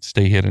and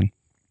stay hidden.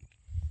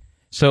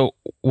 So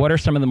what are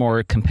some of the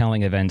more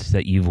compelling events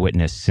that you've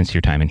witnessed since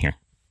your time in here?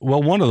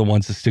 Well, one of the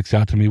ones that sticks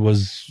out to me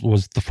was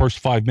the first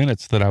 5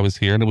 minutes that I was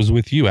here, and it was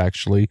with you,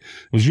 actually.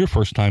 It was your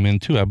first time in,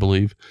 too, I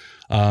believe.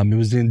 It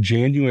was in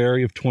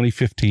January of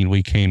 2015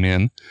 we came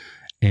in,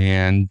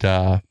 and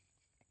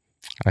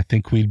I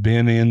think we'd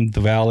been in the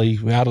valley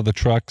out of the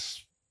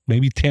trucks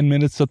maybe 10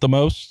 minutes at the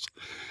most,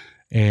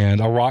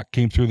 and a rock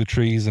came through the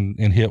trees and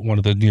hit one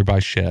of the nearby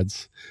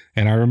sheds.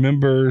 And I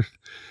remember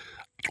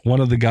one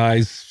of the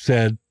guys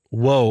said,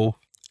 "Whoa,"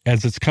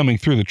 as it's coming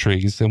through the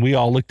trees, and we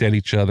all looked at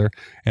each other,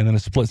 and then a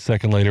split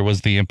second later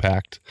was the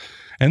impact.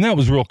 And that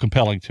was real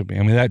compelling to me.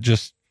 I mean,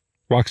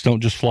 rocks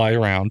don't just fly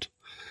around,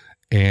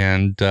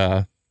 and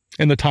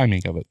the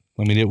timing of it.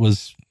 I mean, it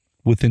was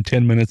within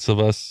 10 minutes of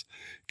us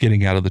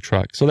getting out of the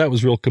truck. So that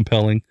was real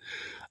compelling.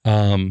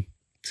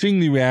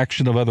 Seeing the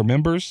reaction of other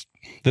members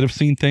that have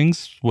seen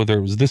things, whether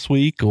it was this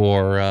week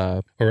or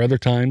other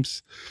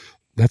times,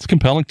 that's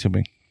compelling to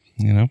me,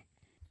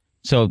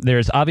 So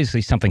there's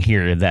obviously something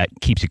here that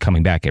keeps you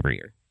coming back every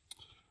year.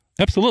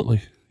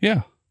 Absolutely.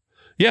 Yeah.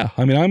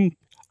 I mean,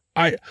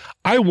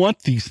 I want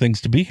these things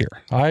to be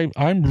here.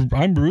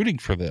 I'm rooting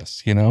for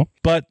this,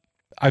 but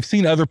I've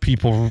seen other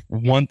people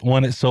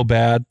want it so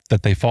bad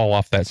that they fall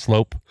off that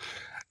slope,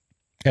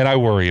 and I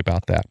worry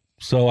about that.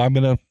 So I'm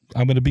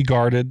gonna be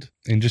guarded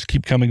and just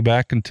keep coming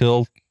back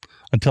until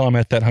I'm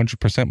at that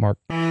 100% mark.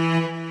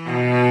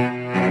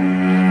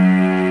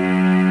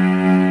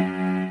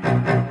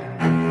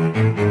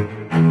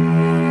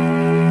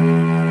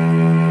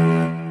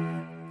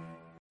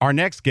 Our our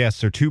next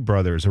guests are two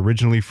brothers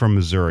originally from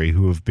Missouri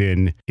who have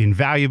been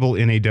invaluable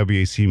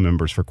NAWAC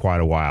members for quite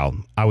a while.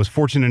 I was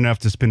fortunate enough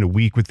to spend a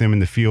week with them in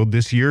the field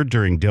this year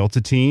during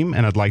Delta Team,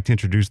 and I'd like to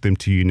introduce them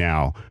to you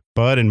now,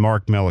 Bud and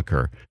Mark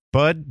Melliker.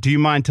 Bud, do you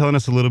mind telling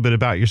us a little bit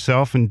about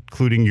yourself,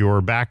 including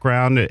your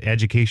background,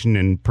 education,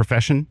 and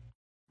profession?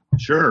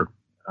 Sure.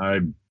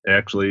 I'm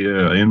actually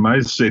in my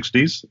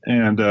 60s,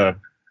 and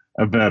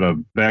I've had a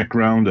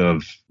background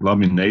of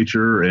loving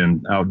nature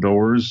and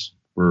outdoors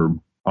for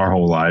our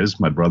whole lives,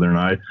 my brother and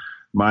I.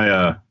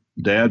 My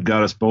dad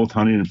got us both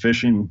hunting and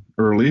fishing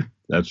early.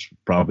 That's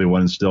probably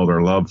what instilled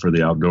our love for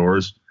the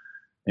outdoors.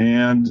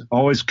 And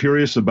always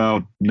curious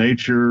about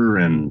nature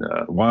and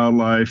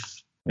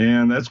wildlife.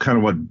 And that's kind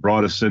of what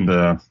brought us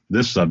into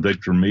this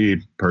subject, for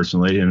me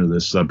personally, into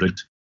this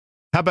subject.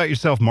 How about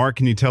yourself, Mark?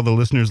 Can you tell the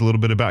listeners a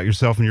little bit about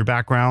yourself and your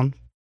background?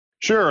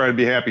 Sure, I'd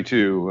be happy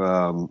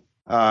to.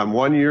 I'm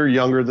 1 year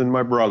younger than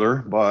my brother,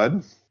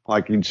 Bud.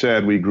 Like you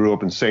said, we grew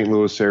up in St.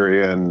 Louis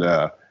area, and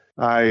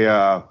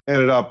I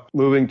ended up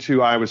moving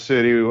to Iowa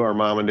City. Our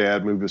mom and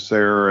dad moved us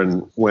there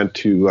and went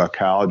to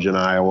college in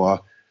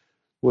Iowa.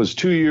 Was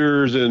 2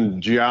 years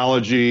in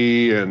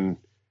geology and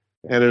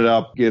ended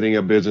up getting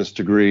a business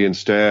degree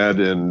instead,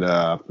 and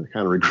I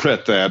kind of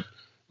regret that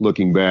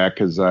looking back,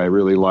 because I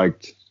really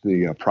liked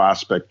the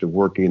prospect of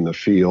working in the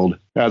field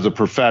as a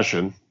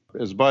profession.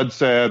 As Bud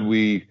said,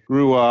 we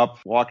grew up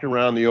walking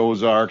around the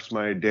Ozarks.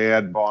 My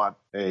dad bought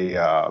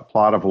a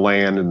plot of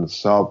land in the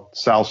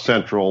south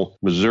central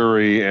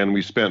Missouri, and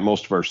we spent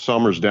most of our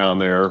summers down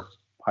there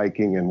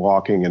hiking and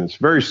walking, and it's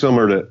very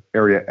similar to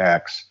Area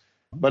X.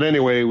 But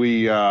anyway,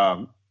 we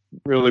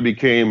really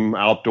became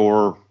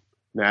outdoor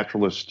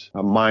naturalist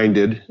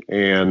minded,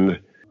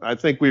 and I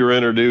think we were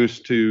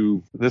introduced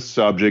to this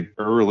subject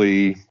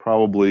early,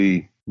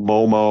 probably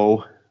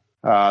Momo.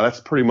 That's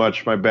pretty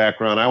much my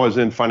background. I was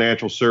in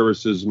financial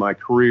services my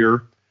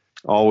career,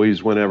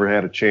 always whenever I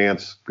had a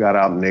chance, got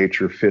out in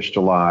nature, fished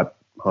a lot,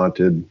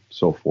 hunted,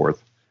 so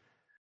forth.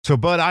 So,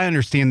 Bud, I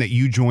understand that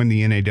you joined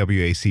the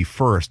NAWAC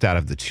first out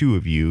of the two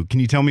of you. Can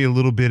you tell me a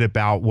little bit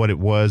about what it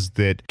was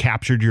that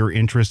captured your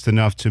interest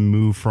enough to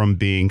move from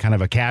being kind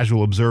of a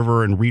casual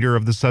observer and reader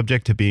of the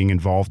subject to being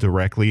involved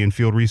directly in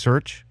field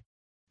research?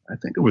 I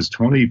think it was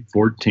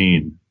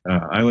 2014.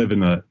 I live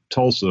in the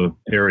Tulsa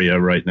area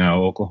right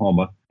now,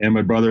 Oklahoma, and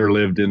my brother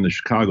lived in the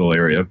Chicago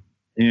area.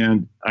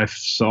 And I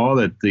saw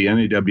that the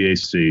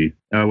NAWAC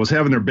was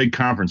having their big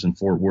conference in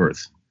Fort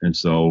Worth. And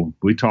so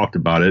we talked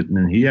about it,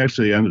 and he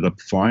actually ended up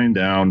flying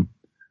down.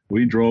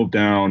 We drove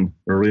down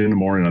early in the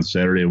morning on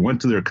Saturday and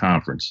went to their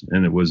conference,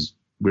 and we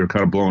were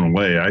kind of blown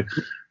away. I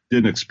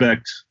didn't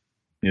expect,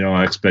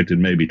 I expected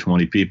maybe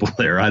 20 people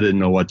there. I didn't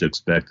know what to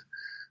expect,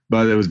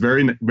 but it was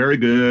very, very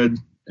good.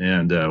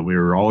 And we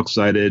were all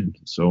excited.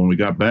 So when we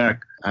got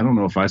back, I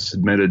don't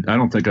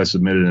think I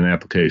submitted an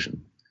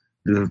application.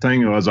 The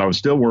thing was, I was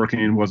still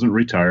working, wasn't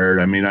retired.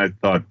 I mean, I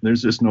thought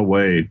there's just no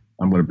way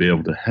I'm going to be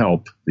able to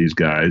help these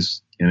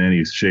guys in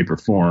any shape or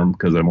form,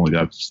 because I've only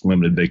got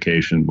limited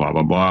vacation, blah,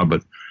 blah, blah.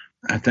 But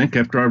I think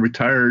after I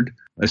retired,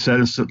 I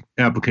sent an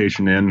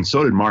application in, and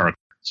so did Mark.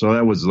 So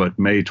that was like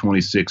May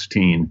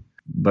 2016.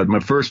 But my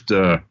first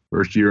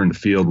year in the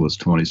field was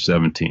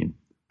 2017.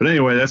 But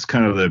anyway, that's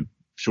kind of the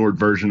short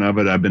version of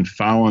it. I've been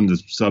following the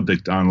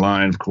subject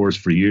online, of course,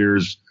 for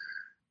years.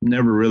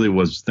 Never really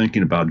was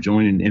thinking about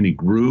joining any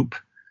group.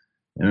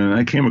 And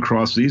I came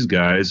across these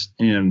guys,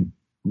 and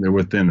they're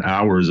within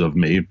hours of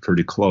me,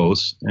 pretty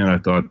close. And I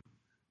thought,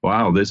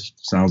 wow, this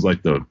sounds like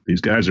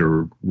these guys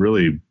are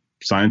really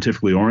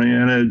scientifically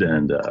oriented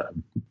and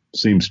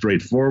seem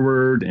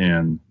straightforward.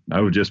 And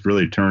I was just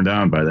really turned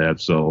on by that.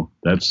 So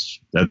that's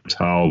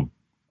how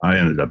I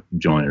ended up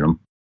joining them.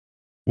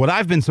 What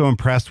I've been so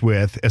impressed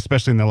with,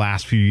 especially in the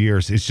last few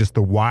years, is just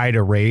the wide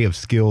array of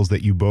skills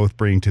that you both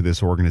bring to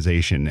this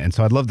organization. And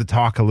so I'd love to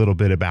talk a little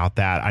bit about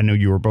that. I know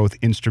you were both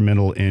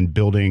instrumental in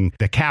building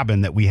the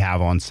cabin that we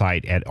have on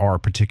site at our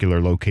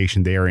particular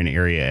location there in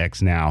Area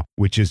X now,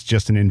 which is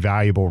just an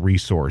invaluable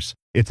resource.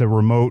 It's a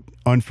remote,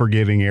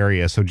 unforgiving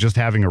area, so just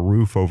having a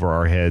roof over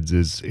our heads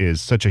is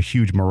such a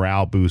huge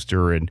morale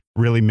booster and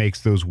really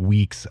makes those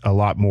weeks a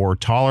lot more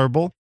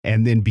tolerable.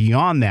 And then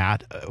beyond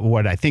that,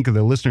 what I think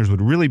the listeners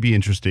would really be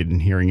interested in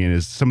hearing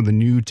is some of the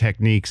new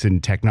techniques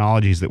and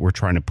technologies that we're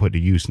trying to put to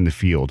use in the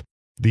field.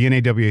 The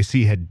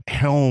NAWAC had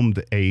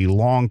helmed a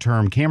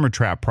long-term camera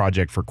trap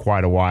project for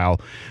quite a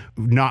while,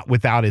 not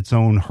without its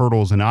own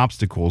hurdles and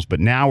obstacles, but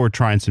now we're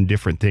trying some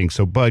different things.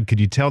 So, Bud, could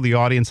you tell the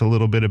audience a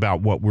little bit about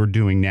what we're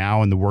doing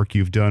now and the work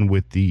you've done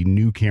with the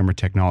new camera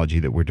technology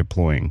that we're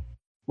deploying?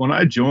 When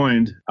I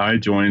joined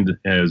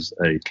as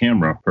a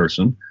camera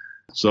person.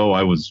 So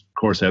I was, of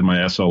course, had my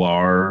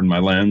SLR and my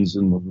lens,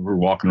 and we were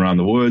walking around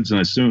the woods. And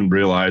I soon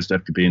realized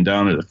after being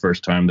down there the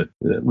first time that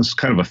it was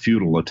kind of a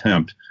futile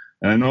attempt.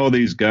 And I know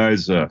these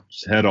guys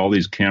had all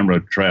these camera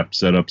trap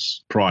setups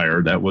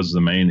prior. That was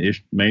the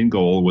main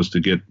goal, was to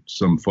get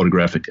some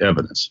photographic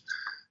evidence.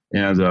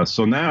 And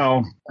so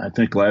now, I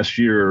think last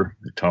year,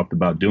 I talked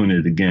about doing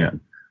it again.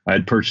 I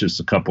had purchased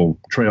a couple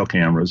trail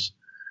cameras,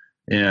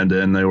 and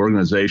then the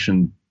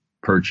organization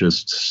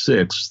purchased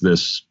 6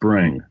 this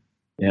spring.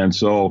 And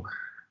so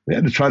we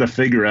had to try to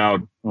figure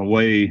out a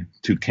way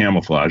to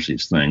camouflage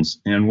these things.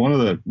 And one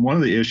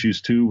of the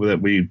issues too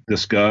that we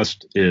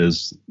discussed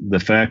is the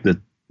fact that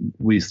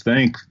we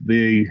think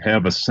they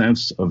have a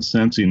sense of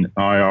sensing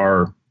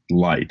IR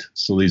light.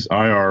 So these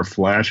IR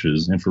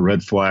flashes,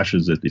 infrared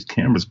flashes that these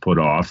cameras put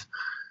off,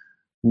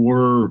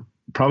 were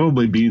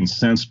probably being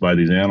sensed by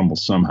these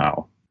animals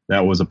somehow.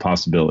 That was a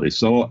possibility.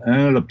 So I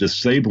ended up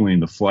disabling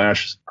the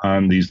flash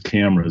on these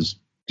cameras,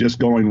 just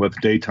going with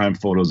daytime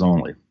photos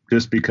only,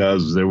 just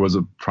because there was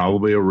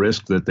probably a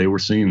risk that they were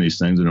seeing these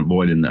things and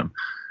avoiding them.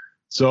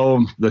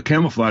 So the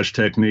camouflage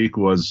technique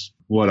was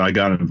what I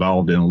got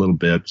involved in a little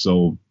bit.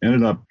 So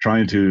ended up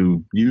trying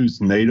to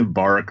use native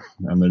bark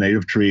on the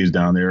native trees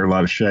down there, a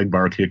lot of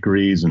shagbark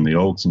hickories and the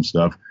oaks and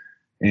stuff,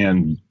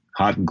 and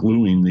hot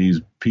gluing these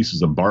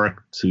pieces of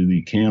bark to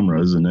the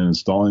cameras and then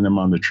installing them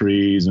on the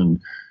trees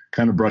and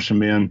kind of brush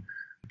them in.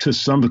 To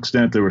some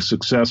extent, they were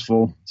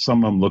successful.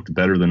 Some of them looked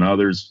better than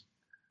others.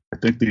 I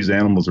think these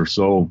animals are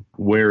so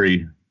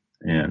wary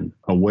and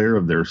aware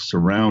of their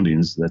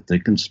surroundings that they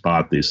can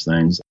spot these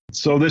things.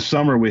 So this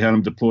summer, we had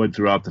them deployed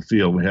throughout the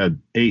field. We had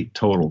 8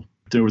 total.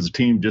 There was a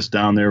team just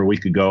down there a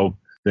week ago.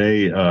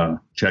 They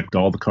checked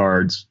all the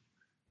cards,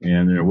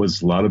 and there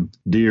was a lot of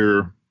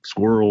deer,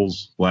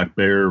 squirrels, black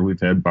bear. We've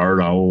had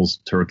barred owls,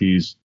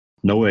 turkeys,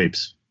 no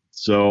apes.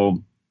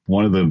 So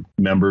one of the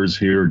members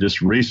here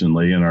just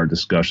recently in our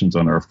discussions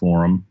on our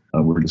forum,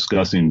 we're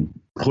discussing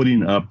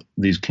putting up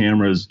these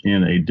cameras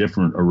in a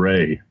different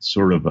array,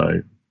 sort of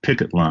a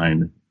picket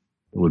line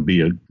would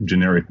be a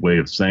generic way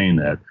of saying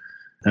that,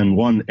 in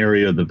one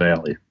area of the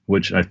valley,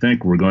 which I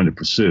think we're going to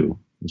pursue,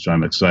 which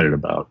I'm excited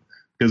about.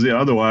 Because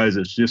otherwise,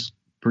 it's just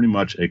pretty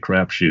much a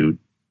crapshoot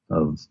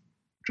of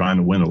trying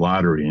to win a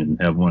lottery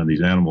and have one of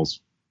these animals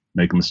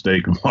make a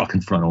mistake and walk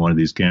in front of one of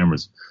these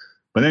cameras.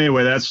 But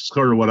anyway, that's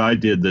sort of what I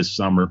did this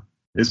summer.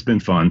 It's been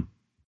fun.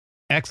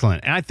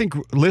 Excellent. And I think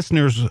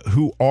listeners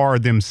who are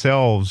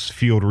themselves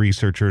field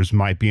researchers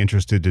might be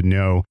interested to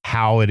know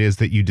how it is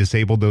that you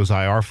disabled those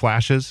IR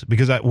flashes.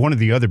 Because one of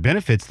the other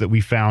benefits that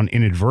we found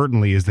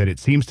inadvertently is that it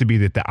seems to be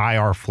that the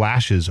IR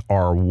flashes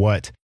are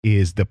what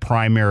is the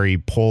primary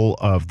pull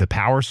of the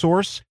power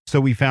source. So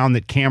we found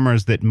that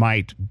cameras that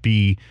might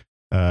be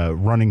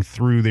eating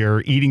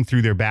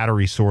through their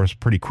battery source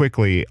pretty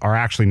quickly are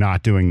actually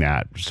not doing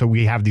that. So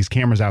we have these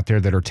cameras out there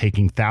that are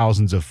taking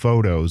thousands of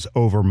photos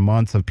over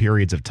months of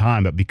periods of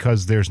time, but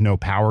because there's no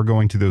power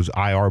going to those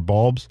IR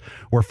bulbs,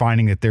 we're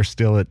finding that they're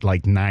still at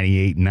like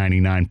 98,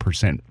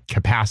 99%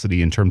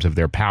 capacity in terms of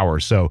their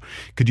power. So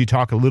could you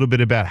talk a little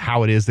bit about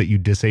how it is that you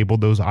disabled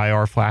those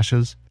IR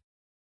flashes?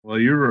 Well,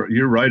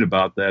 you're right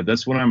about that.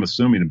 That's what I'm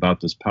assuming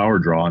about this power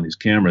draw on these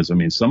cameras. I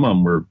mean, some of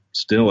them were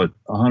still at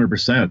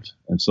 100%.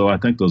 And so I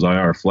think those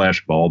IR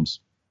flash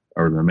bulbs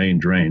are the main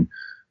drain.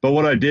 But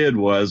what I did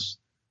was,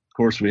 of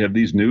course, we have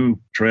these new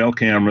trail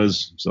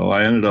cameras. So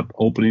I ended up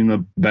opening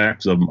the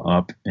backs of them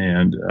up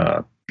and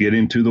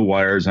getting to the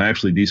wires. I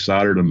actually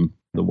desoldered them,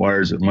 the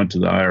wires that went to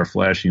the IR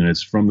flash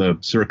units from the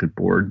circuit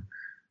board.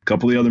 A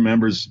couple of the other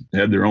members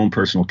had their own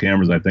personal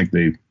cameras. I think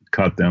they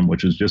cut them,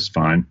 which is just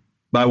fine.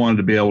 But I wanted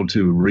to be able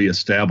to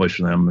reestablish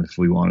them if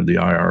we wanted the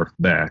IR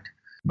back.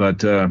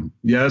 But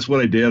yeah, that's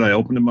what I did. I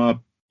opened them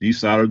up,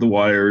 desoldered the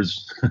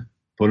wires,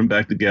 put them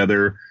back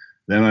together.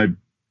 Then I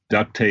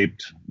duct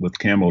taped with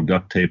camo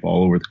duct tape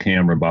all over the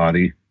camera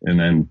body, and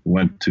then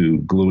went to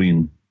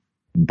gluing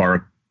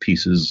bark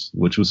pieces,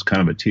 which was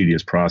kind of a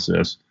tedious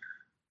process,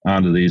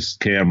 onto these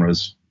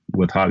cameras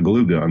with hot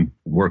glue gun.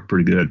 It worked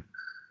pretty good.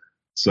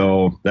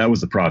 So that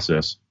was the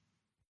process.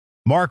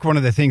 Mark, one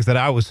of the things that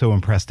I was so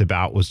impressed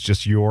about was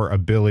just your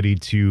ability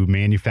to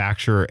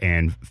manufacture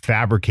and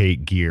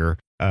fabricate gear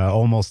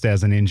almost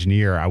as an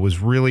engineer. I was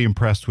really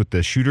impressed with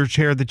the shooter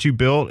chair that you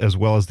built, as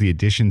well as the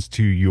additions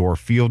to your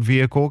field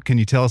vehicle. Can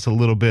you tell us a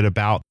little bit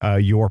about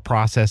your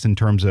process in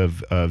terms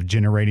of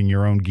generating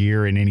your own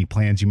gear and any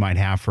plans you might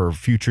have for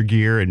future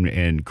gear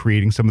and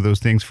creating some of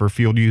those things for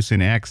field use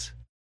in X?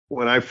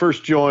 When I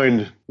first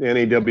joined the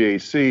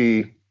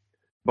NAWAC,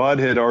 Bud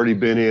had already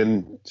been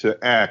in to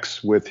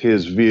X with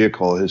his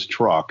vehicle, his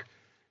truck,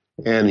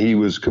 and he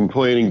was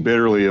complaining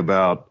bitterly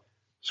about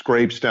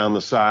scrapes down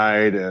the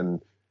side, and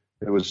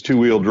it was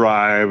 2-wheel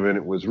drive, and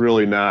it was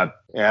really not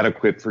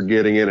adequate for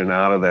getting in and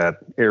out of that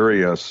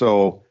area.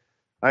 So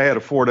I had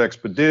a Ford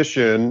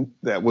Expedition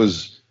that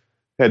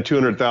had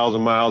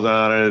 200,000 miles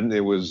on it, and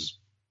it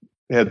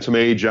had some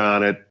age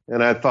on it,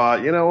 and I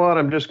thought, you know what,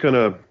 I'm just going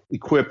to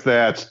equip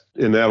that,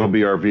 and that'll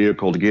be our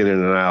vehicle to get in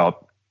and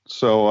out.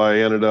 So I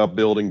ended up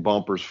building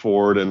bumpers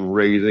for it and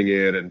raising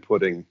it and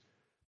putting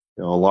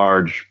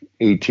large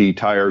AT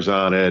tires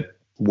on it,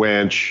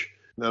 winch.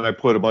 Then I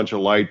put a bunch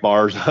of light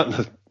bars on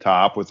the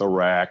top with a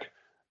rack,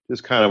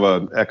 just kind of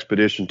an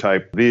expedition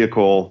type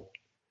vehicle.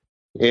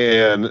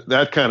 And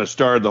that kind of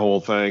started the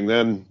whole thing.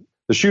 Then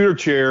the shooter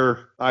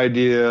chair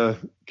idea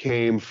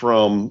came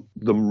from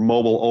the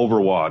mobile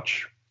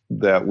Overwatch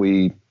that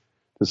we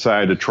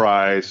decided to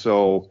try.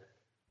 So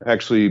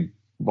actually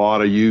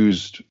bought a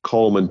used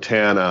Coleman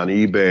 10 on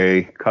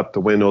eBay, cut the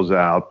windows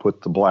out,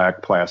 put the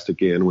black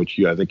plastic in, which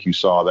I think you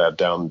saw that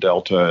down in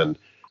Delta.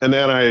 And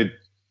then I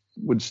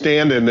would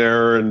stand in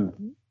there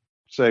and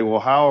say, well,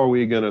 how are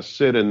we going to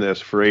sit in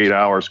this for 8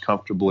 hours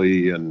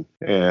comfortably? And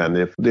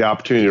if the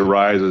opportunity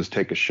arises,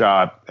 take a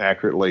shot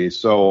accurately.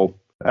 So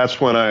that's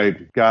when I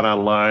got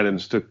online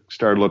and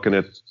started looking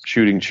at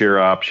shooting chair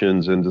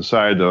options and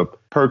decided to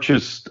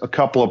purchase a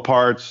couple of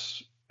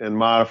parts and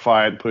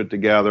modify it, put it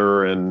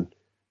together, and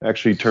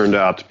actually turned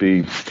out to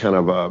be kind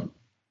of a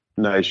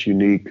nice,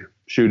 unique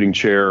shooting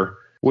chair,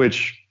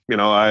 which,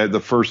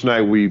 the first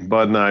night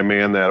Bud and I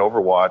manned that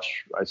Overwatch,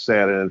 I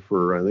sat in it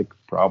for, I think,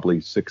 probably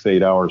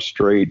 6-8 hours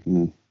straight,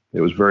 and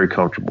it was very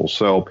comfortable.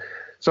 So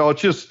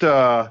it's just,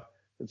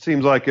 it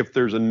seems like if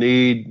there's a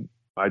need,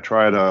 I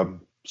try to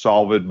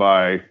solve it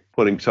by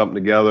putting something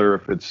together.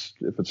 If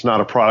it's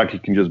not a product you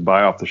can just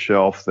buy off the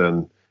shelf,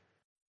 then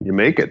you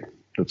make it.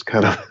 That's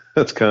kind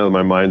of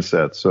my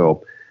mindset.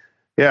 So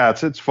yeah,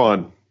 it's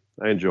fun.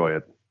 I enjoy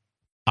it.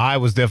 I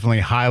was definitely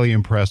highly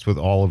impressed with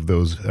all of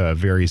those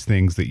various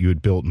things that you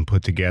had built and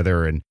put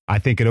together. And I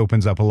think it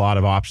opens up a lot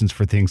of options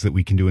for things that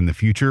we can do in the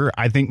future.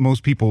 I think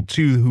most people,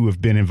 too, who have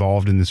been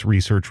involved in this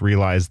research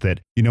realize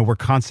that, we're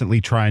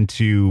constantly trying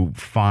to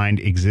find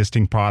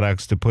existing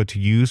products to put to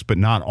use, but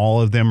not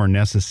all of them are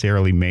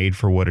necessarily made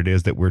for what it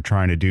is that we're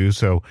trying to do.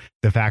 So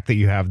the fact that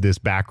you have this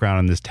background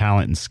and this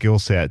talent and skill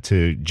set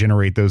to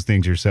generate those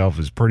things yourself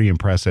is pretty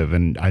impressive.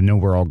 And I know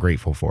we're all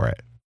grateful for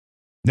it.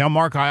 Now,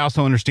 Mark, I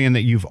also understand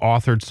that you've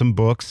authored some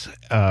books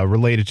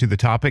related to the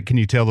topic. Can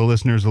you tell the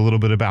listeners a little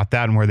bit about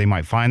that and where they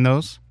might find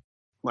those?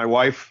 My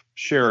wife,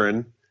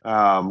 Sharon,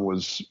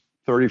 was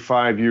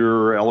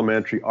 35-year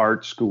elementary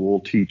art school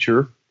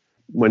teacher.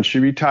 When she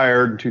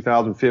retired in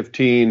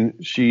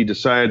 2015, she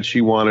decided she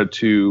wanted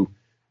to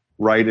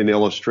write and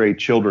illustrate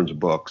children's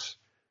books.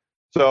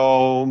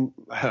 So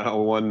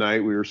one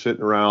night we were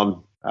sitting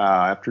around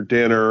after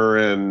dinner,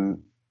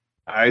 and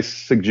I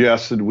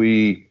suggested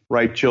we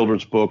write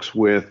children's books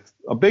with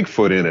a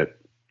Bigfoot in it.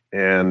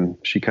 And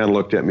she kind of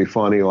looked at me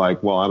funny,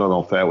 like, well, I don't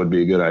know if that would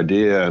be a good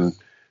idea. And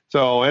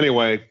so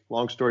anyway,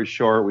 long story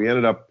short, we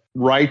ended up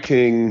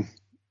writing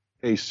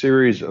a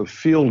series of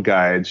field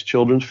guides,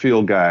 children's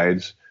field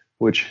guides,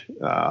 which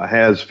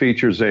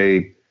features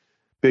a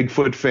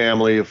Bigfoot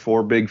family of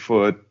 4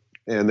 Bigfoot,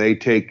 and they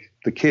take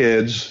the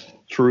kids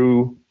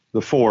through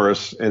the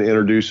forest and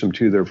introduce them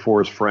to their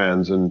forest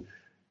friends. And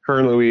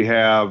currently we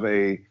have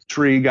a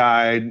tree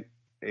guide,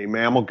 a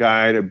mammal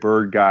guide, a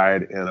bird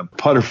guide, and a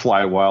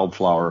butterfly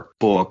wildflower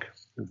book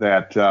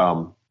that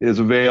is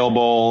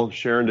available.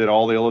 Sharon did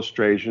all the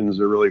illustrations.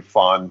 They're really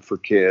fun for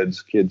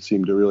kids. Kids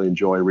seem to really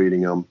enjoy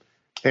reading them.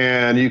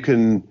 And you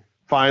can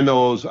find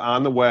those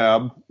on the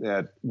web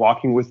at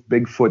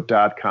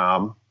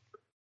walkingwithbigfoot.com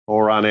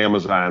or on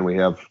Amazon. We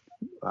have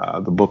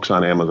the books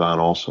on Amazon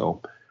also.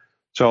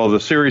 So the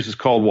series is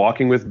called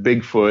Walking with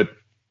Bigfoot,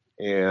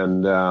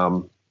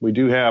 and we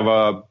do have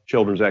a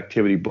children's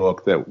activity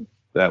book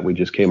that we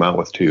just came out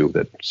with too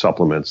that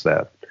supplements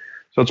that.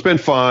 So it's been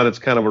fun. It's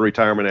kind of a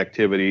retirement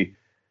activity,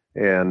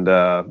 and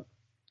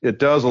it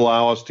does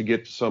allow us to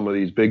get to some of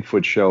these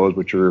Bigfoot shows,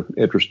 which are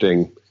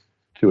interesting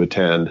to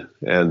attend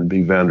and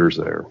be vendors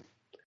there.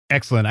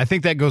 Excellent. I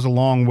think that goes a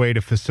long way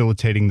to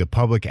facilitating the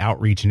public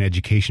outreach and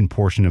education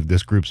portion of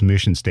this group's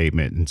mission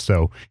statement.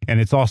 And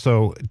it's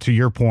also, to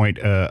your point,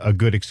 a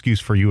good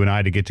excuse for you and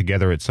I to get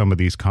together at some of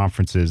these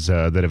conferences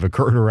that have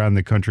occurred around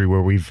the country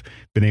where we've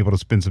been able to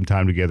spend some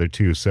time together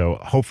too. So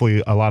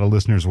hopefully a lot of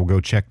listeners will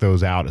go check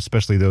those out,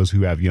 especially those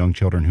who have young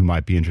children who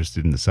might be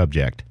interested in the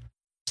subject.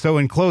 So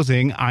in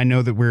closing, I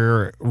know that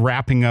we're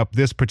wrapping up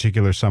this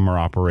particular summer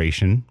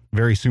operation.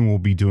 Very soon we'll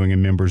be doing a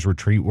members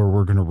retreat where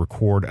we're going to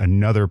record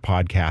another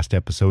podcast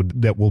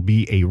episode that will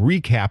be a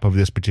recap of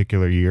this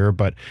particular year.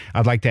 But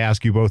I'd like to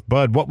ask you both,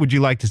 Bud, what would you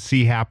like to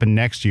see happen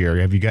next year?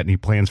 Have you got any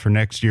plans for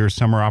next year's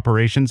summer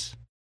operations?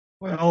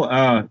 Well,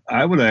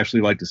 I would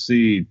actually like to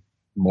see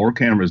more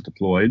cameras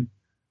deployed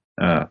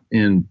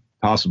in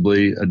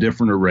possibly a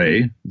different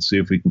array and see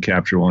if we can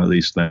capture one of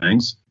these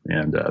things.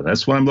 And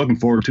that's what I'm looking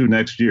forward to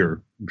next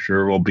year. I'm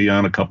sure we'll be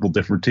on a couple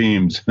different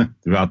teams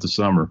throughout the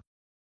summer.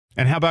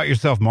 And how about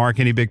yourself, Mark?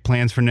 Any big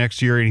plans for next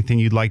year? Anything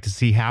you'd like to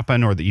see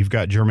happen or that you've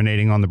got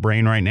germinating on the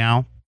brain right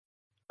now?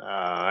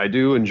 I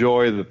do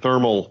enjoy the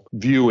thermal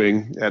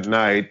viewing at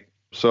night.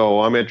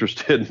 So I'm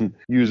interested in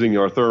using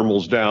our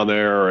thermals down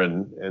there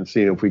and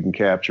seeing if we can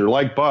capture.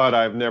 Like Bud,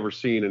 I've never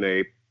seen an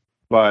ape,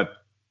 but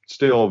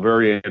still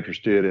very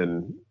interested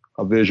in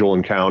a visual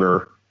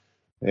encounter.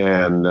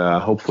 And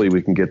hopefully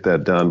we can get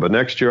that done. But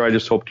next year, I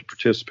just hope to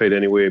participate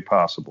any way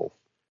possible.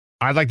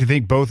 I'd like to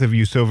thank both of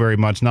you so very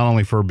much, not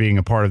only for being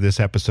a part of this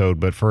episode,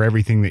 but for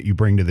everything that you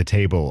bring to the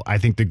table. I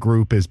think the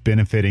group is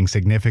benefiting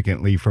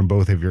significantly from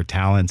both of your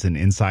talents and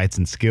insights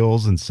and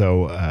skills. And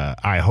so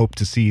I hope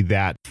to see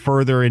that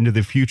further into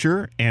the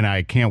future. And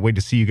I can't wait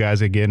to see you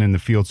guys again in the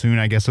field soon.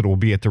 I guess it will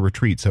be at the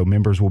retreat. So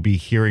members will be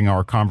hearing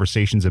our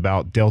conversations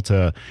about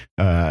Delta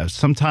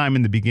sometime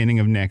in the beginning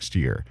of next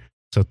year.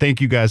 So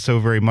thank you guys so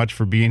very much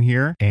for being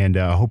here, and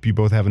hope you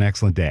both have an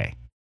excellent day.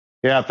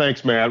 Yeah,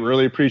 thanks, Matt.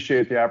 Really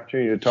appreciate the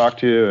opportunity to talk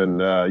to you,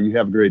 and you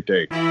have a great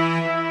day.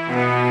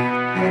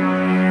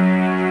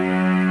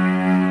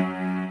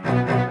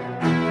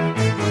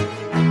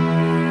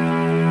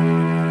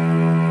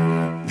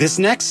 This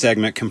next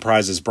segment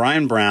comprises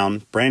Brian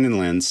Brown, Brandon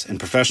Lentz, and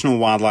professional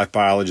wildlife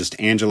biologist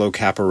Angelo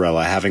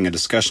Caparella having a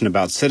discussion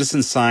about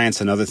citizen science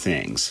and other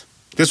things.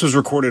 This was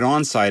recorded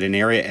on-site in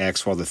Area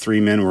X while the three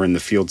men were in the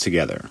field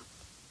together.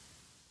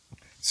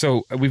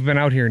 So we've been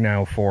out here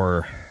now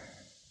for,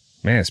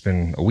 it's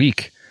been a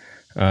week.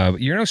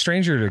 You're no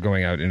stranger to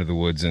going out into the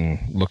woods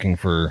and looking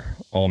for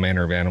all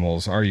manner of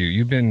animals, are you?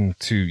 You've been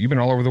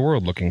all over the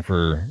world looking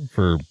for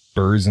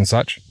birds and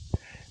such.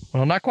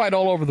 Well, not quite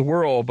all over the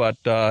world, but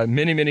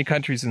many, many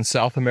countries in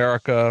South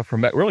America, from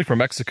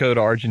Mexico to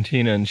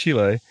Argentina and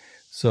Chile.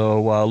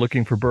 So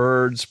looking for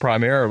birds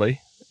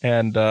primarily,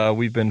 and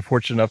we've been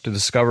fortunate enough to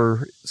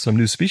discover some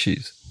new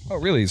species. Oh,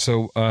 really?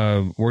 So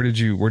where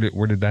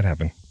did that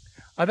happen?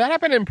 That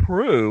happened in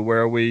Peru,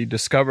 where we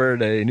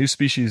discovered a new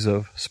species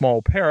of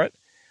small parrot,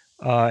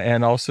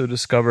 and also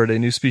discovered a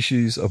new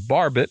species of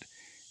barbet,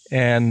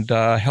 and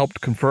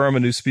helped confirm a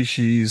new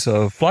species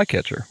of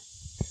flycatcher.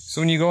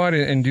 So when you go out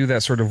and do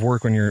that sort of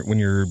work, when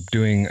you're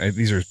doing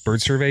these are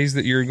bird surveys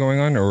that you're going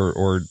on,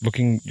 or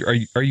looking,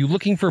 are you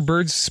looking for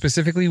birds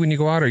specifically when you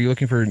go out? Are you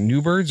looking for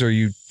new birds, or are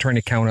you trying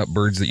to count up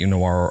birds that you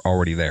know are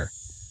already there?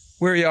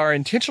 We are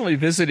intentionally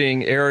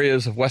visiting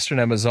areas of Western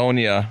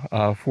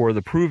Amazonia for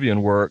the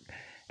Peruvian work.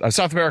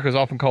 South America is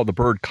often called the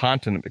bird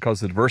continent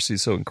because the diversity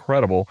is so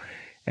incredible,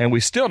 and we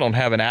still don't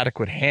have an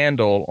adequate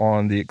handle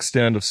on the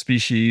extent of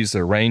species,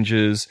 their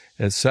ranges,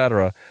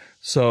 etc.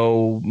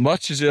 So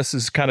much of this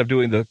is kind of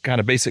doing the kind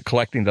of basic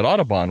collecting that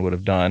Audubon would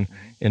have done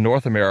in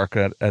North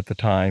America at the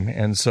time.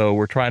 And so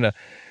we're trying to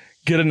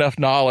get enough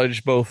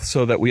knowledge both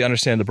so that we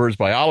understand the bird's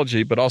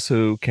biology, but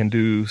also can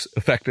do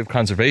effective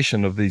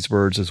conservation of these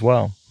birds as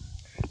well.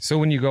 So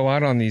when you go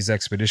out on these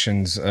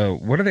expeditions,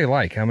 what are they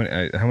like? How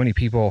many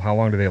people, how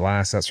long do they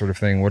last, that sort of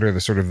thing? What are the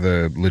sort of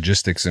the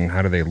logistics, and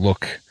how do they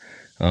look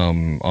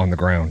on the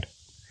ground?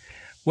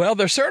 Well,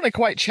 they're certainly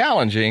quite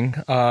challenging.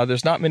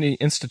 There's not many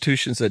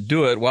institutions that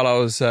do it. While I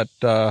was at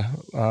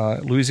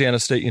Louisiana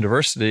State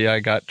University, I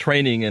got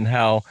training in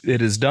how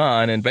it is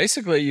done. And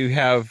basically, you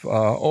have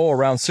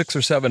around 6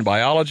 or 7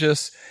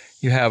 biologists.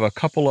 You have a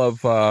couple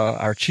of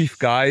our chief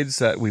guides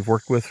that we've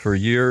worked with for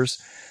years.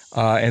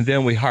 And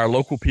then we hire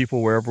local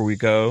people wherever we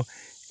go.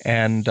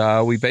 And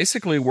we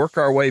basically work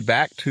our way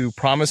back to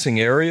promising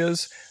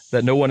areas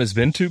that no one has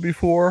been to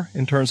before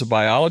in terms of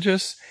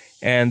biologists.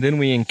 And then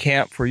we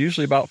encamp for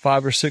usually about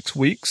 5 or 6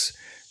 weeks.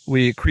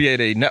 We create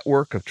a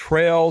network of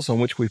trails on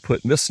which we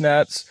put mist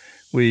nets.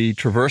 We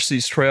traverse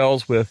these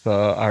trails with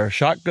our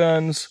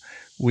shotguns.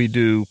 We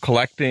do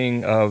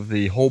collecting of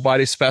the whole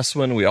body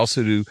specimen. We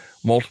also do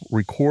multiple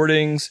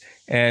recordings.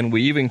 And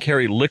we even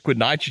carry liquid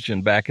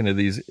nitrogen back into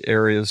these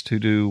areas to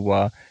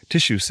do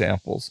tissue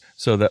samples,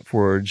 so that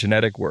for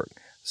genetic work.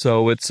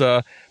 So it's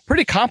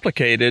pretty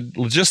complicated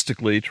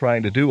logistically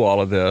trying to do all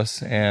of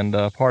this, and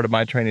part of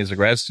my training as a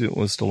grad student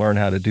was to learn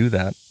how to do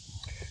that.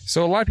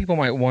 So a lot of people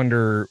might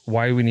wonder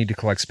why we need to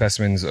collect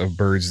specimens of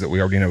birds that we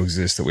already know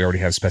exist, that we already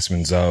have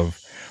specimens of.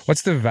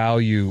 What's the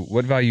value?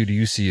 What value do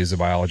you see as a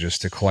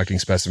biologist to collecting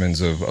specimens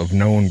of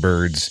known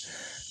birds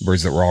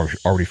that we're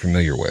already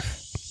familiar with?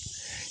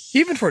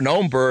 Even for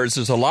known birds,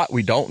 there's a lot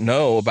we don't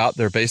know about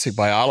their basic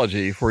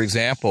biology. For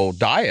example,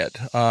 diet.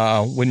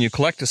 When you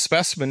collect a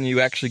specimen,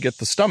 you actually get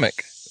the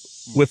stomach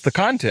with the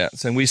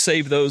contents, and we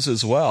save those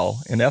as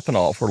well in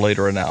ethanol for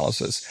later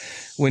analysis.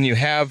 When you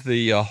have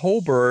the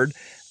whole bird,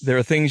 there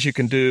are things you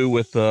can do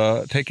with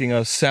taking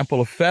a sample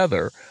of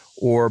feather,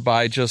 or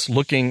by just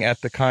looking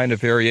at the kind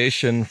of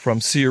variation from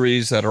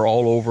series that are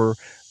all over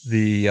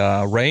the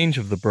range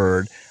of the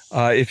bird.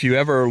 If you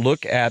ever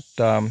look at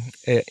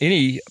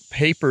any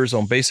papers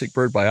on basic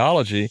bird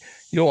biology,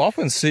 you'll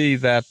often see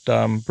that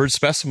bird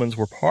specimens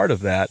were part of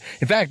that.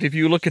 In fact, if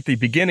you look at the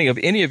beginning of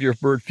any of your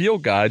bird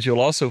field guides, you'll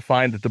also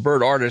find that the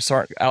bird artists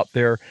aren't out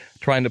there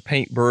trying to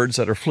paint birds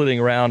that are flitting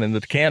around in the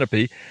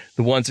canopy,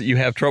 the ones that you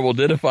have trouble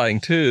identifying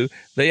too.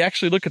 They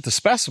actually look at the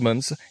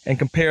specimens and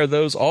compare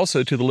those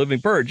also to the living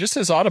bird, just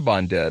as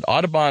Audubon did.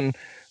 Audubon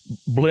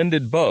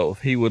blended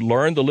both. He would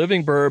learn the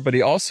living bird, but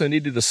he also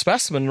needed the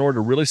specimen in order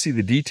to really see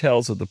the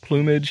details of the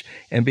plumage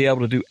and be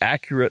able to do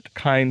accurate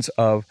kinds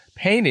of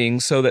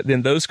paintings, so that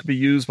then those could be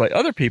used by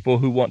other people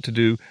who want to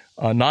do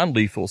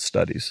non-lethal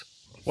studies.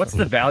 What's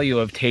the value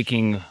of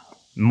taking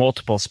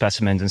multiple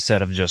specimens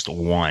instead of just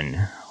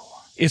one?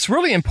 It's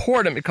really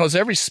important because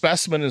every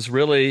specimen is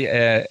really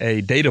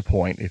a data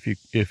point,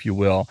 if you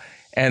will.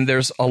 And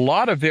there's a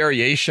lot of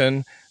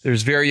variation.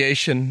 There's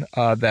variation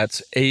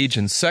that's age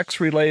and sex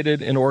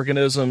related in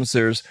organisms.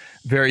 There's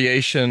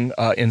variation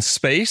in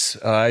space.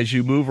 As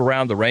you move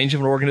around the range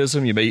of an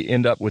organism, you may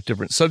end up with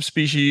different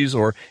subspecies,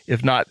 or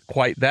if not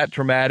quite that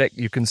dramatic,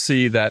 you can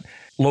see that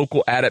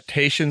local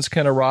adaptations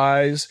can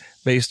arise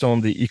based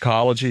on the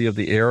ecology of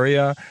the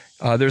area.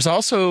 There's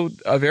also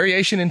a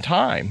variation in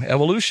time,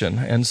 evolution.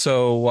 And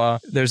so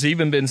there's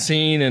even been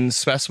seen in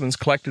specimens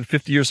collected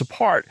 50 years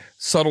apart,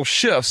 subtle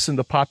shifts in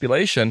the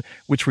population,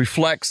 which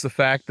reflects the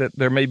fact that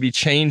there may be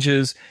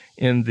changes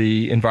in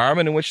the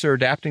environment in which they're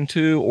adapting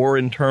to or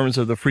in terms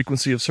of the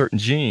frequency of certain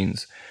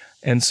genes.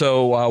 And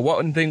so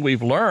one thing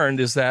we've learned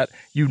is that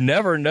you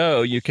never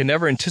know, you can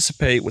never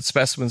anticipate what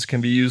specimens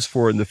can be used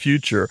for in the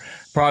future.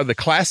 Probably the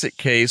classic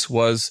case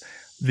was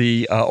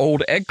the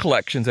old egg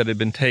collections that had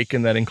been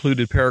taken that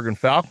included peregrine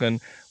falcon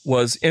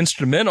was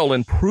instrumental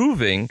in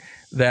proving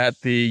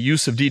that the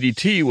use of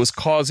DDT was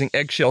causing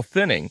eggshell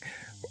thinning.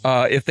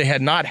 If they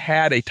had not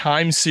had a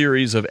time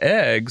series of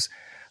eggs,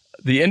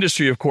 the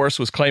industry, of course,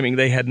 was claiming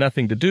they had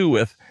nothing to do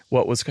with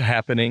what was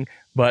happening,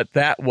 but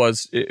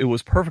it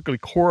was perfectly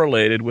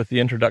correlated with the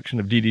introduction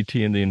of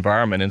DDT in the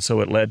environment, and so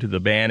it led to the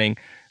banning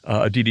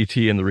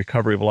DDT and the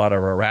recovery of a lot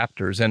of our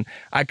raptors. And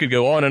I could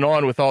go on and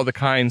on with all the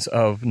kinds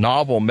of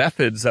novel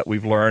methods that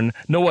we've learned.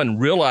 No one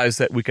realized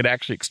that we could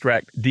actually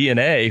extract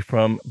DNA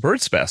from bird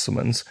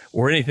specimens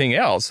or anything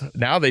else.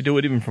 Now they do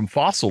it even from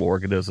fossil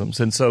organisms.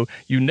 And so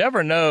you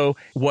never know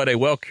what a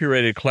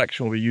well-curated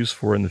collection will be used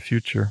for in the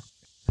future.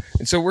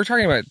 And so we're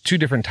talking about two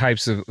different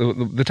types of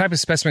the type of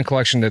specimen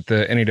collection that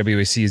the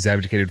NAWAC is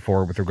advocated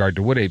for with regard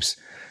to wood apes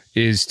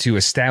is to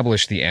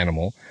establish the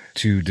animal,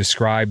 to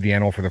describe the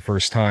animal for the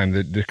first time.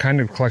 The kind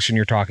of collection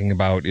you're talking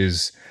about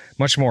is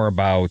much more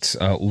about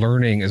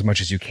learning as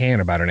much as you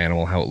can about an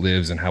animal, how it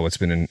lives and how it's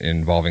been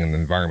involving in the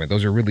environment.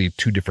 Those are really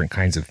two different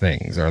kinds of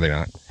things, are they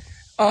not?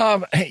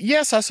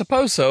 Yes, I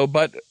suppose so.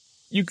 But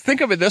you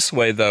think of it this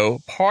way, though.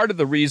 Part of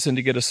the reason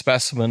to get a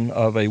specimen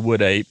of a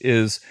wood ape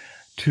is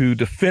to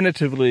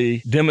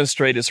definitively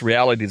demonstrate its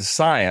reality to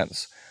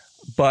science.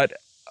 But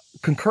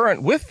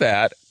concurrent with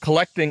that,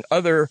 collecting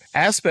other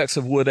aspects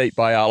of wood ape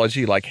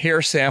biology like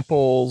hair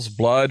samples,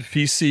 blood,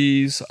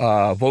 feces,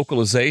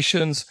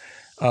 vocalizations,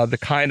 the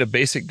kind of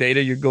basic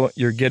data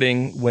you're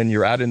getting when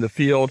you're out in the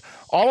field,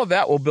 all of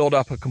that will build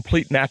up a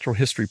complete natural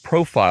history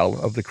profile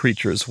of the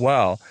creature as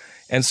well.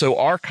 And so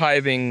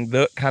archiving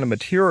the kind of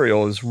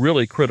material is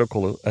really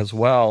critical as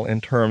well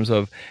in terms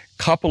of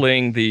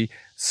coupling the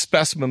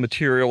specimen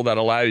material that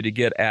allow you to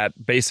get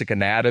at basic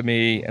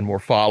anatomy and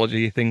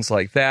morphology, things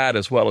like that,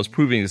 as well as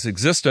proving its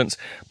existence.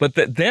 But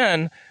that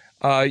then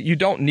you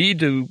don't need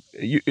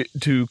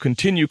to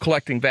continue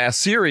collecting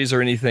vast series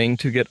or anything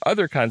to get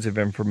other kinds of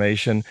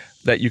information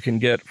that you can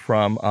get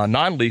from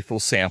non-lethal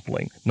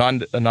sampling.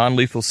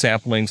 Non-lethal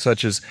sampling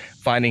such as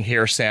finding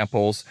hair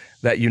samples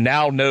that you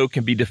now know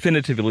can be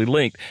definitively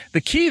linked.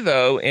 The key,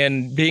 though,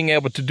 in being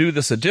able to do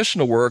this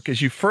additional work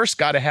is you first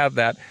got to have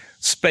that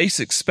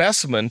basic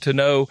specimen to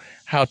know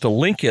how to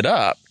link it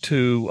up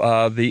to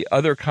the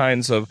other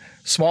kinds of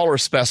smaller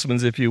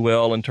specimens, if you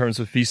will, in terms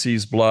of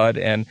feces, blood,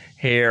 and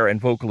hair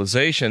and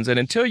vocalizations. And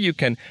until you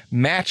can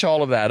match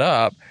all of that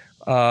up,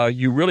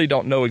 you really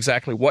don't know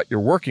exactly what you're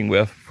working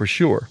with for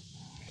sure.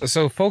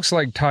 So folks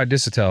like Todd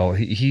Disotell,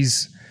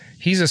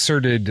 he's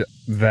asserted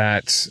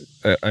that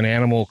an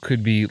animal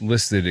could be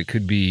listed, it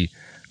could be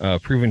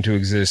proven to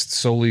exist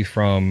solely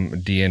from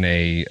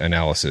DNA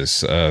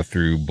analysis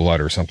through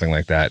blood or something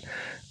like that.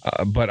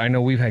 But I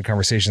know we've had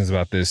conversations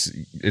about this.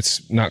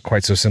 It's not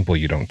quite so simple,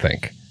 you don't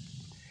think?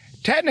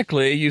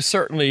 Technically, you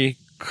certainly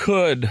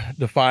could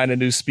define a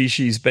new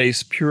species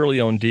based purely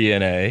on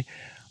DNA,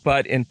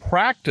 but in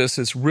practice,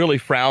 it's really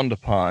frowned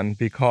upon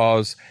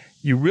because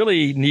you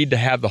really need to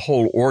have the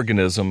whole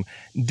organism.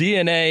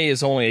 DNA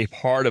is only a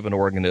part of an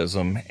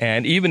organism,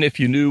 and even if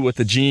you knew what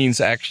the genes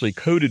actually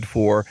coded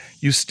for,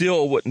 you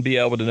still wouldn't be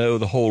able to know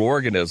the whole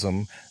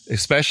organism,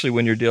 especially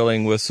when you're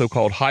dealing with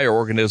so-called higher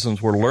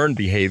organisms where learned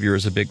behavior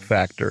is a big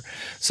factor.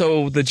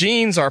 So the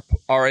genes are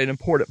an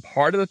important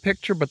part of the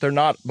picture, but they're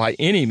not by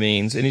any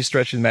means, any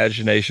stretch of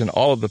imagination,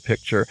 all of the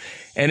picture.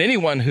 And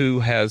anyone who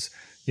has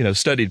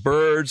studied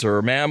birds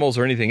or mammals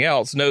or anything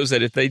else knows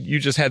that if you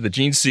just had the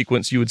gene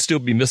sequence, you would still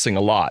be missing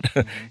a lot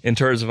in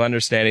terms of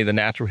understanding the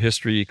natural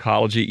history,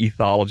 ecology,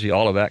 ethology,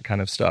 all of that kind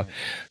of stuff.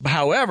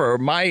 However,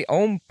 my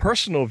own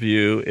personal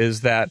view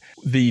is that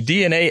the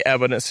DNA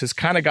evidence has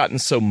kind of gotten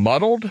so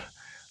muddled.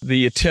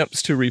 The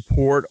attempts to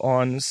report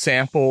on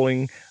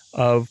sampling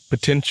of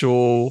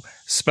potential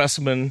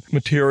specimen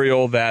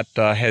material that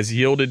has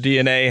yielded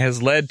DNA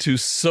has led to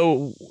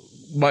so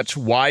much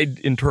wide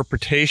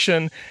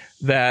interpretation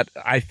that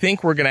I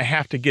think we're going to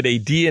have to get a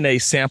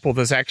DNA sample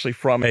that's actually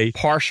from a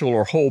partial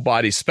or whole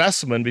body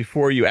specimen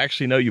before you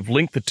actually know you've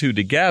linked the two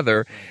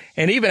together.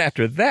 And even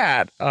after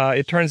that,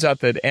 it turns out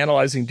that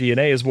analyzing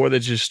DNA is more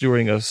than just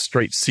doing a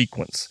straight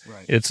sequence.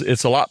 Right.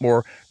 It's a lot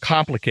more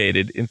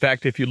complicated. In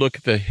fact, if you look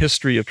at the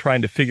history of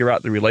trying to figure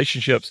out the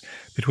relationships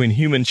between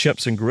human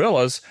chimps and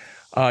gorillas,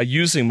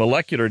 using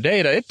molecular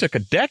data, it took a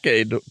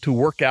decade to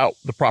work out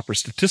the proper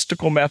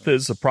statistical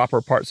methods, the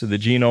proper parts of the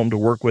genome to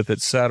work with, et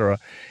cetera.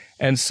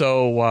 And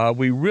so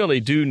we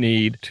really do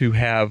need to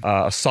have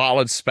a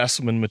solid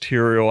specimen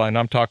material, and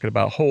I'm talking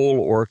about whole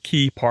or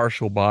key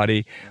partial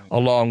body,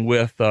 along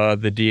with the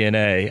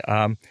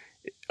DNA.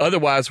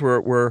 Otherwise,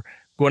 we're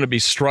going to be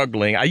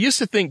struggling. I used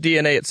to think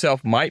DNA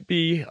itself might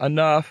be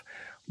enough,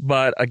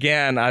 But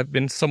again, I've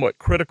been somewhat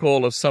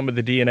critical of some of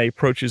the DNA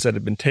approaches that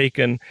have been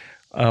taken,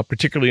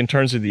 particularly in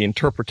terms of the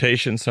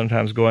interpretation,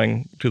 sometimes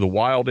going to the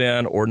wild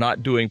end or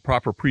not doing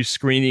proper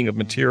pre-screening of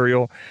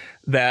material.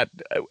 That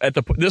at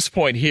this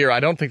point here, I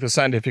don't think the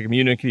scientific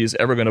community is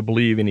ever going to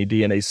believe any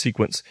DNA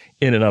sequence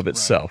in and of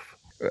itself.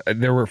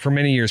 There were, for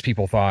many years,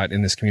 people thought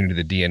in this community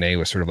that DNA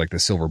was sort of like the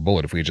silver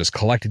bullet. If we could just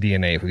collect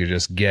DNA, if we could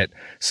just get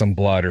some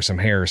blood or some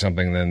hair or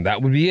something, then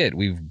that would be it.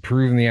 We've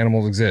proven the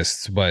animal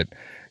exists. But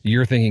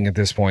you're thinking at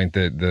this point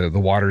that the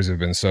waters have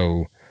been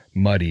so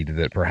muddied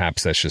that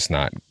perhaps that's just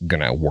not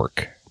going to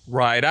work.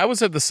 Right. I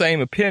was of the same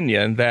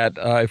opinion that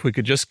if we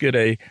could just get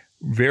a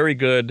very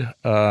good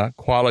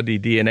quality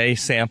DNA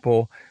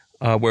sample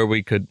where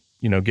we could,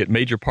 get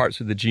major parts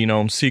of the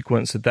genome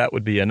sequence, that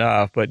would be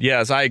enough. But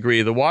yes, I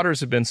agree. The waters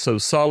have been so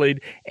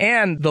sullied,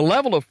 and the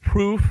level of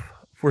proof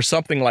for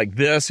something like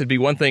this, it'd be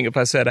one thing if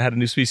I said I had a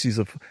new species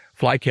of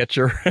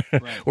flycatcher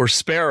or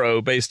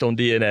sparrow based on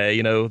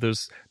DNA.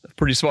 There's a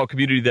pretty small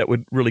community that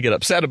would really get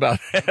upset about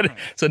that. Right.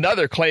 It's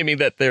another claiming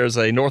that there's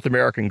a North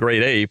American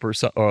great ape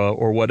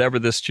or whatever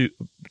this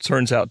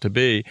turns out to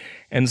be.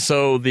 And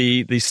so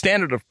the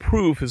standard of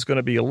proof is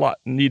going to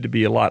need to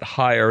be a lot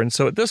higher. And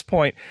so at this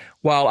point,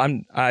 while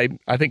I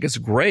think it's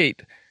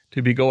great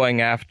to be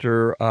going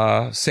after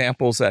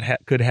samples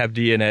that could have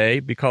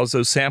DNA, because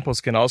those samples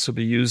can also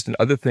be used in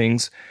other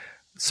things,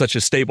 such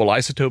as stable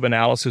isotope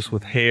analysis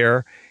with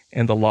hair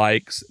and the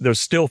likes.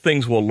 There's still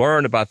things we'll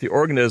learn about the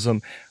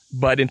organism,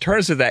 but in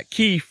terms of that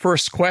key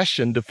first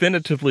question,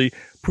 definitively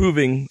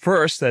proving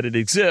first that it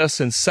exists,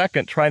 and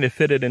second, trying to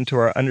fit it into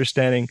our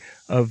understanding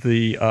of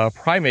the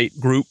primate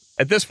group,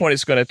 at this point,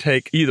 it's going to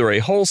take either a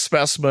whole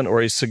specimen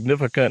or a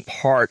significant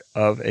part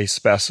of a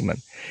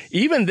specimen.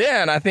 Even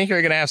then, I think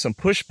you're going to have some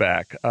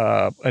pushback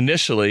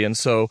initially. And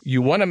so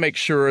you want to make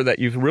sure that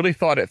you've really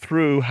thought it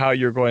through how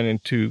you're going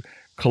to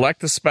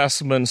collect the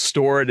specimen,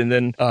 store it, and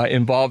then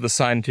involve the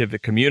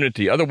scientific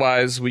community.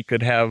 Otherwise, we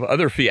could have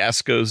other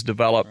fiascos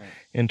develop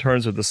in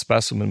terms of the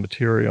specimen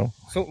material.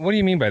 So what do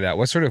you mean by that?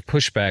 What sort of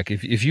pushback,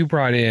 if you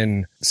brought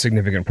in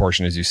significant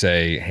portion, as you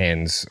say,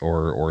 hands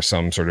or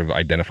some sort of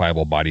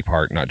identifiable body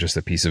part, not just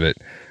a piece of it,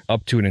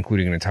 up to and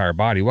including an entire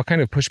body, what kind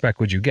of pushback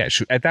would you get?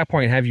 At that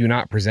point, have you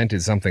not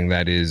presented something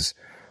that is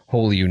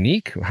wholly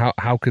unique?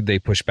 How could they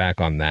push back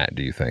on that,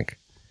 do you think?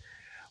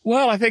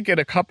 Well, I think in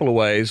a couple of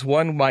ways.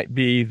 One might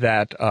be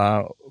that,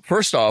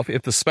 first off,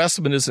 if the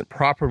specimen isn't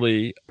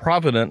properly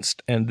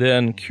provenanced and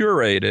then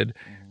curated,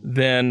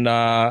 then,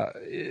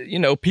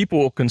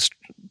 people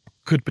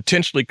could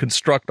potentially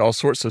construct all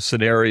sorts of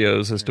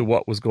scenarios as to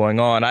what was going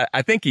on.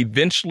 I think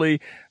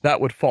eventually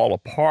that would fall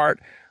apart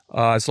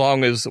as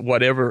long as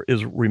whatever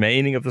is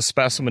remaining of the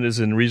specimen is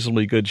in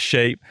reasonably good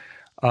shape.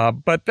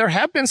 But there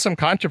have been some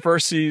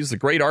controversies. The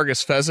great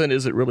Argus pheasant,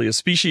 is it really a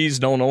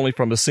species known only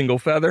from a single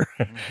feather?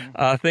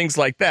 Things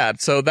like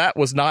that. So that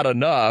was not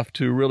enough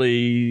to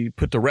really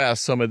put to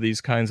rest some of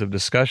these kinds of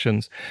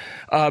discussions.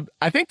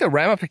 I think the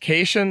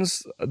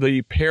ramifications,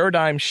 the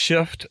paradigm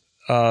shift,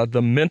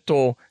 the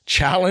mental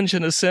challenge,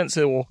 in a sense,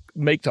 it will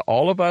make to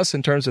all of us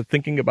in terms of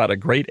thinking about a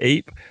great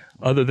ape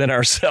other than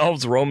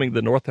ourselves roaming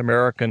the North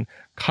American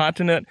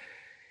continent,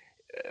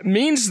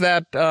 means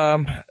that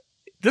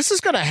this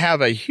is going to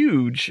have a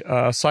huge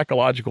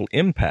psychological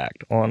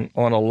impact on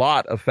a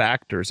lot of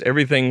factors.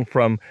 Everything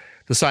from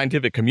the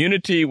scientific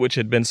community, which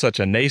had been such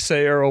a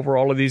naysayer over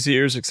all of these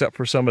years, except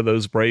for some of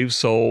those brave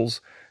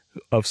souls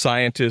of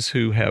scientists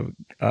who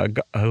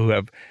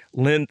have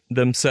lent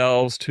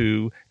themselves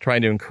to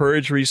trying to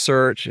encourage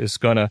research, is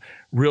going to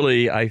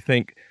really, I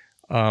think,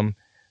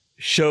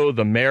 show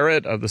the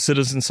merit of the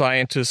citizen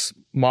scientist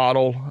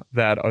model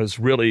that is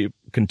really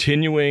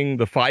continuing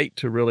the fight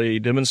to really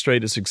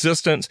demonstrate its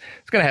existence.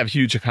 It's going to have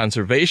huge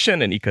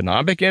conservation and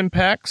economic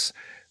impacts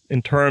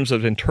in terms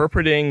of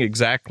interpreting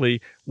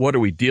exactly what are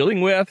we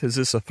dealing with. Is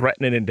this a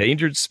threatened and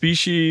endangered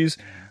species,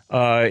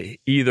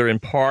 either in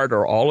part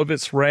or all of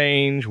its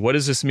range? What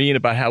does this mean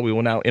about how we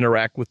will now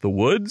interact with the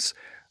woods?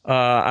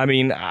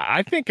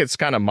 I think it's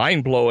kind of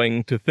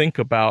mind-blowing to think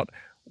about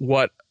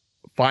what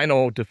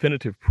final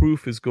definitive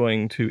proof is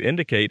going to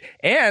indicate.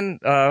 And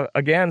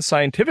again,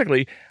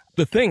 scientifically,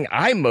 the thing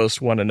I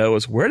most want to know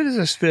is, where does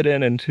this fit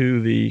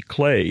into the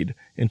clade,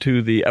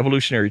 into the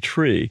evolutionary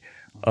tree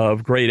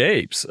of great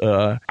apes?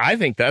 I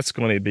think that's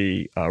going to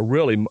be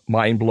really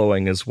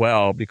mind-blowing as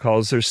well,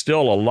 because there's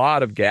still a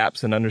lot of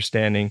gaps in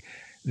understanding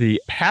the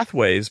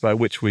pathways by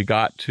which we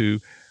got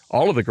to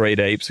all of the great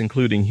apes,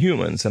 including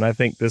humans. And I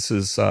think this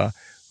is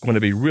going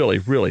to be really,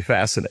 really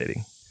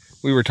fascinating.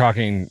 We were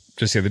talking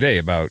just the other day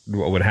about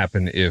what would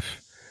happen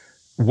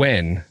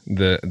when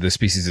the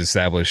species is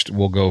established,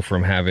 we'll go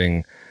from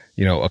having,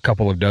 a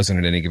couple of dozen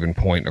at any given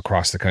point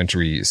across the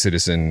country,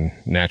 citizen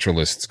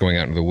naturalists going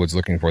out into the woods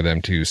looking for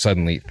them, to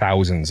suddenly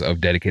thousands of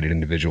dedicated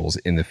individuals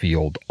in the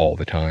field all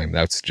the time.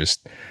 That's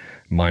just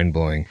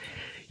mind-blowing.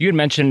 You had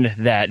mentioned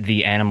that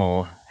the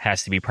animal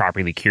has to be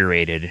properly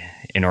curated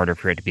in order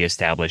for it to be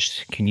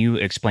established. Can you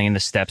explain the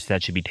steps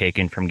that should be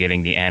taken from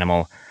getting the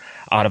animal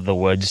out of the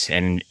woods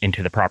and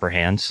into the proper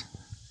hands?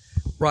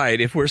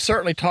 Right. If we're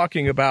certainly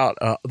talking about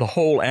the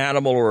whole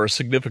animal or a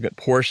significant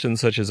portion,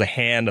 such as a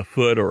hand, a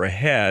foot, or a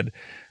head,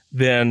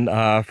 then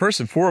first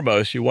and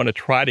foremost, you want to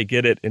try to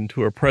get it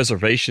into a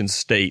preservation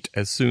state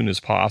as soon as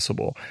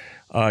possible.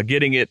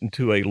 Getting it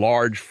into a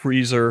large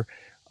freezer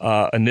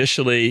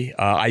initially,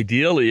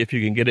 ideally, if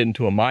you can get it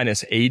into a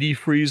 -80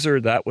 freezer,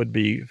 that would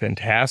be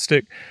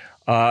fantastic.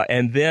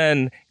 And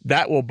then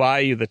that will buy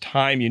you the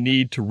time you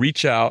need to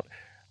reach out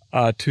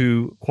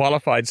to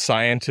qualified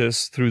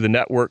scientists through the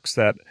networks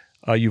that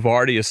you've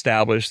already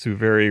established through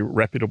very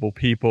reputable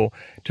people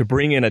to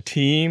bring in a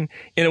team.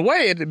 In a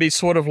way, it'd be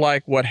sort of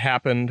like what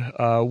happened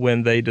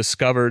when they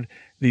discovered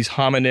these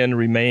hominin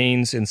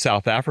remains in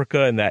South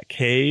Africa in that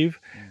cave.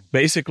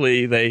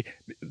 Basically, they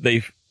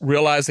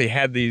realized they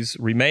had these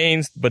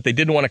remains, but they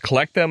didn't want to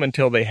collect them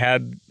until they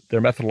had their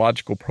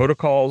methodological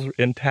protocols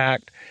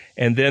intact.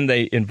 And then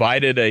they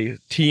invited a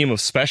team of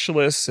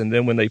specialists. And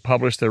then when they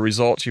published their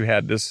results, you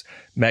had this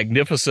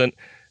magnificent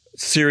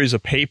series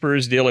of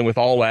papers dealing with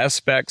all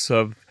aspects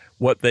of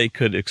what they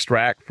could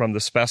extract from the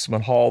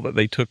specimen haul that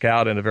they took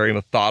out in a very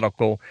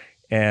methodical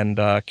and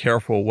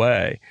careful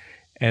way.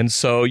 And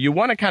so you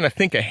want to kind of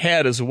think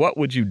ahead as what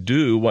would you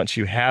do once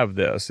you have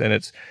this. And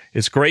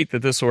it's great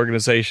that this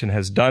organization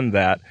has done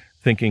that,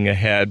 thinking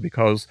ahead,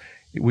 because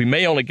we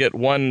may only get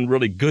one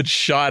really good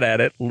shot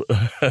at it,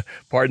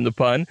 pardon the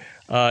pun,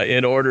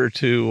 in order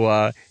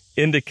to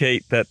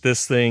indicate that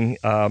this thing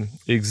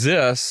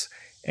exists.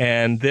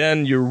 And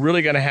then you're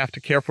really going to have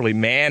to carefully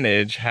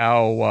manage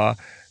how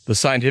the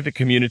scientific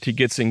community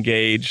gets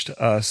engaged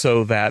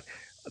so that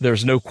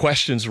there's no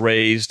questions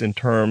raised in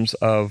terms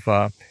of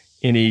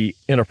any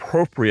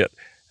inappropriate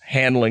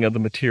handling of the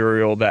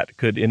material that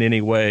could in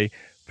any way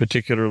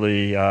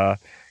particularly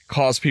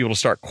cause people to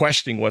start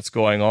questioning what's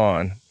going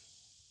on.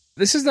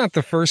 This is not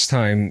the first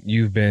time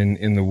you've been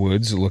in the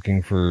woods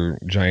looking for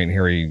giant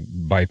hairy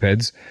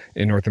bipeds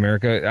in North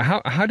America.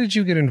 How did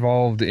you get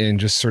involved in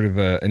just sort of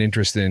an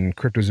interest in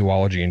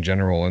cryptozoology in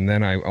general? And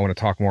then I want to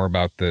talk more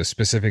about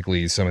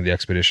specifically some of the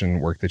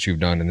expedition work that you've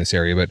done in this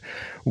area. But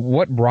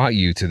what brought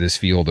you to this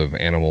field of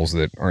animals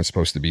that aren't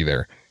supposed to be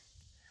there?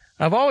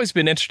 I've always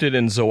been interested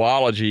in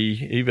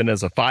zoology, even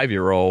as a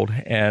 5-year-old.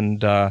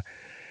 And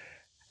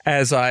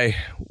as I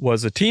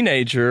was a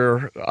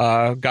teenager,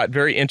 got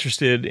very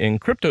interested in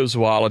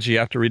cryptozoology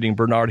after reading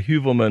Bernard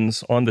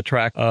Heuvelmann's On the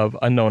Track of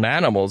Unknown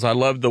Animals. I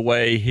love the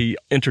way he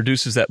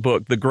introduces that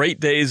book. The great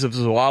days of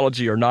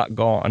zoology are not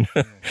gone.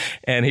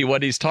 And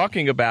what he's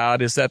talking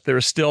about is that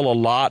there's still a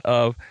lot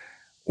of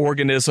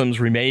organisms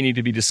remaining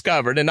to be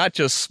discovered, and not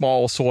just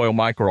small soil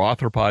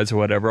microarthropods or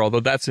whatever, although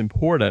that's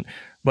important,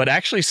 but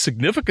actually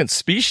significant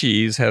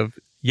species have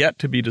yet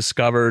to be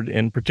discovered,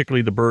 and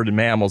particularly the bird and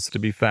mammals to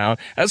be found,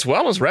 as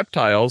well as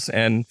reptiles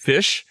and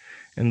fish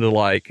and the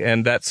like.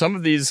 And that some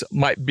of these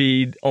might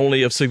be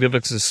only of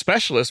significance as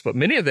specialists, but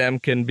many of them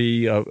can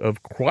be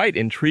of quite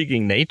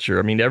intriguing nature.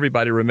 I mean,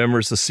 everybody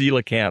remembers the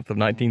coelacanth of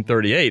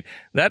 1938.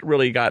 That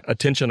really got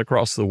attention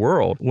across the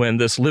world when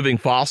this living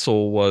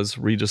fossil was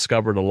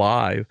rediscovered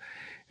alive.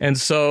 And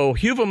so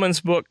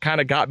Heuvelmann's book kind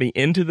of got me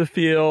into the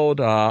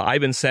field.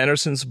 Ivan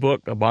Sanderson's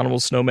book, Abominable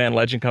Snowman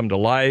Legend Come to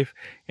Life,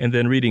 and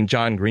then reading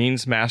John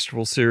Green's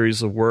masterful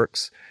series of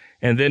works.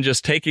 And then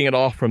just taking it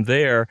off from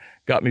there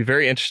got me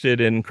very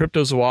interested in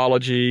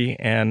cryptozoology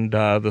and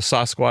the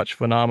Sasquatch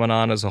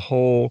phenomenon as a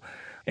whole.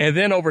 And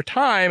then over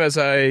time, as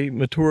I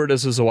matured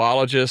as a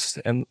zoologist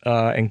and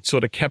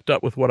sort of kept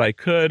up with what I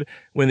could,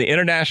 when the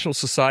International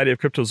Society of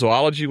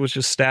Cryptozoology was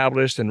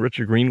established and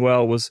Richard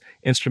Greenwell was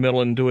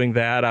instrumental in doing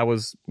that, I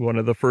was one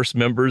of the first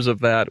members of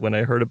that when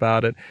I heard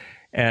about it,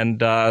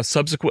 and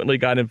subsequently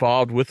got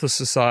involved with the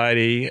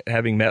society,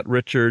 having met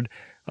Richard,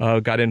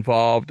 got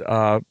involved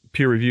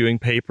peer reviewing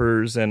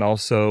papers and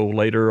also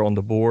later on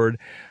the board.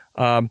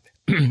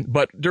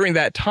 But during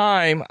that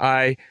time,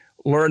 I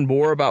learned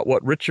more about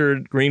what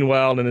Richard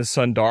Greenwell and his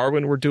son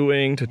Darwin were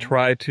doing to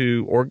try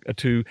to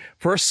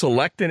first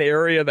select an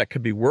area that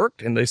could be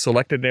worked. And they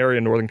selected an area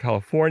in Northern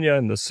California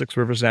in the Six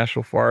Rivers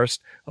National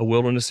Forest, a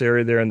wilderness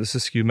area there in the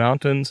Siskiyou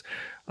Mountains.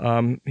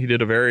 He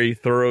did a very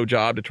thorough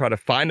job to try to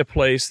find a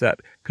place that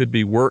could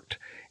be worked.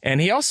 And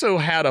he also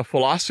had a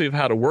philosophy of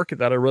how to work it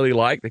that I really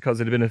liked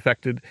because it had been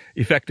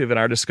effective in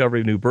our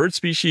discovery of new bird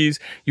species.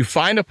 You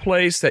find a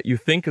place that you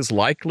think is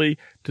likely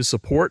to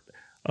support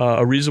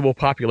a reasonable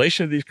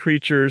population of these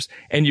creatures,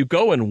 and you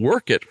go and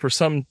work it for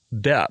some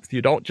depth.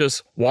 You don't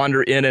just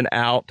wander in and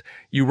out.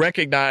 You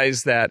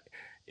recognize that,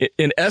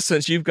 in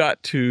essence, you've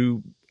got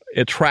to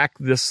attract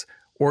this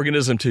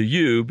organism to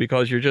you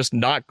because you're just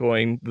not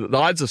going, the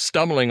odds of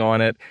stumbling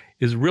on it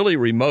is really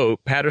remote.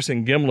 Patterson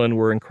and Gimlin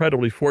were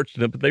incredibly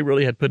fortunate, but they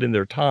really had put in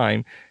their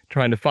time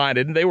trying to find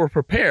it, and they were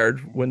prepared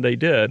when they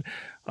did.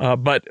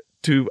 But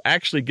to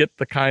actually get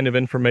the kind of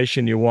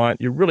information you want,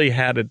 you really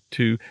had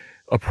to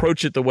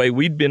approach it the way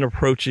we'd been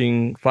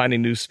approaching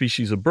finding new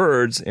species of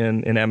birds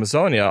in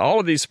Amazonia. All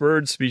of these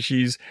bird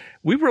species,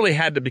 we really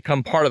had to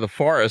become part of the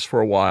forest for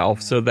a while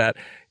so that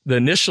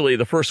initially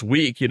the first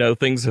week,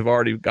 things have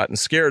already gotten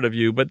scared of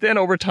you. But then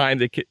over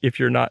time, if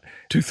you're not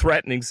too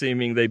threatening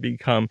seeming, they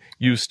become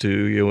used to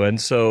you. And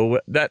so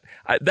that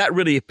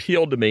really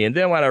appealed to me. And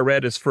then when I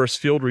read his first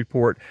field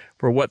report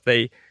for what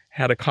they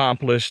had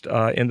accomplished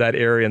in that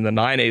area in the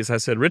 90s, I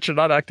said, Richard,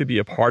 I'd like to be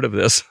a part of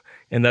this.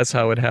 And that's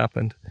how it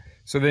happened.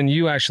 So then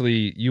you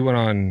went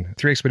on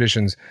 3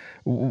 expeditions.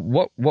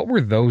 What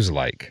were those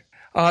like?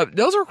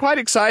 Those are quite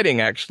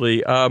exciting,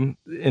 actually,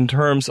 in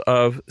terms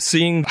of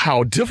seeing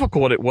how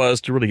difficult it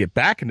was to really get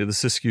back into the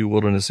Siskiyou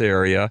Wilderness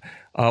area.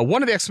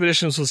 One of the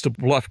expeditions was to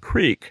Bluff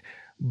Creek,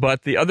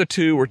 but the other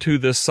 2 were to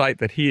this site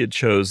that he had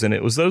chosen.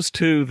 It was those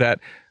 2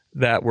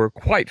 that were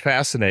quite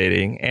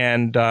fascinating.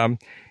 And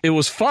it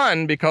was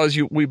fun because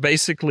we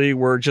basically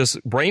were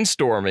just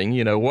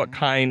brainstorming, what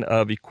kind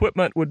of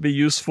equipment would be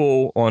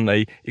useful on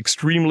a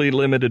extremely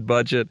limited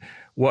budget,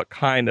 what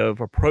kind of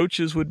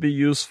approaches would be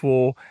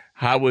useful,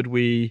 how would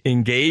we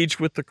engage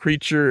with the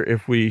creature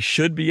if we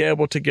should be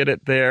able to get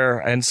it there?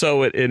 And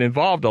so it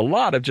involved a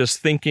lot of just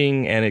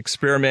thinking and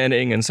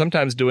experimenting and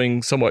sometimes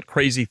doing somewhat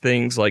crazy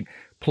things like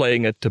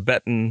playing a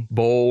Tibetan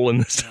bowl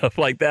and stuff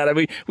like that. I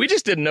mean, we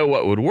just didn't know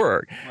what would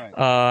work.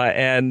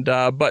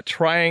 Right. But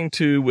trying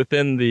to,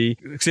 within the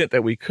extent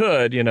that we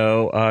could,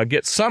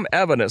 get some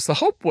evidence. The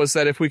hope was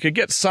that if we could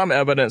get some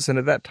evidence, and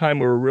at that time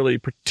we were really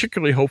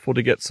particularly hopeful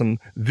to get some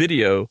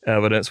video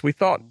evidence, we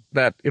thought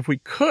that if we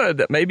could,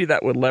 that maybe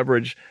that would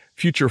leverage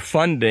future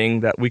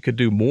funding, that we could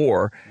do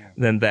more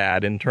than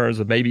that in terms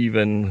of maybe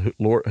even,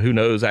 who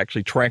knows,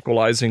 actually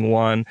tranquilizing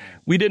one.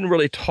 We didn't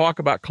really talk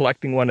about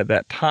collecting one at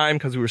that time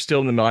because we were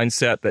still in the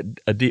mindset that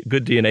a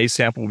good DNA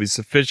sample would be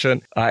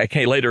sufficient. I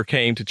later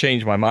came to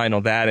change my mind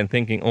on that and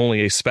thinking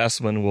only a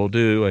specimen will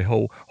do, a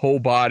whole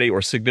body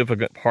or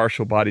significant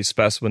partial body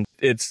specimen.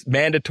 It's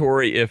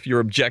mandatory if your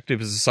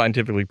objective is to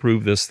scientifically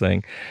prove this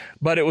thing.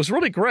 But it was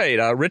really great.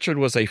 Richard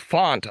was a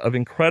font of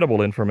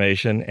incredible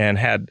information and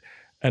had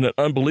an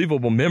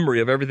unbelievable memory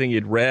of everything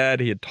he'd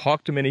read. He had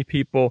talked to many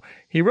people.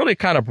 He really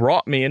kind of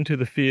brought me into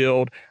the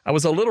field. I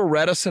was a little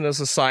reticent as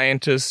a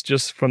scientist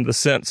just from the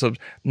sense of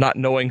not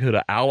knowing who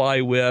to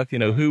ally with,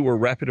 who were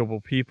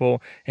reputable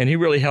people. And he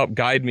really helped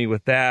guide me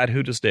with that,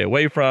 who to stay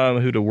away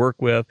from, who to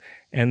work with.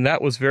 And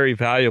that was very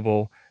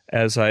valuable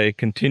as I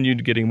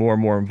continued getting more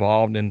and more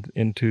involved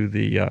into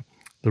the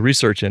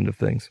research end of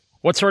things.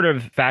 What sort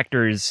of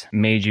factors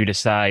made you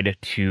decide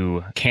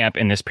to camp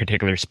in this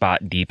particular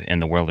spot deep in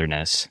the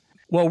wilderness?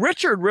 Well,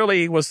 Richard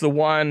really was the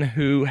one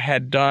who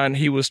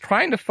he was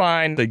trying to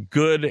find the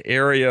good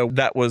area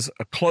that was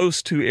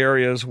close to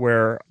areas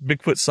where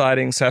Bigfoot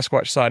sightings,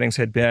 Sasquatch sightings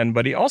had been,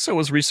 but he also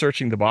was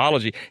researching the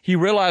biology. He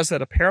realized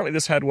that apparently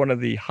this had one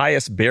of the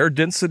highest bear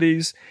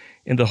densities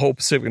in the whole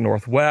Pacific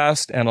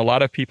Northwest, and a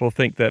lot of people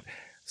think that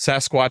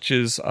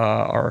Sasquatches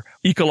are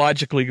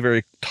ecologically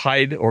very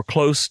tied or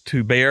close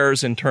to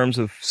bears in terms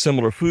of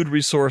similar food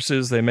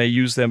resources. They may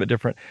use them at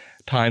different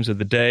times of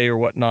the day or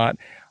whatnot.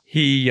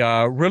 He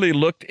really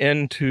looked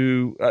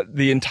into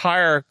the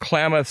entire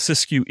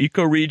Klamath-Siskiyou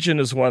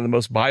ecoregion is one of the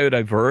most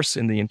biodiverse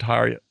in the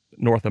entire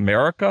North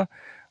America.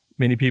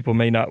 Many people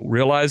may not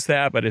realize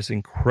that, but it's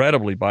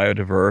incredibly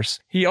biodiverse.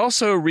 He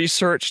also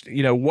researched,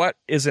 what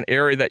is an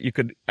area that you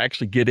could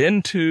actually get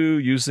into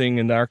using,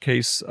 in our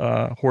case,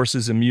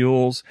 horses and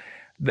mules,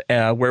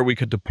 where we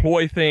could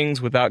deploy things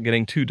without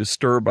getting too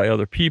disturbed by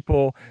other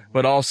people,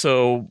 but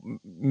also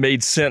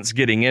made sense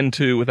getting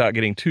into without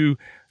getting too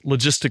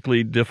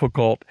logistically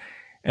difficult.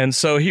 And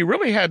so he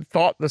really had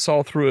thought this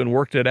all through and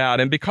worked it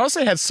out. And because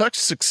they had such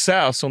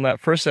success on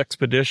that first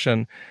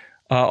expedition,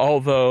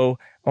 although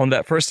on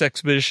that first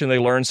expedition they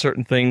learned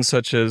certain things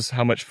such as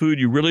how much food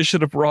you really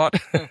should have brought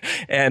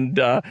and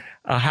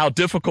how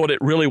difficult it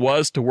really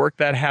was to work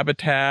that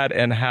habitat,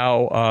 and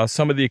how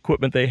some of the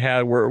equipment they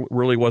had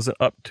really wasn't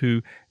up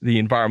to the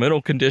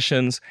environmental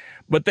conditions.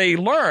 But they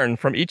learned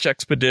from each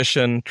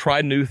expedition,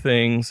 tried new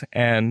things,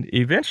 and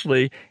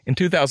eventually in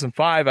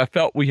 2005, I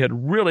felt we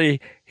had really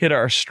hit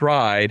our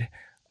stride.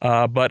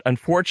 But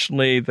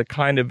unfortunately, the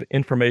kind of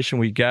information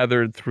we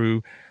gathered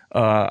through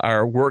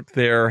our work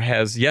there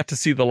has yet to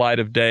see the light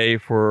of day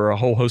for a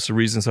whole host of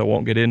reasons I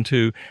won't get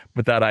into,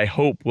 but that I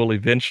hope will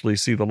eventually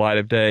see the light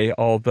of day.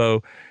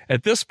 Although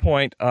at this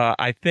point,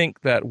 I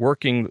think that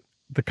working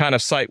the kind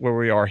of site where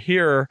we are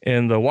here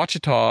in the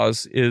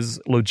Ouachitas is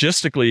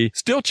logistically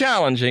still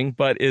challenging,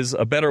 but is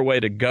a better way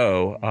to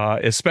go,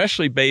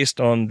 especially based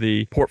on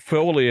the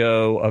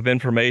portfolio of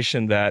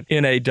information that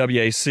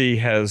NAWAC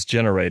has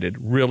generated.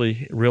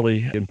 Really,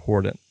 really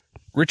important.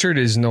 Richard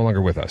is no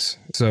longer with us.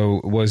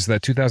 So was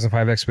that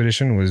 2005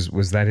 expedition,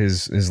 was that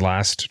his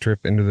last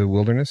trip into the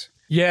wilderness?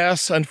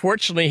 Yes,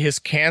 unfortunately, his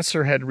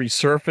cancer had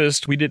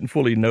resurfaced. We didn't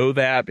fully know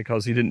that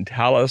because he didn't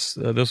tell us.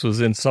 This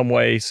was in some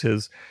ways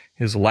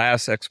his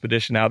last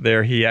expedition out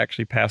there. He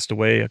actually passed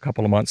away a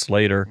couple of months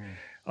later.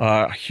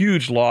 A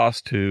huge loss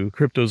to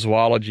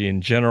cryptozoology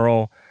in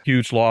general,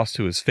 huge loss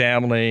to his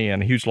family,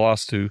 and a huge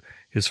loss to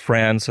his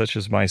friends such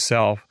as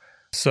myself.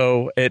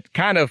 So it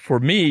kind of, for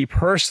me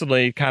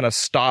personally, kind of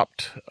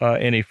stopped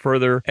any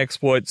further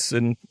exploits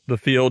in the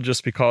field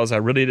just because I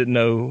really didn't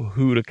know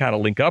who to kind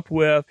of link up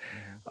with.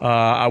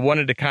 I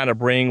wanted to kind of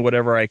bring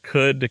whatever I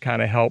could to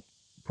kind of help,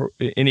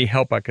 any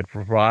help I could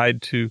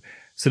provide to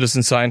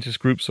citizen scientist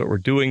groups that were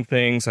doing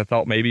things. I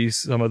thought maybe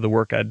some of the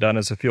work I'd done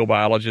as a field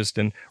biologist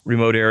in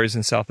remote areas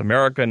in South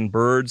America and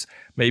birds,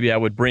 maybe I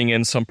would bring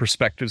in some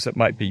perspectives that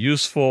might be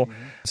useful.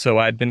 So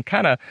I'd been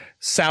kind of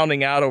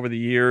sounding out over the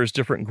years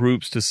different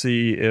groups to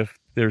see if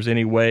there's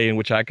any way in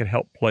which I could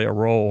help play a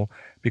role,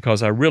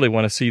 because I really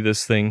want to see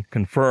this thing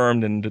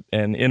confirmed and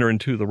enter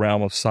into the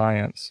realm of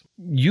science.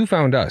 You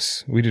found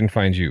us. We didn't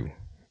find you.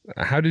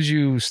 How did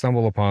you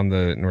stumble upon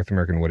the North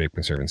American Wood Ape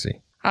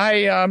Conservancy?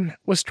 I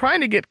was trying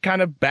to get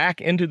kind of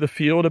back into the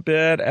field a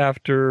bit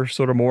after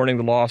sort of mourning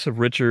the loss of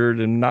Richard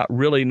and not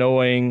really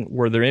knowing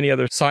were there any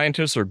other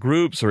scientists or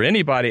groups or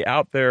anybody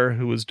out there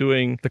who was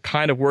doing the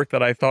kind of work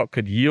that I thought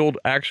could yield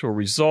actual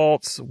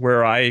results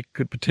where I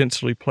could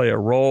potentially play a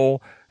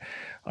role.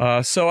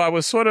 So I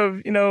was sort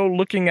of,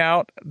 looking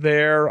out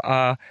there.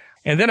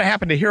 And then I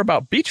happened to hear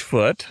about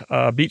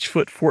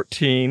Beachfoot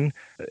 14,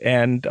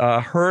 and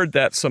heard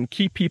that some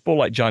key people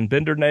like John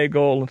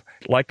Bindernagel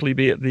likely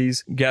be at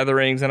these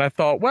gatherings. And I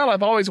thought, well,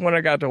 I've always wanted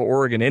to go to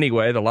Oregon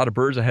anyway. There are a lot of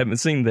birds I haven't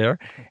seen there.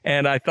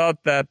 And I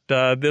thought that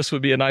this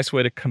would be a nice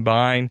way to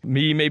combine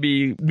me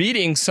maybe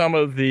meeting some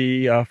of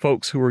the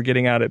folks who were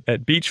getting out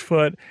at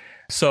Beachfoot.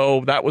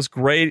 So that was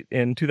great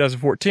in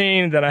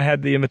 2014. Then I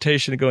had the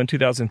invitation to go in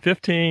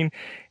 2015.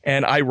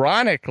 And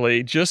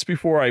ironically, just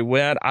before I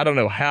went, I don't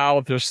know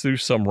how, just through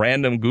some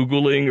random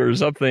Googling or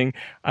something,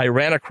 I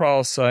ran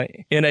across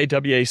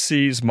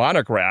NAWAC's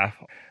monograph.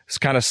 It's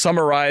kind of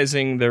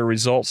summarizing their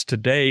results to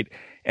date.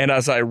 And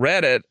as I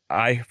read it,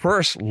 I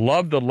first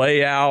loved the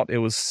layout. It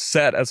was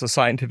set as a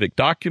scientific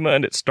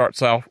document. It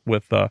starts off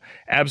with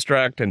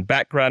abstract and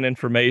background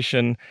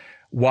information,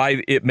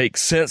 why it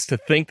makes sense to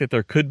think that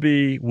there could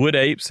be wood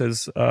apes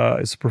as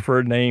a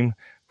preferred name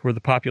for the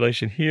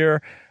population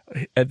here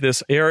at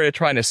this area,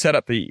 trying to set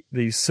up the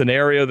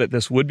scenario that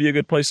this would be a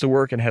good place to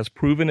work and has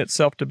proven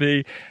itself to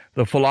be.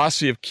 The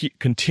philosophy of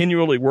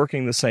continually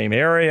working the same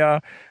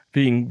area,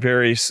 being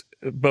very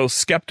both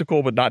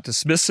skeptical but not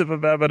dismissive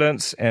of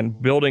evidence,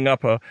 and building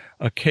up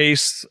a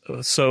case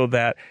so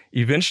that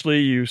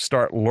eventually you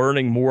start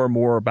learning more and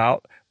more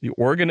about the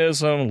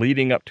organism,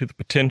 leading up to the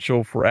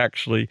potential for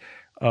actually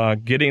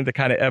getting the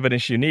kind of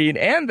evidence you need.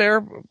 And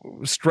they're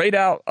straight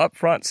out up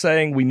front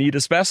saying we need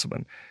a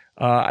specimen.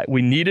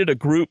 We needed a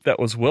group that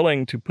was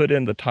willing to put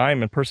in the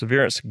time and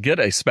perseverance to get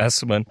a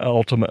specimen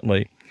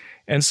ultimately.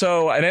 And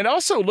it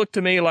also looked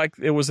to me like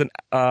it was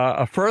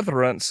a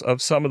furtherance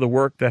of some of the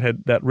work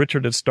that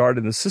Richard had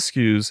started in the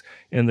Siskiyous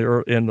in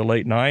the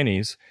late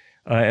 90s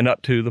and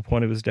up to the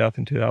point of his death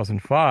in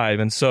 2005.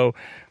 And so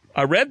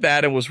I read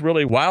that and was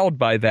really wowed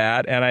by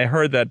that. And I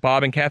heard that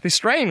Bob and Kathy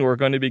Strain were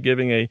going to be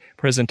giving a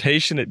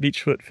presentation at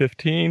Beachfoot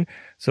 15.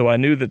 So I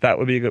knew that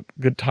would be a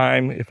good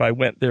time if I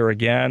went there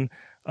again,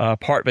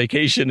 part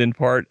vacation and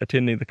part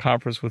attending the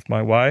conference with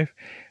my wife,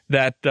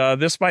 that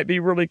this might be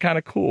really kind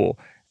of cool.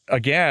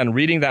 Again,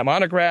 reading that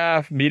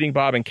monograph, meeting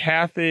Bob and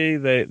Kathy,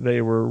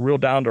 they were real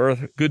down to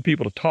earth, good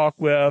people to talk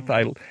with.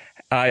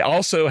 I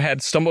also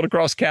had stumbled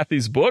across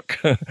Kathy's book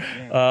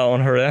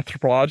on her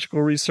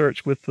anthropological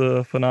research with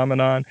the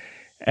phenomenon.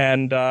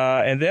 And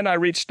then I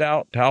reached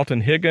out to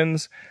Alton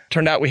Higgins.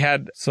 Turned out we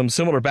had some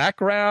similar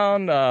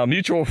background,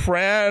 mutual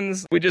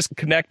friends. We just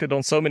connected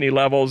on so many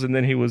levels. And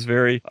then he was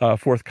very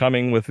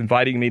forthcoming with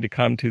inviting me to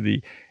come to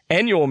the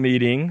annual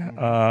meeting.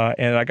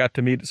 And I got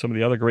to meet some of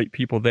the other great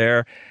people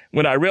there.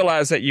 When I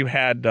realized that you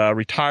had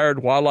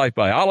retired wildlife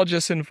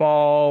biologists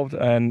involved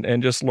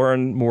and just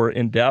learn more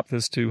in depth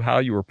as to how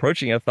you were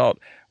approaching it, I thought,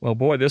 well,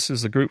 boy, this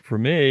is the group for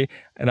me.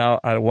 And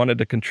I wanted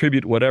to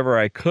contribute whatever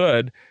I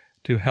could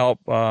to help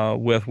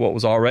with what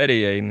was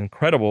already an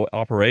incredible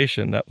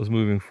operation that was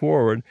moving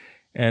forward.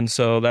 And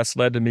so that's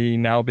led to me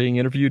now being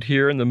interviewed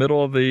here in the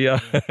middle of the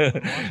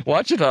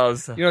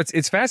Ouachitas.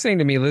 It's fascinating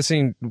to me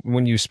listening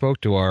when you spoke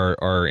to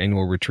our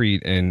annual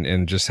retreat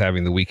and just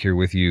having the week here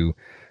with you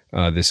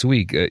this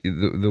week.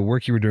 The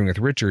work you were doing with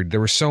Richard,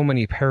 there were so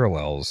many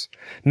parallels,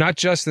 not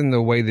just in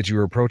the way that you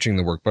were approaching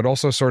the work, but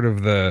also sort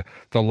of the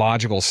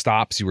logical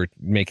stops you were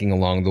making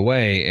along the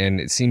way. And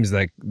it seems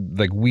like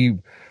the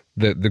group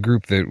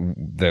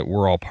that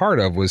we're all part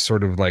of was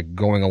sort of like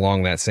going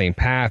along that same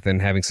path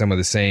and having some of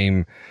the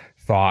same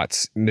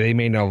thoughts. They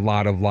may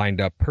not have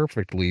lined up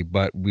perfectly,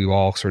 but we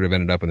all sort of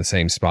ended up in the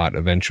same spot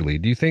eventually.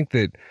 Do you think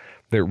that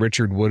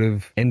Richard would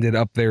have ended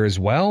up there as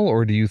well,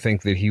 or do you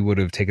think that he would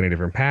have taken a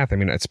different path? I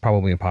mean, it's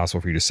probably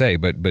impossible for you to say,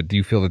 but do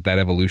you feel that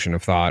evolution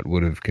of thought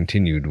would have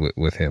continued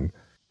with him?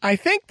 I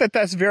think that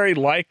that's very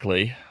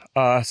likely.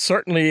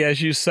 Certainly,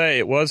 as you say,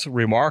 it was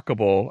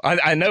remarkable.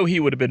 I know he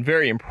would have been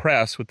very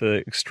impressed with the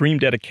extreme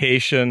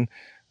dedication,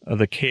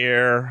 the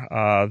care,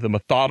 the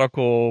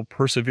methodical,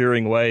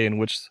 persevering way in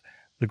which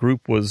the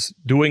group was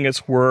doing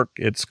its work,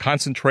 its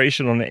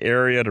concentration on the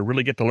area to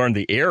really get to learn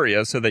the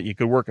area so that you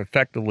could work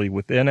effectively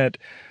within it.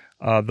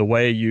 the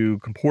way you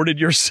comported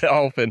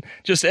yourself, and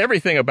just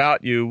everything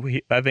about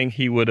you. I think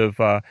he would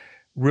have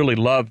really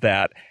loved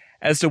that.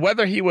 As to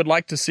whether he would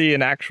like to see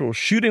an actual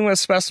shooting with a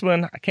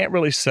specimen, I can't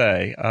really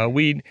say.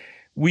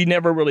 We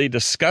never really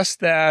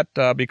discussed that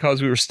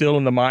because we were still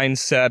in the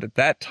mindset at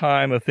that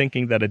time of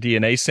thinking that a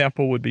DNA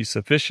sample would be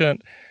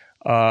sufficient,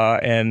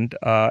 and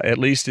at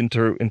least in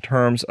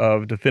terms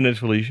of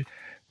definitively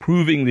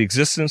proving the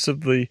existence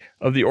of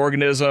the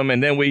organism.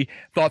 And then we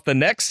thought the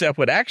next step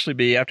would actually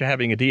be, after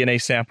having a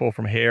DNA sample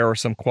from hair or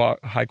some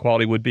high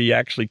quality, would be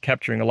actually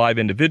capturing a live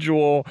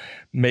individual,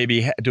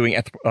 maybe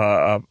doing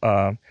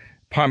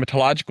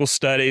primatological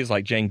studies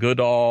like Jane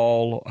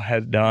Goodall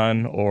had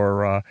done,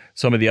 or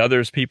some of the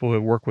others, people who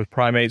have worked with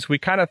primates. We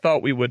kind of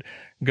thought we would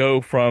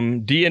go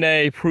from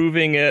DNA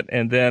proving it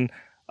and then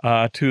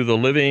to the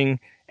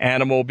living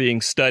animal being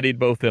studied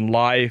both in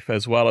life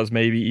as well as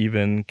maybe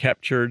even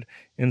captured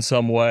in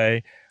some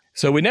way.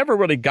 So we never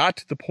really got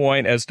to the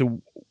point as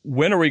to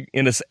when are we,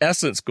 in its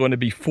essence, going to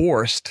be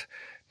forced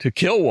to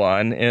kill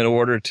one in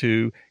order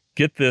to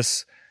get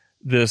this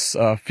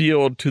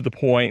field to the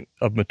point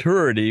of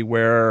maturity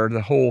where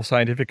the whole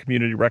scientific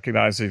community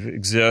recognizes it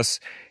exists,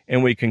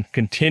 and we can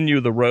continue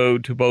the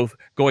road to both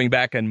going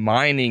back and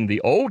mining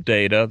the old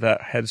data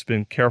that has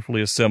been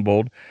carefully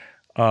assembled,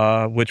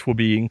 which will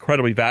be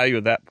incredibly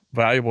valuable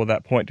at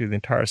that point to the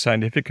entire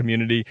scientific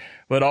community,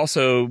 but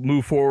also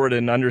move forward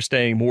in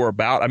understanding more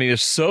about. I mean,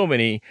 there's so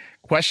many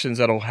questions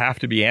that'll have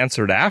to be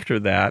answered after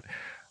that.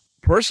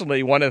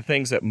 Personally, one of the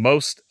things that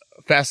most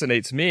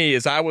fascinates me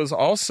is I was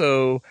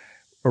also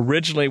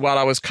originally, while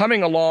I was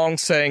coming along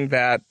saying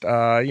that,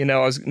 I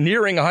was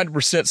nearing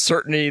 100%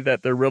 certainty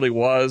that there really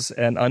was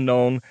an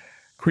unknown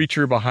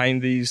creature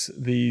behind these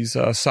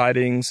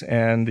sightings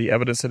and the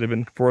evidence that had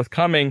been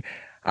forthcoming,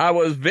 I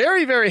was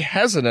very, very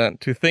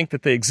hesitant to think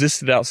that they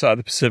existed outside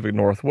the Pacific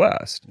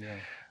Northwest.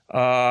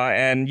 Yeah.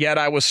 And yet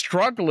I was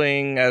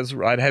struggling, as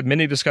I'd had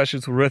many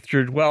discussions with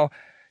Richard, well,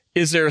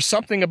 is there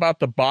something about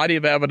the body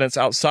of evidence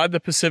outside the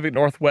Pacific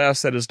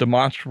Northwest that is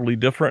demonstrably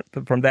different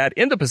from that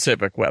in the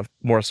Pacific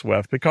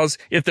Northwest? Because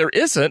if there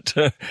isn't,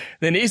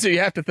 then either you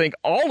have to think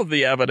all of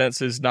the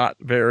evidence is not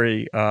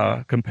very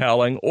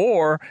compelling,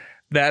 or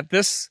that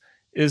this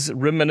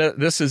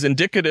is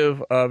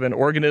indicative of an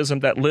organism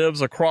that lives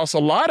across a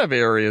lot of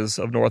areas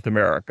of North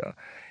America.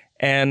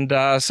 And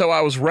so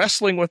I was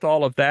wrestling with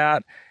all of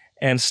that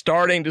and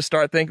starting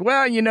to think,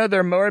 well,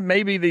 there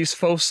may be these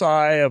foci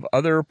of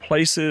other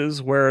places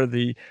where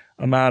the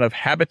amount of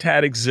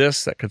habitat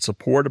exists that could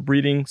support a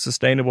breeding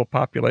sustainable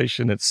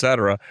population, et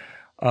cetera.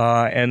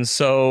 And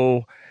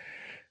so,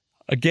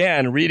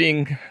 again,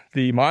 reading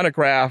the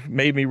monograph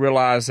made me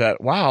realize that,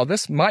 wow,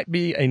 this might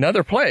be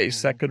another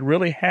place that could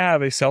really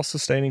have a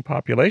self-sustaining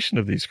population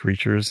of these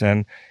creatures.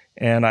 And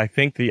I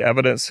think the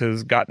evidence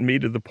has gotten me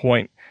to the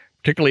point,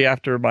 particularly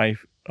after my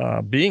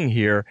being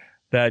here,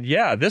 that,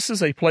 yeah, this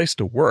is a place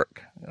to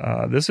work.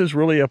 This is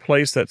really a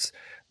place that's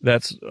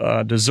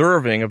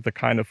deserving of the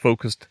kind of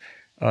focused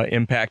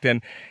impact.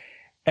 And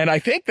I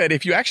think that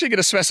if you actually get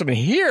a specimen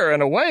here,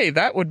 in a way,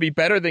 that would be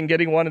better than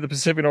getting one in the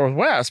Pacific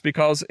Northwest,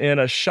 because in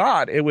a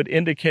shot, it would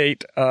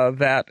indicate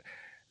that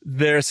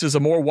this is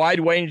a more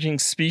wide-ranging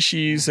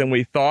species than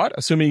we thought,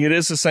 assuming it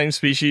is the same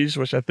species,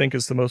 which I think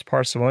is the most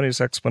parsimonious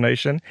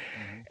explanation.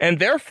 Mm-hmm. And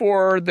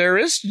therefore, there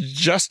is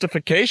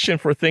justification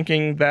for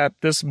thinking that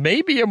this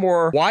may be a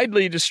more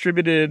widely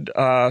distributed,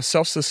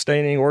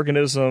 self-sustaining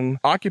organism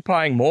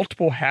occupying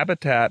multiple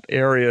habitat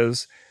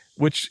areas,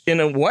 which in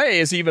a way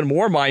is even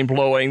more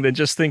mind-blowing than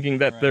just thinking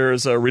that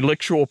there's a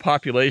relictual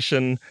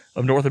population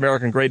of North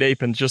American great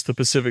ape in just the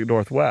Pacific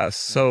Northwest.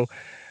 So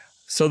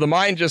the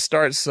mind just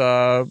starts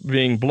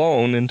being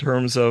blown in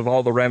terms of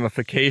all the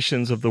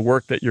ramifications of the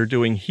work that you're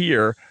doing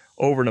here,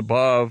 over and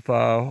above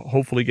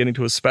hopefully getting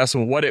to a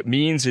specimen, what it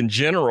means in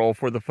general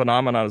for the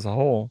phenomenon as a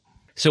whole.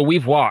 So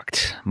we've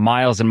walked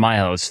miles and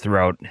miles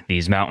throughout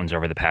these mountains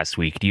over the past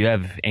week. Do you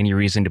have any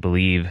reason to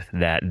believe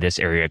that this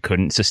area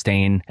couldn't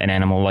sustain an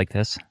animal like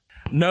this?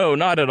 No,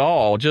 not at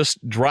all.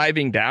 Just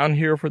driving down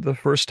here for the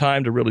first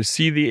time to really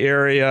see the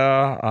area.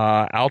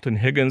 Alton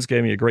Higgins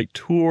gave me a great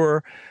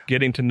tour,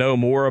 getting to know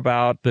more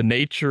about the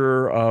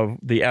nature of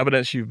the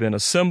evidence you've been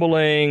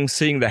assembling,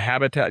 seeing the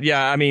habitat.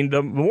 Yeah, I mean,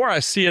 the more I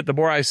see it, the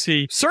more I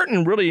see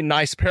certain really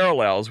nice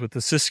parallels with the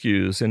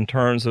Siskiyous in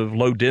terms of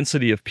low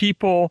density of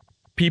people.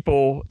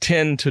 People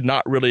tend to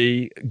not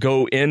really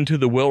go into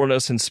the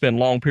wilderness and spend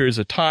long periods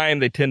of time.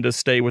 They tend to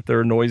stay with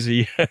their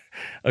noisy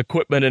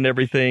equipment and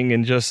everything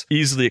in just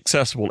easily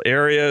accessible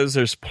areas.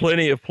 There's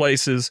plenty of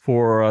places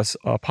for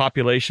a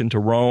population to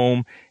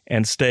roam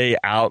and stay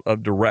out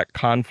of direct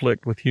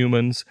conflict with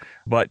humans,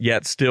 but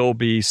yet still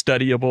be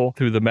studyable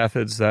through the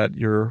methods that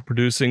you're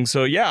producing.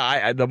 So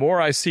yeah, the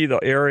more I see the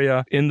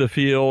area in the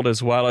field,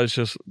 as well as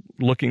just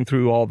looking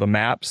through all the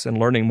maps and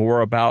learning more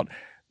about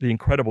the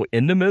incredible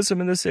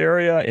endemism in this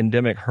area,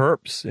 endemic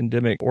herps,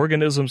 endemic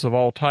organisms of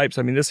all types.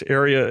 I mean, this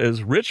area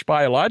is rich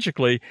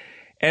biologically,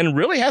 and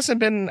really hasn't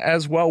been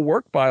as well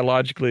worked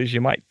biologically as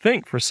you might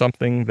think for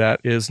something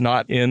that is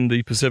not in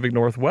the Pacific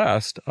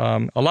Northwest.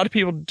 A lot of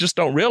people just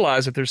don't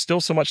realize that there's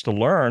still so much to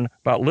learn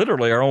about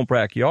literally our own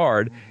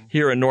backyard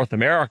here in North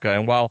America.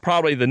 And while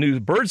probably the new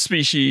bird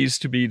species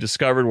to be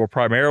discovered will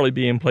primarily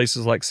be in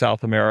places like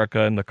South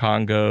America and the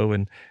Congo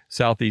and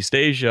Southeast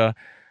Asia,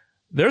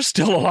 there's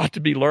still a lot to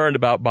be learned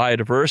about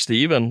biodiversity,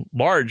 even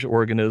large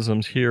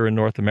organisms here in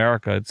North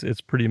America.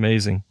 It's pretty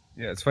amazing.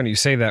 Yeah, it's funny you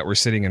say that. We're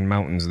sitting in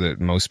mountains that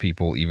most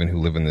people, even who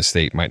live in the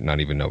state, might not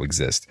even know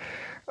exist.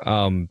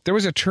 There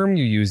was a term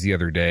you used the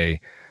other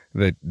day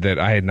that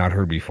I had not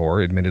heard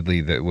before,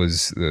 admittedly, that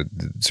was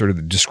sort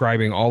of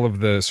describing all of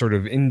the sort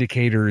of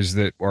indicators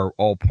that are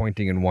all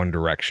pointing in one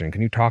direction.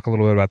 Can you talk a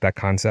little bit about that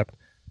concept?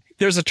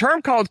 There's a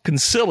term called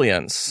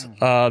consilience.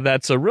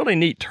 That's a really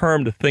neat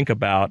term to think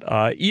about.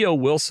 E.O.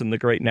 Wilson, the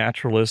great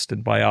naturalist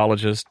and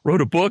biologist,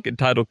 wrote a book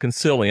entitled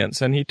Consilience,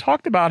 and he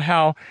talked about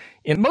how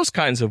in most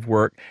kinds of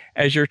work,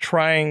 as you're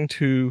trying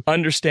to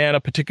understand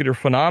a particular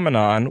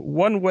phenomenon,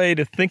 one way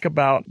to think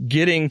about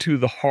getting to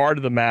the heart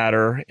of the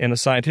matter in a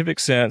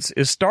scientific sense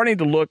is starting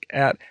to look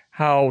at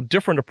how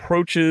different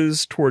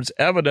approaches towards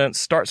evidence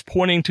starts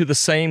pointing to the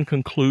same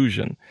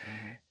conclusion.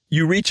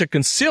 You reach a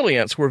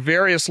consilience where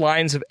various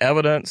lines of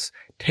evidence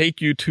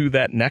take you to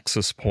that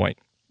nexus point.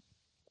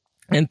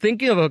 And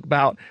thinking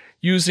about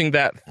using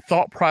that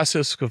thought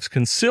process of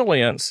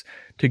consilience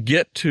to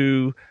get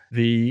to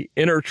the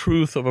inner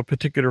truth of a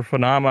particular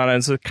phenomenon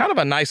is a kind of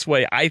a nice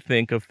way, I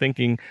think, of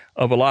thinking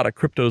of a lot of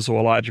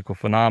cryptozoological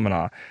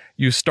phenomena.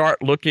 You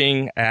start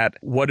looking at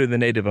what do the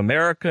Native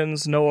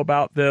Americans know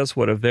about this?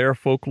 What have their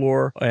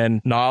folklore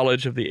and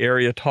knowledge of the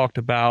area talked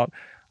about?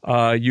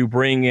 You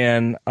bring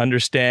in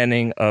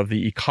understanding of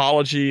the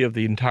ecology of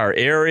the entire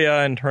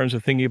area in terms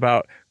of thinking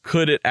about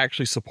could it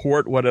actually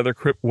support whatever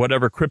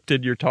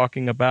cryptid you're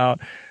talking about.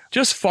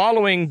 Just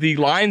following the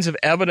lines of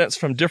evidence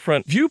from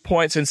different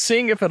viewpoints and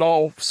seeing if it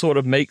all sort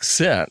of makes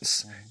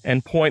sense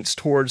and points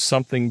towards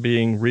something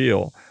being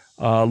real.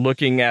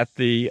 Looking at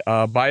the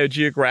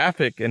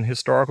biogeographic and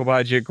historical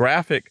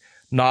biogeographic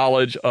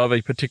knowledge of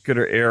a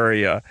particular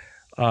area.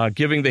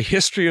 Giving the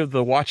history of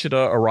the Ouachita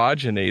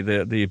orogeny,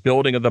 the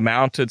building of the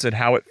mountains and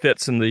how it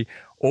fits in the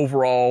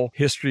overall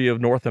history of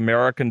North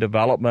American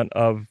development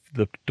of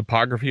the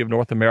topography of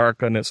North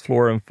America and its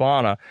flora and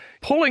fauna,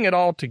 pulling it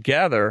all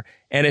together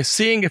and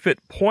seeing if it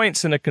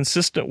points in a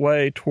consistent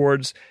way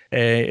towards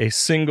a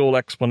single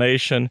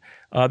explanation.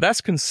 That's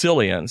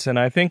consilience. And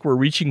I think we're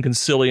reaching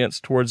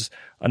consilience towards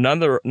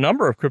another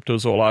number of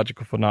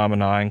cryptozoological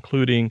phenomena,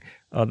 including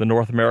the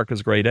North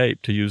America's great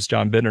ape, to use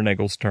John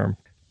Bindernagel's term.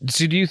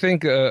 So do you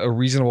think a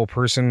reasonable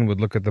person would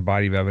look at the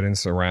body of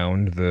evidence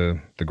around the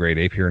great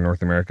ape here in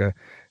North America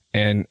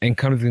and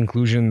come to the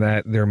conclusion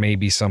that there may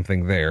be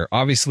something there?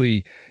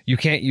 Obviously, you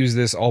can't use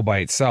this all by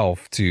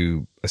itself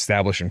to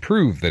establish and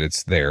prove that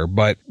it's there,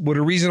 but would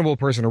a reasonable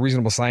person, a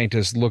reasonable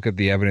scientist look at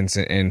the evidence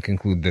and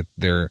conclude that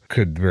there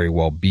could very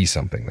well be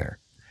something there?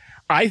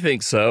 I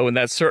think so, and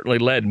that certainly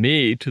led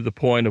me to the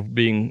point of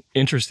being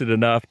interested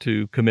enough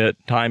to commit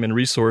time and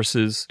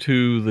resources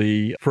to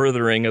the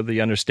furthering of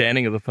the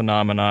understanding of the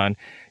phenomenon.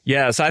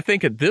 Yes, I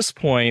think at this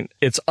point,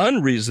 it's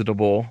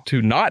unreasonable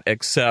to not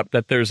accept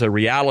that there's a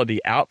reality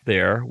out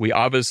there. We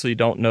obviously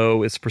don't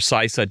know its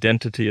precise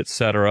identity,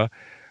 etc.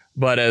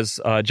 But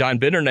as John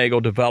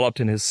Bindernagel developed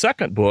in his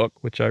second book,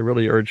 which I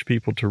really urge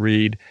people to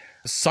read,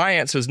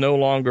 science is no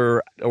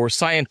longer, or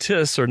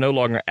scientists are no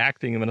longer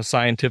acting in a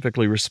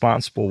scientifically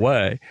responsible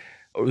way.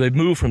 They've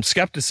moved from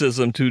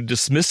skepticism to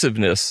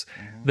dismissiveness.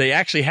 They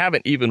actually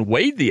haven't even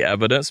weighed the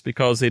evidence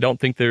because they don't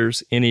think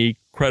there's any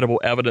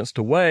credible evidence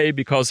to weigh,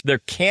 because there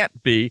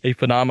can't be a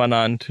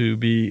phenomenon to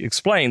be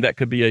explained that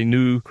could be a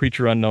new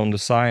creature unknown to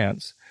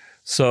science.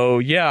 So,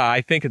 yeah,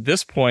 I think at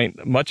this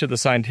point, much of the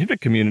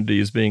scientific community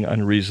is being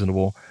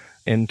unreasonable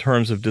in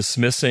terms of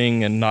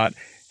dismissing and not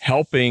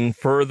helping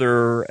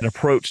further an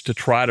approach to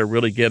try to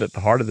really get at the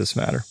heart of this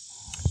matter.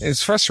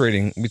 It's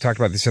frustrating. We talked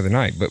about this the other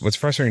night, but what's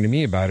frustrating to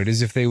me about it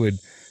is if they would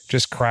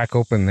just crack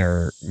open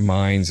their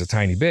minds a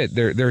tiny bit,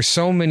 there are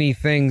so many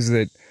things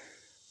that,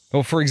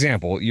 well, for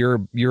example,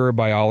 you're a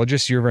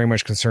biologist. You're very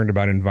much concerned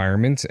about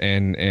environment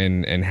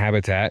and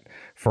habitat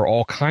for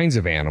all kinds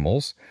of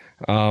animals.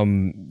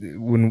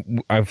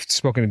 When I've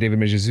spoken to David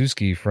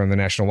Mijewski from the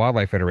National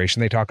Wildlife Federation,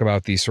 they talk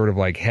about these sort of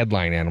like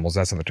headline animals.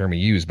 That's not the term he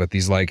used, but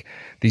these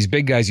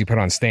big guys you put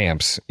on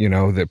stamps,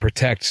 that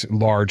protect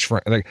large,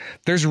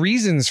 there's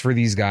reasons for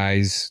these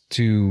guys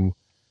to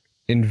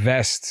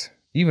invest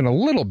even a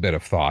little bit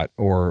of thought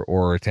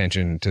or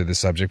attention to the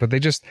subject, but they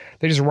just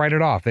write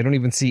it off. They don't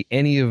even see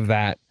any of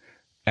that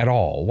at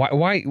all.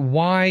 Why do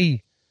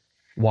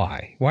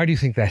you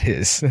think that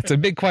is? That's a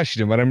big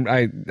question, but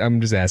I'm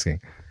just asking.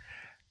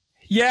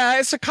 Yeah,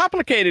 it's a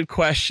complicated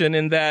question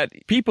in that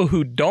people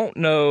who don't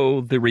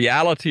know the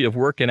reality of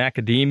work in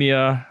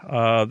academia,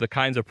 the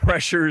kinds of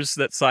pressures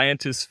that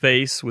scientists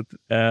face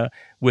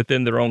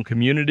within their own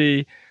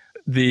community,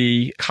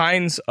 the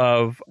kinds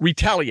of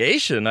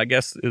retaliation, I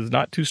guess is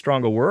not too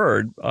strong a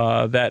word,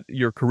 that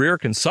your career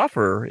can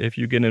suffer if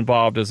you get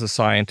involved as a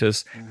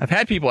scientist. I've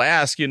had people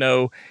ask,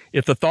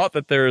 if the thought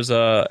that there's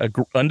a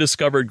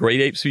undiscovered great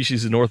ape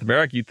species in North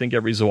America, you'd think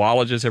every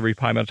zoologist, every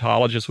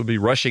primatologist would be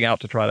rushing out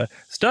to try to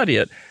study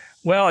it.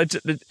 Well,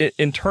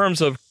 in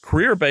terms of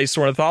career-based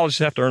ornithologists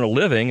have to earn a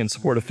living and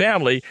support a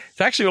family,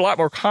 it's actually a lot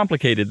more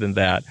complicated than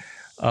that.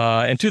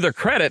 And to their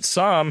credit,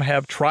 some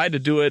have tried to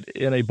do it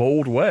in a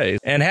bold way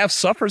and have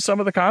suffered some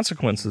of the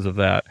consequences of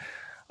that.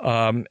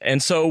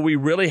 And so we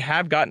really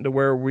have gotten to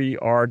where we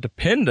are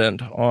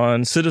dependent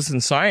on citizen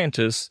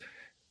scientists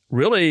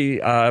really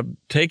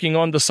taking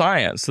on the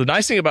science. The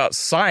nice thing about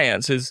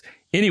science is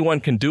anyone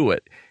can do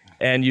it.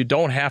 And you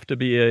don't have to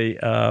be a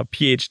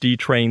PhD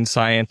trained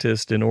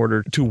scientist in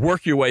order to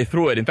work your way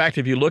through it. In fact,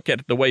 if you look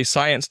at the way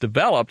science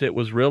developed, it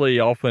was really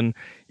often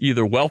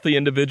either wealthy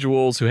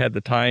individuals who had the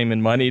time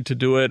and money to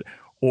do it,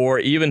 or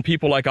even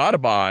people like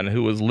Audubon,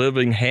 who was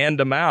living hand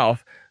to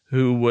mouth,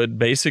 who would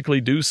basically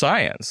do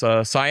science.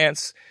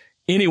 Science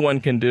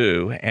anyone can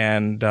do.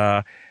 And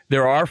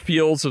there are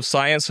fields of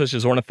science such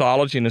as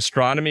ornithology and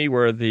astronomy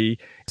where the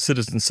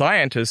citizen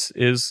scientist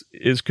is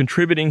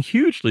contributing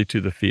hugely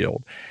to the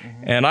field.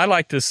 Mm-hmm. And I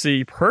like to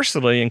see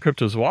personally in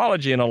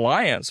cryptozoology an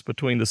alliance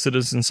between the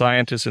citizen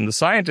scientists and the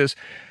scientists,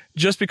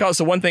 just because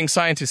the one thing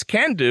scientists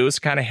can do is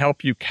kind of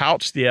help you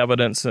couch the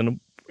evidence and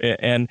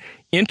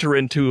enter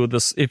into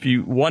this, if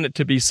you want it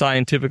to be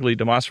scientifically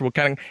demonstrable,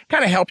 kind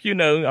of help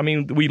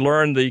we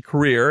learn the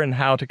career and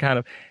how to kind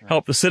of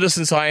help the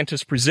citizen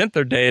scientists present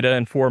their data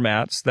in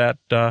formats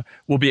that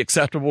will be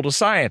acceptable to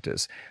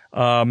scientists.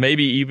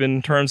 Maybe even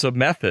in terms of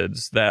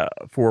methods that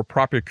for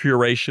proper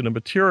curation of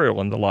material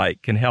and the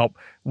like can help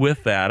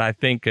with that. I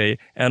think an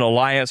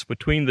alliance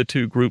between the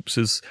two groups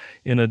is,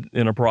 in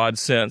a broad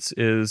sense,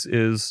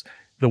 is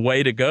the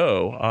way to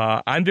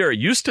go. I'm very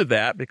used to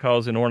that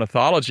because in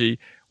ornithology,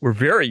 we're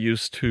very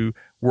used to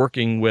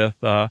working with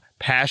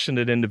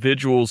passionate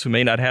individuals who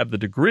may not have the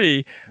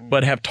degree,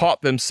 but have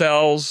taught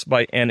themselves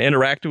and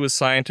interacted with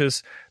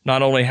scientists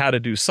not only how to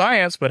do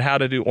science, but how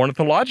to do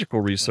ornithological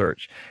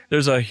research.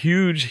 There's a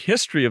huge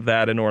history of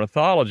that in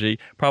ornithology,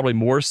 probably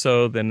more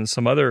so than in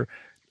some other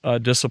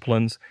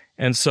disciplines.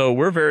 And so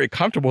we're very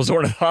comfortable as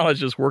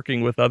ornithologists working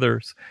with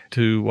others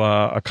to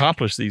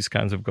accomplish these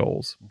kinds of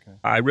goals. Okay.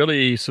 I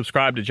really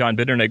subscribe to John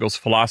Bindernagel's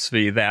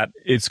philosophy that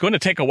it's going to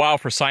take a while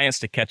for science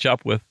to catch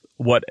up with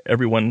what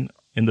everyone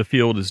in the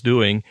field is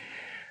doing.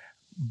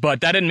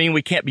 But that doesn't mean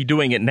we can't be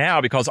doing it now,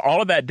 because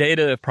all of that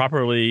data, if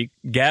properly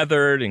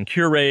gathered and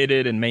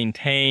curated and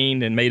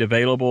maintained and made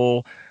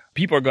available,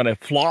 people are going to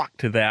flock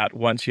to that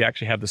once you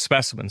actually have the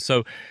specimen.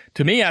 So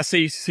to me, I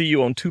see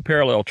you on two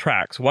parallel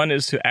tracks. One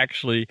is to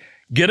actually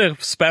get a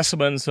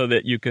specimen so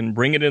that you can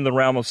bring it in the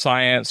realm of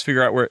science,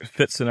 figure out where it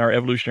fits in our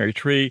evolutionary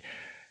tree.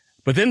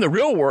 But then the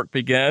real work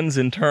begins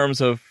in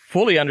terms of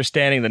fully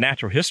understanding the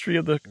natural history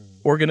of the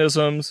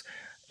organisms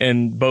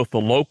in both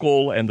the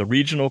local and the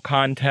regional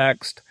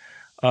context,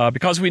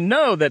 because we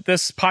know that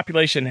this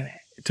population,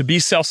 to be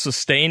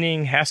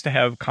self-sustaining, has to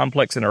have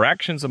complex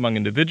interactions among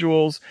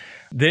individuals.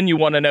 Then you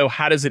want to know,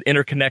 how does it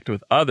interconnect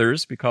with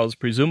others? Because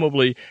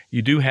presumably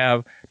you do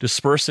have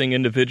dispersing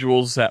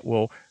individuals that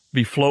will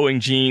be flowing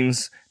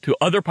genes to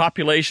other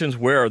populations.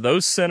 Where are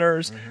those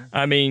centers? Mm-hmm.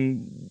 I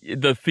mean,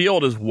 the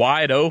field is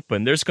wide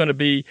open. There's going to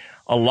be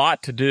a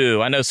lot to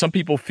do. I know some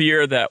people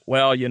fear that,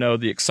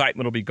 the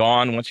excitement will be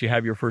gone once you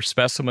have your first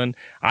specimen.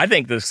 I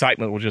think the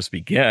excitement will just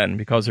begin,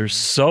 because there's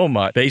so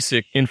much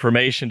basic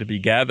information to be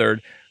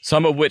gathered,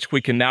 some of which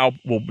will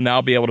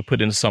now be able to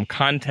put into some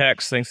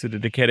context thanks to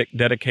the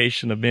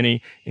dedication of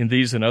many in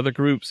these and other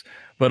groups.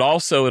 But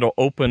also it'll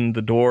open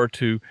the door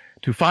to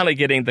finally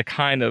getting the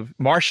kind of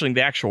marshaling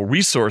the actual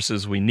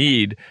resources we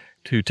need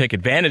to take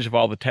advantage of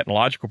all the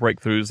technological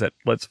breakthroughs that,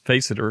 let's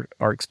face it,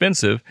 are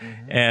expensive,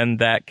 mm-hmm. and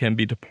that can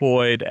be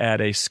deployed at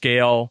a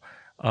scale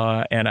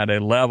and at a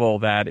level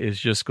that is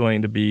just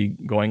going to be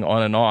going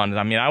on and on.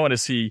 I mean, I want to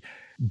see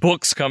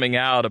books coming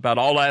out about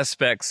all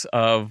aspects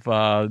of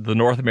the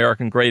North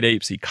American great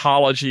apes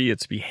ecology,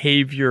 its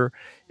behavior,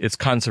 its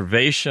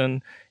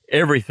conservation,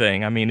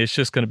 everything. I mean, it's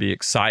just going to be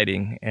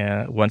exciting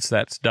once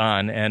that's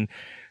done. And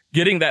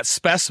getting that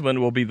specimen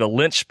will be the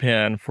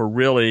linchpin for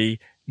really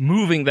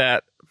moving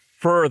that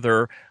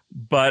further.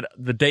 But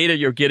the data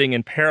you're getting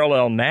in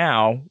parallel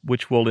now,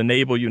 which will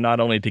enable you not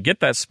only to get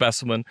that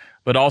specimen,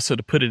 but also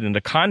to put it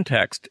into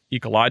context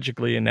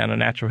ecologically and in a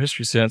natural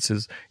history sense,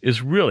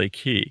 is really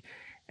key.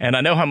 And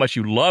I know how much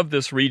you love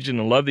this region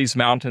and love these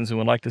mountains and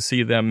would like to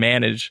see them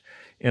managed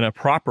in a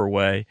proper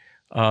way.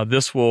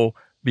 This will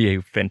be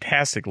a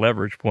fantastic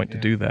leverage point to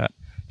do that.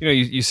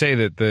 You say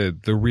that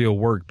the real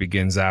work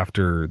begins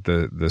after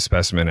the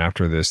specimen,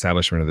 after the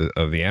establishment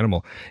of the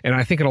animal. And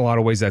I think in a lot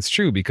of ways that's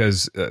true,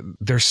 because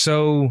they're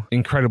so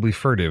incredibly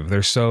furtive.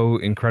 They're so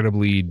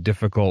incredibly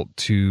difficult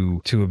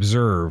to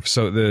observe.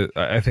 So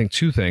I think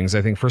two things.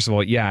 I think, first of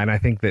all, and I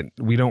think that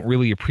we don't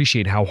really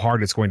appreciate how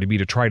hard it's going to be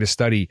to try to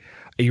study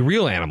a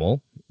real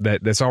animal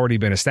that's already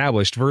been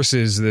established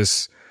versus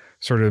this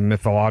sort of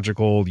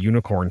mythological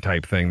unicorn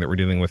type thing that we're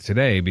dealing with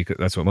today, because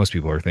that's what most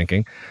people are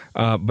thinking.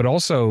 But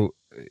also,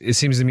 it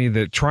seems to me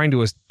that trying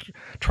to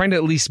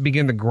at least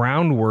begin the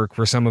groundwork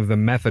for some of the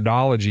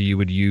methodology you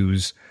would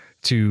use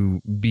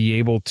to be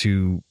able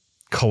to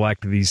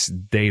collect these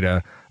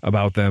data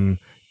about them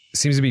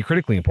seems to be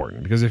critically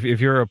important, because if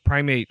you're a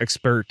primate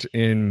expert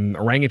in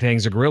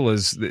orangutans or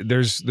gorillas,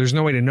 there's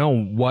no way to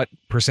know what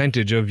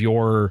percentage of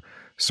your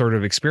sort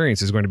of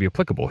experience is going to be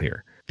applicable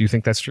here. Do you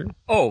think that's true?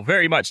 Oh,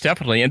 very much,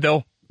 definitely. And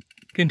there'll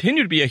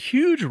continue to be a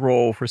huge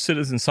role for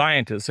citizen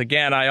scientists.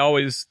 Again, I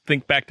always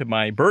think back to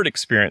my bird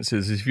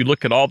experiences. If you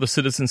look at all the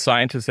citizen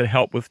scientists that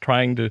help with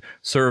trying to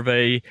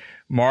survey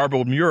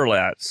marbled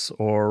murrelets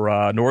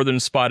or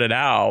northern spotted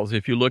owls,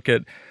 if you look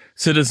at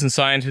citizen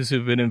scientists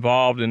who've been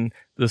involved in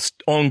this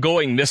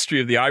ongoing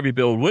mystery of the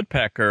ivory-billed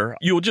woodpecker,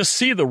 you'll just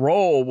see the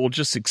role will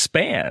just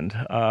expand.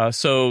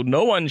 So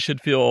no one should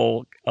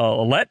feel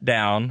let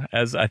down,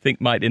 as I think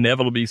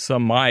inevitably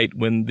some might,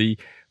 when the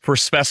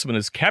first specimen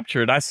is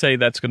captured. I say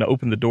that's going to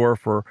open the door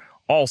for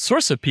all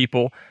sorts of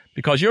people,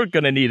 because you're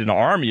going to need an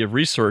army of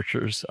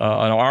researchers,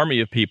 an army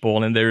of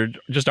people, and there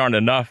just aren't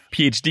enough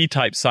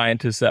PhD-type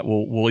scientists that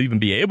will even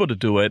be able to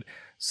do it.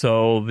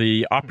 So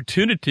the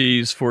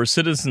opportunities for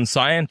citizen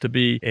science to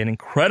be an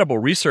incredible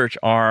research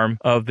arm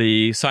of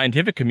the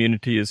scientific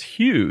community is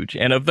huge,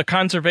 and of the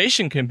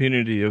conservation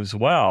community as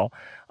well.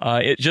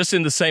 It just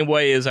in the same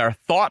way as our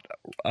thought,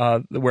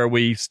 where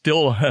we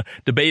still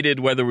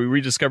debated whether we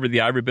rediscovered the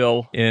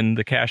ivory-bill in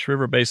the Cache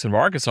River Basin of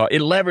Arkansas,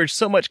 it leveraged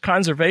so much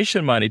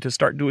conservation money to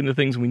start doing the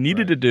things we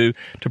needed to do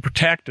to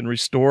protect and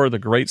restore the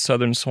great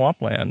southern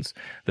swamplands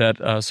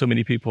that so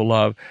many people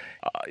love.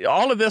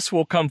 All of this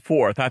will come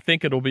forth. I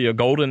think it'll be a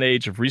golden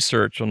age of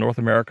research on North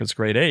America's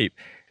great ape.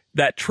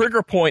 That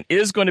trigger point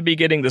is going to be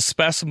getting the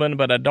specimen,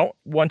 but I don't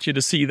want you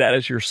to see that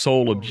as your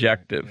sole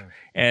objective. Yeah.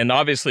 And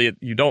obviously,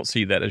 you don't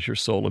see that as your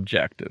sole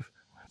objective.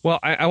 Well,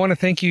 I want to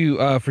thank you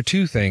for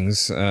two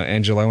things,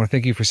 Angela. I want to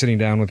thank you for sitting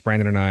down with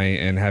Brandon and I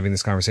and having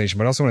this conversation,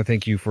 but I also want to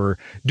thank you for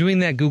doing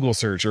that Google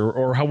search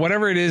or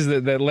whatever it is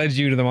that led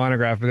you to the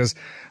monograph, because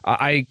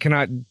I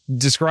cannot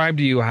describe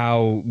to you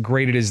how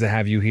great it is to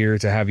have you here,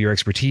 to have your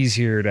expertise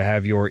here, to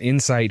have your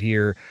insight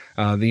here.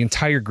 The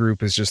entire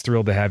group is just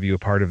thrilled to have you a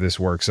part of this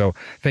work. So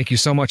thank you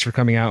so much for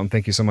coming out, and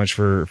thank you so much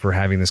for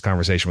having this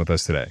conversation with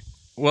us today.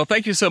 Well,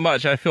 thank you so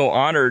much. I feel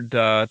honored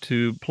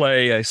to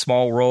play a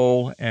small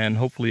role, and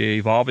hopefully an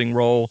evolving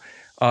role,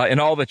 in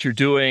all that you're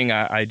doing.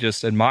 I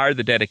just admire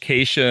the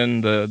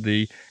dedication,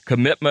 the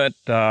commitment.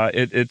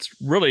 It's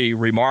really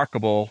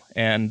remarkable,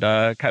 and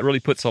really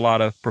puts a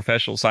lot of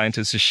professional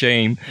scientists to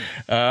shame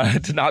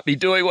to not be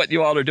doing what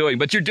you all are doing.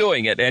 But you're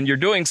doing it, and you're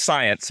doing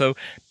science. So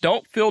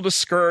don't feel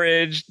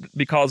discouraged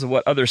because of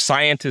what other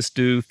scientists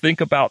do. Think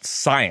about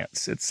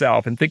science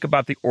itself, and think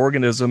about the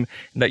organism,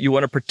 and that you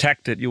want to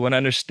protect it. You want to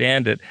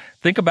understand it.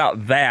 Think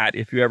about that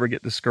if you ever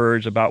get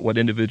discouraged about what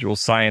individual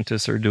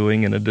scientists are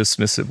doing in a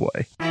dismissive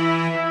way.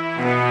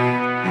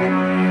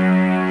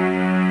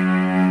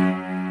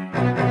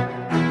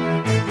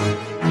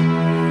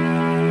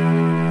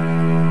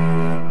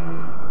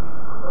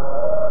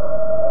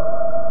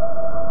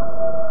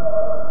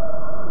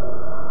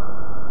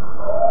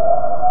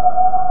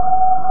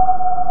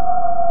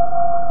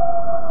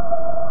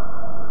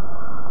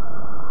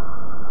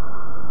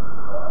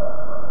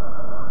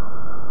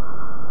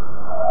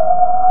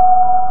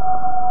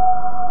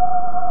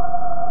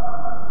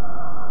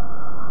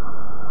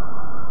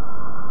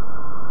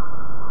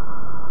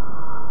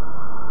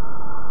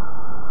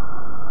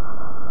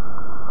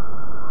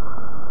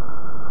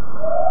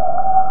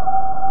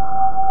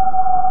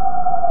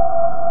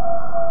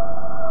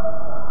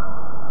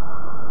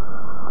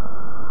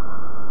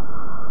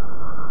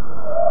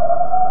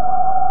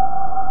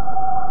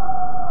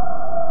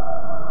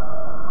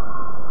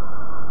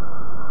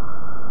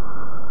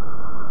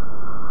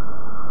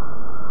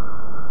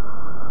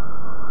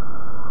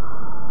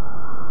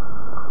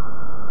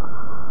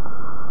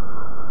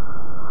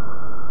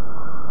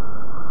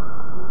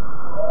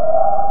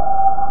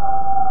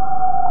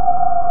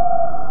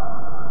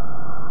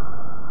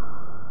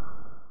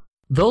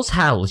 Those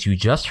howls you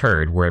just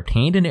heard were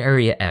obtained in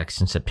Area X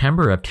in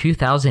September of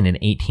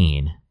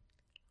 2018.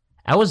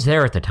 I was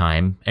there at the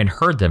time and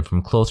heard them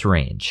from close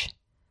range.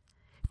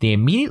 They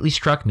immediately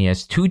struck me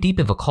as too deep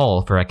of a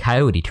call for a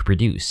coyote to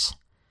produce.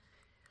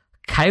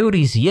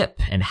 Coyotes yip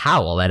and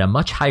howl at a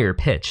much higher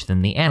pitch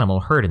than the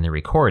animal heard in the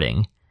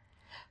recording.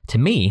 To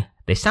me,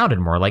 they sounded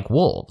more like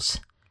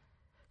wolves.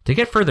 To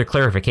get further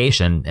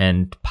clarification,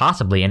 and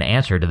possibly an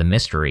answer to the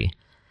mystery,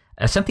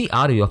 I sent the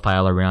audio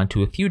file around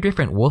to a few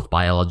different wolf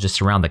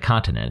biologists around the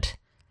continent.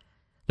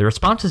 The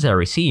responses I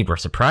received were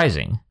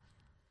surprising.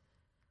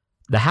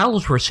 The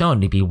howls were shown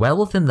to be well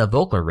within the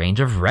vocal range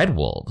of red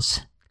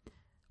wolves.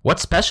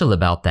 What's special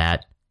about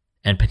that,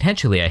 and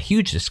potentially a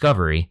huge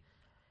discovery,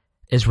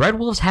 is red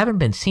wolves haven't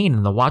been seen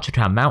in the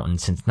Ouachita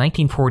Mountains since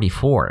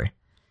 1944.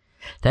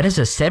 That is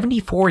a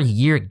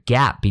 74-year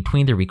gap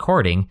between the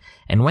recording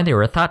and when they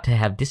were thought to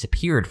have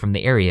disappeared from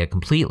the area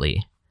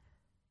completely.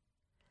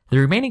 The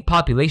remaining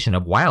population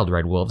of wild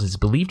red wolves is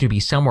believed to be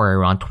somewhere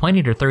around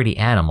 20 to 30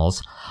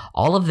 animals,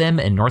 all of them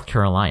in North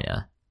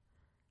Carolina.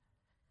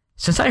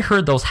 Since I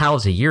heard those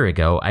howls a year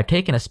ago, I've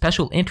taken a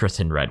special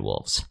interest in red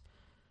wolves.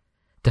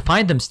 To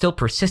find them still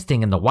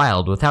persisting in the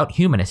wild without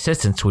human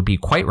assistance would be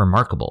quite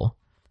remarkable.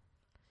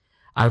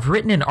 I've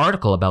written an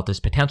article about this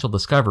potential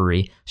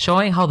discovery,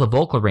 showing how the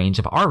vocal range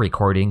of our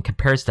recording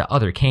compares to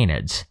other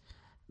canids.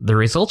 The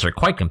results are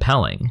quite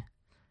compelling.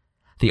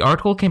 The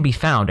article can be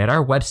found at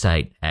our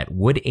website at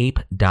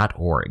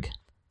woodape.org.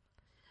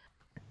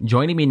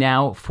 Joining me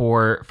now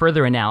for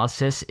further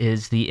analysis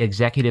is the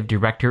executive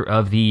director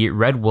of the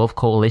Red Wolf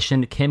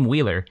Coalition, Kim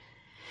Wheeler.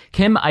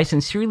 Kim, I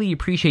sincerely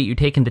appreciate you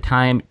taking the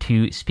time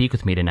to speak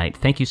with me tonight.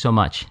 Thank you so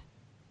much.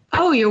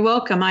 Oh, you're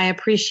welcome. I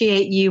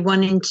appreciate you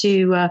wanting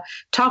to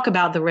talk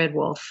about the red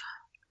wolf.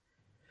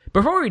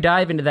 Before we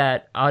dive into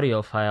that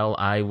audio file,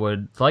 I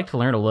would like to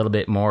learn a little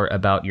bit more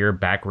about your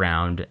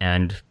background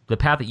and the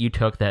path that you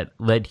took that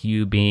led to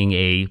you being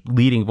a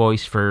leading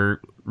voice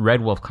for red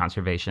wolf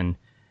conservation.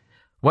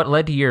 What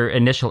led to your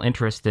initial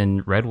interest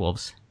in red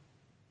wolves?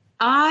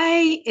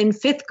 I, in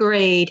 5th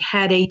grade,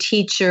 had a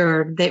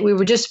teacher that we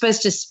were just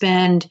supposed to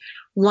spend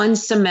one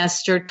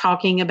semester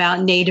talking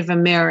about Native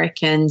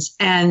Americans.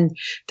 And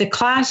the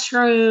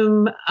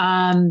classroom,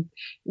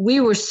 we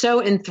were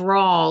so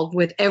enthralled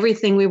with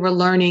everything we were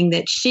learning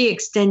that she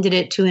extended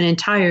it to an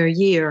entire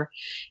year.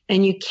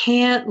 And you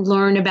can't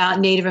learn about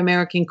Native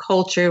American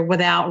culture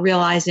without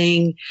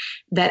realizing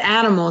that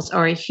animals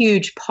are a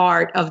huge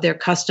part of their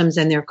customs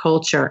and their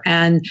culture.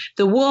 And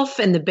the wolf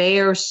and the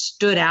bear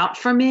stood out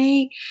for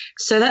me.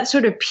 So that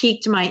sort of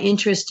piqued my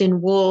interest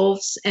in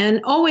wolves,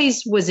 and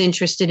always was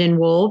interested in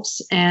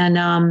wolves.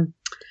 And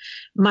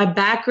my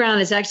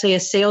background is actually a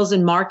sales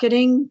and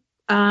marketing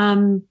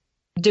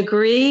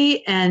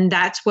degree, and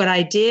that's what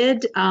I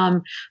did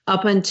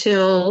up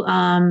until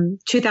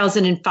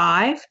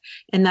 2005,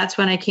 and that's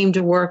when I came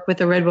to work with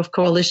the Red Wolf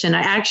Coalition. I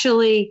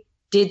actually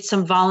did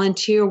some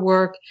volunteer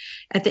work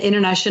at the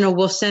International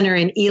Wolf Center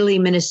in Ely,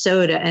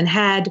 Minnesota, and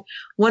had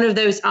one of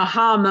those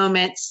aha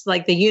moments,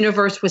 like the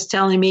universe was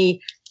telling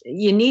me,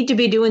 you need to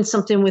be doing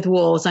something with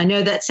wolves. I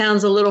know that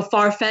sounds a little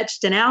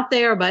far-fetched and out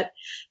there, but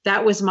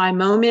that was my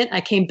moment.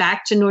 I came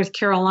back to North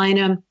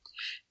Carolina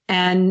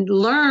and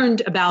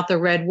learned about the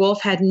red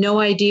wolf, had no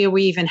idea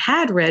we even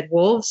had red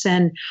wolves.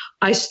 And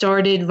I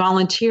started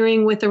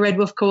volunteering with the Red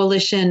Wolf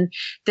Coalition.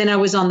 Then I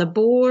was on the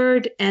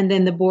board, and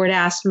then the board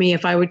asked me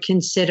if I would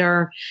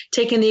consider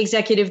taking the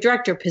executive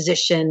director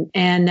position.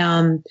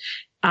 And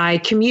I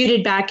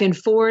commuted back and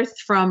forth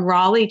from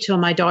Raleigh till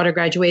my daughter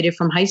graduated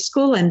from high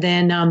school, and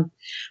then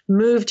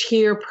moved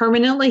here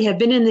permanently. Have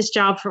been in this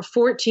job for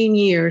 14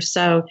 years.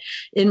 So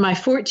in my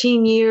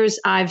 14 years,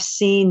 I've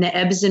seen the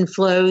ebbs and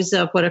flows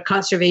of what a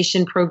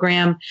conservation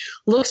program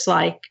looks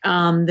like.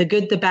 The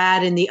good, the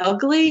bad, and the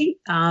ugly.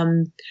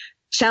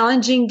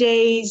 Challenging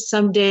days.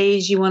 Some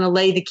days you want to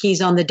lay the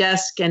keys on the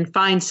desk and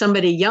find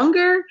somebody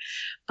younger.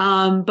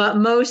 But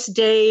most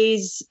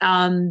days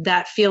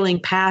that feeling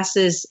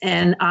passes,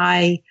 and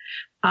I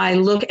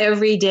look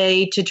every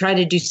day to try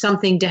to do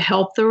something to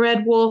help the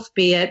red wolf,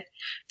 be it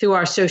through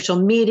our social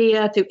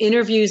media, through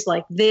interviews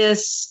like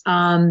this,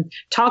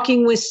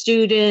 talking with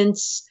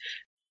students.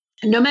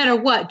 No matter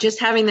what, just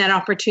having that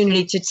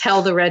opportunity to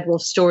tell the red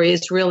wolf story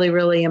is really,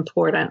 really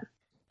important.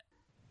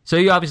 So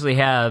you obviously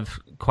have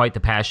quite the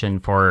passion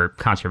for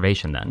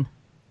conservation then.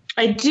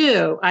 I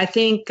do. I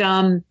think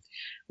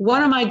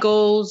one of my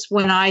goals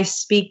when I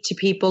speak to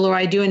people or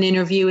I do an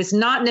interview is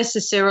not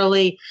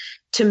necessarily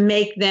to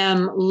make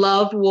them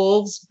love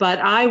wolves, but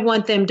I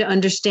want them to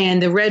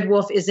understand the red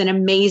wolf is an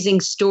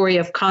amazing story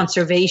of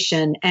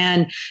conservation.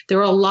 And there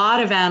are a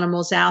lot of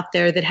animals out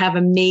there that have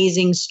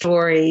amazing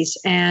stories.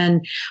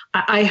 And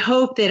I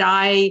hope that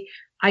I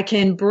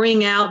can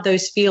bring out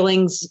those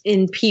feelings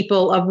in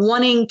people of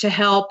wanting to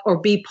help or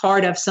be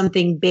part of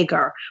something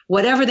bigger,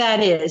 whatever that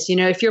is. You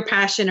know, if your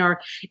passion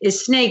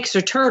is snakes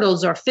or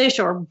turtles or fish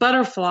or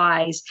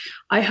butterflies,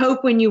 I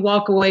hope when you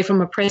walk away from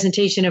a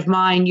presentation of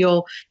mine,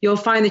 you'll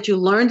find that you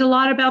learned a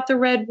lot about the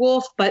red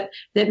wolf, but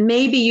that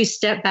maybe you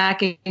step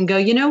back and go,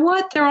 you know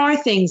what, there are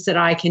things that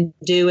I can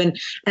do, and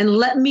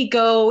let me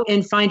go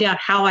and find out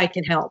how I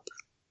can help.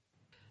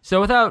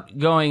 So without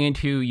going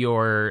into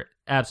your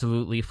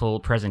absolutely full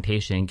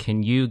presentation,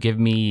 can you give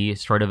me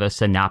sort of a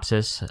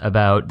synopsis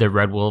about the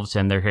red wolves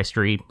and their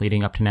history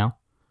leading up to now?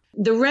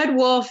 The red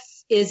wolf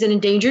is an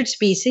endangered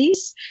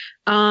species.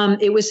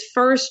 It was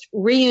first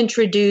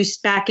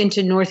reintroduced back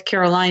into North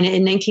Carolina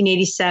in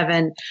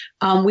 1987.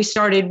 We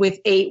started with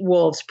 8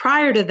 wolves.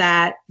 Prior to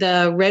that,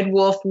 the red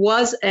wolf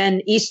was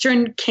an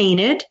eastern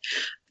canid.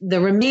 The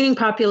remaining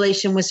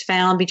population was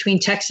found between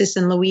Texas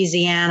and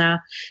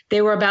Louisiana.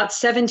 There were about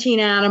 17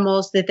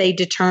 animals that they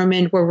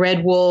determined were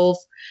red wolves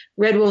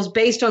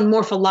based on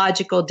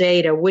morphological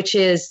data, which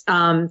is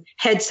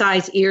head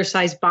size, ear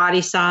size,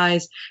 body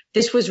size.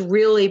 This was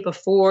really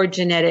before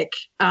genetic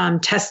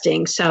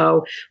testing,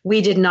 so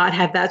we did not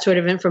have that sort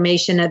of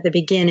information at the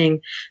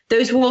beginning.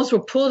 Those wolves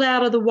were pulled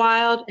out of the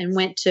wild and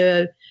went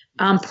to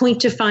Point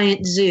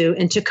Defiant Zoo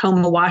in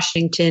Tacoma,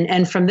 Washington.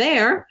 And from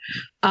there,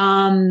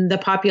 the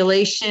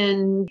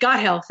population got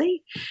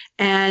healthy.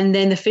 And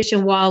then the Fish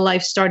and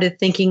Wildlife started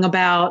thinking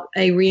about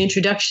a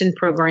reintroduction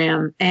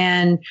program.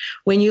 And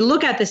when you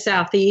look at the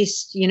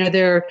Southeast,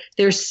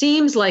 there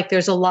seems like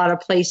there's a lot of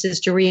places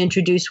to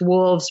reintroduce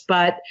wolves,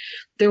 but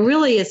there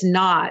really is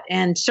not.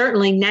 And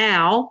certainly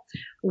now,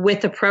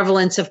 with the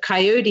prevalence of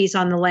coyotes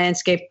on the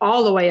landscape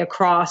all the way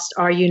across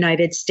our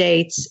United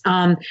States.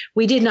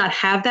 We did not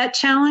have that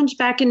challenge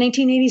back in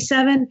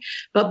 1987,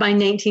 but by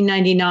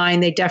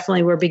 1999, they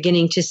definitely were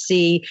beginning to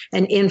see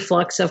an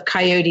influx of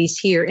coyotes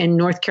here in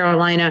North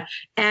Carolina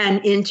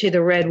and into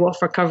the red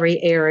wolf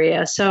recovery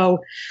area. So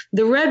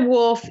the red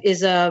wolf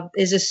is a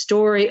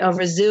story of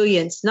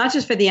resilience, not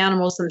just for the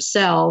animals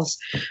themselves,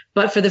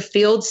 but for the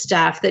field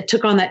staff that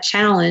took on that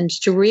challenge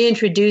to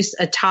reintroduce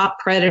a top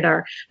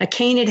predator. A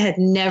canid had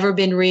never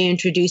been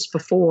reintroduced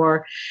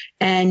before,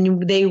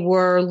 and they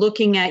were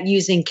looking at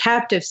using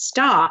captive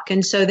stock.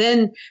 And so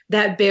then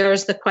that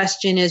bears the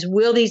question is,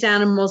 will these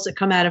animals that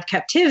come out of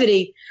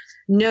captivity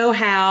know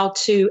how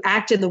to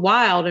act in the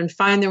wild and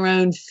find their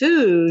own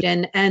food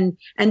and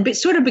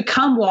sort of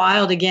become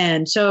wild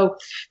again? So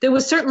there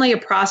was certainly a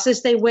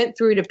process they went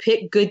through to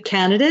pick good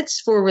candidates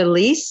for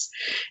release.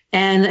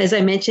 And as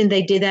I mentioned,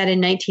 they did that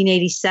in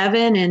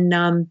 1987,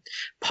 and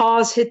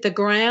paws hit the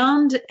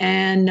ground.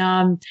 And,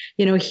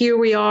 here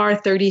we are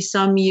 30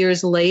 some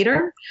years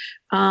later.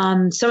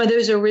 Some of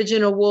those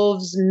original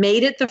wolves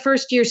made it the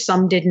first year,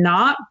 some did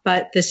not,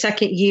 but the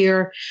second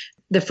year,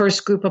 the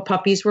first group of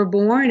puppies were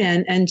born,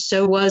 and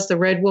so was the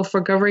Red Wolf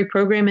Recovery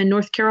Program in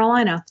North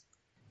Carolina.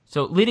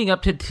 So leading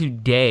up to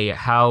today,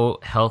 how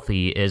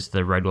healthy is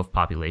the red wolf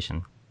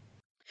population?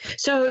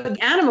 So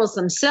the animals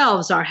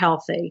themselves are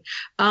healthy.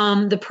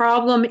 The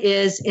problem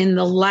is in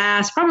the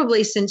last,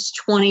 probably since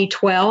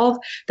 2012,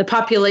 the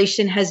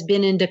population has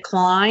been in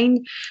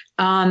decline.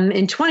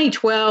 In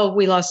 2012,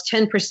 we lost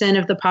 10%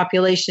 of the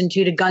population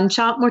due to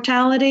gunshot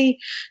mortality.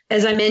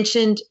 As I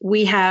mentioned,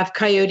 we have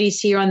coyotes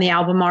here on the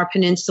Albemarle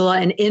Peninsula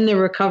and in the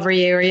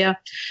recovery area.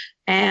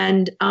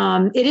 And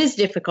it is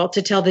difficult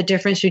to tell the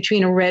difference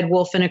between a red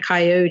wolf and a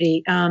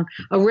coyote. A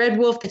red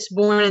wolf that's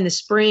born in the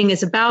spring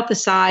is about the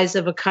size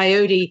of a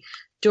coyote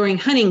during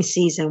hunting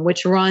season,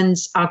 which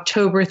runs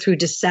October through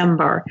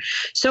December.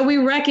 So we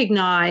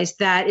recognize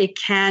that it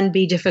can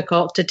be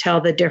difficult to tell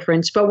the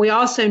difference, but we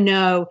also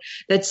know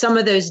that some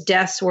of those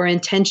deaths were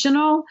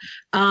intentional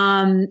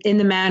in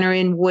the manner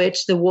in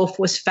which the wolf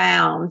was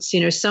found.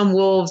 Some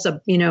wolves,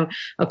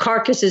 a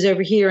carcass is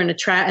over here and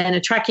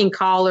a tracking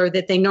collar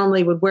that they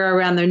normally would wear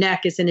around their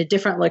neck is in a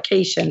different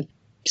location.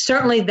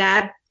 Certainly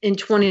that in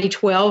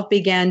 2012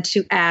 began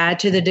to add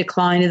to the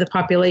decline of the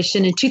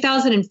population. In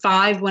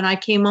 2005, when I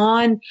came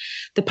on,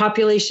 the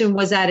population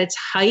was at its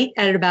height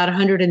at about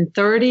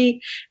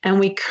 130, and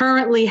we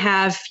currently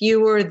have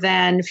fewer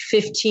than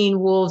 15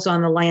 wolves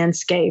on the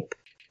landscape.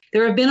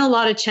 There have been a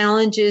lot of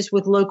challenges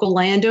with local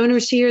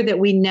landowners here that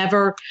we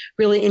never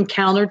really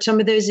encountered some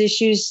of those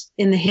issues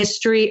in the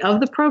history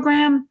of the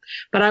program.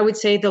 But I would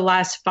say the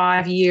last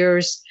 5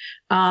 years,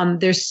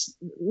 there's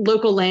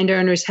local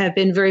landowners have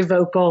been very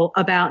vocal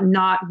about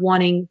not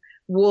wanting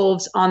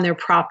wolves on their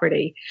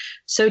property.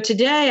 So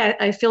today,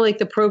 I feel like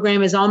the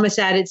program is almost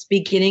at its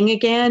beginning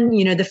again.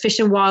 The Fish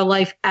and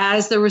Wildlife,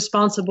 as the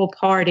responsible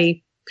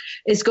party,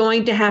 is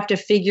going to have to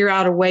figure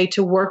out a way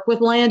to work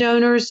with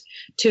landowners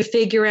to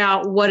figure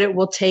out what it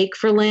will take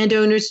for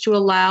landowners to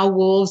allow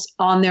wolves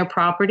on their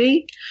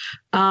property.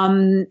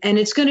 And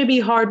it's going to be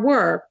hard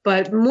work,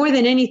 but more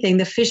than anything,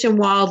 the Fish and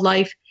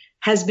Wildlife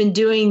has been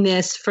doing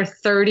this for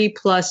 30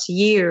 plus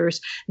years.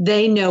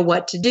 They know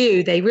what to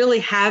do. They really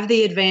have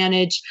the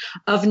advantage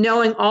of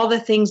knowing all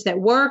the things that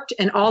worked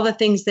and all the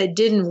things that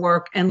didn't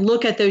work, and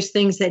look at those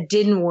things that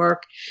didn't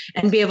work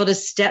and be able to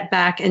step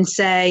back and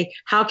say,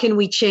 how can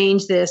we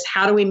change this?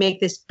 How do we make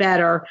this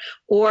better?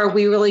 Or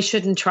we really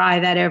shouldn't try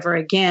that ever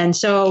again.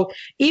 So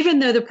even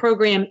though the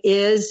program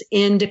is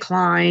in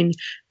decline,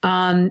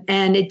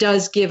 and it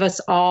does give us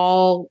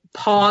all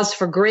pause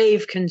for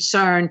grave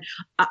concern,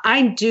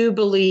 I do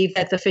believe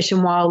that the Fish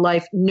and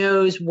Wildlife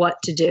knows what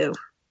to do.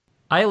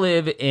 I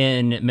live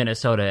in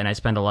Minnesota, and I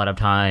spend a lot of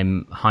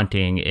time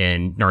hunting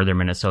in northern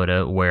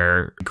Minnesota,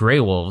 where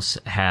gray wolves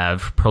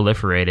have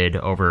proliferated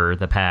over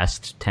the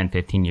past 10,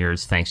 15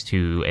 years thanks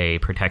to a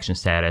protection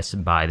status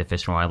by the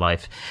Fish and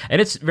Wildlife.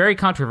 And it's very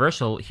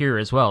controversial here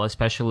as well,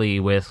 especially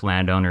with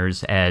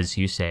landowners, as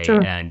you say,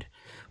 Sure. and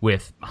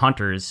with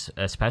hunters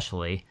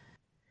especially.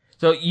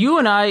 So you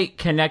and I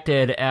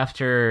connected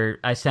after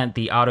I sent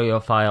the audio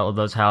file of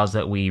those howls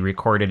that we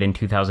recorded in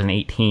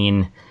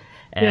 2018.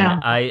 And Yeah.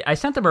 I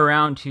sent them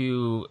around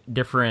to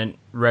different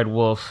red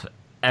wolf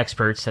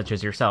experts such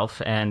as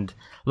yourself. And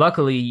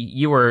luckily,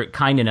 you were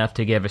kind enough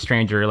to give a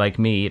stranger like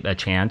me a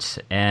chance,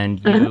 and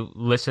you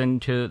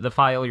listened to the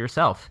file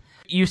yourself.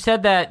 You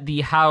said that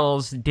the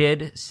howls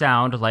did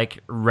sound like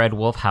red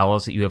wolf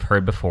howls that you have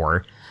heard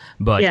before,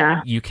 but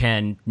Yeah. you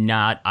can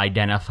not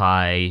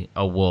identify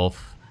a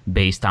wolf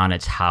based on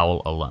its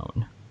howl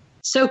alone.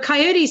 So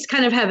coyotes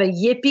kind of have a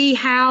yippy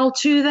howl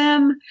to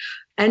them.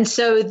 And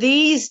so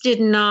these did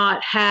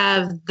not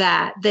have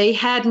that. They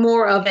had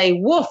more of a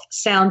wolf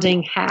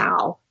sounding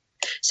howl.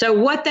 So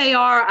what they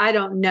are, I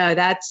don't know.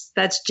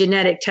 That's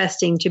genetic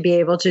testing to be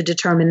able to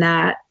determine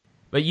that.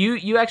 But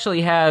you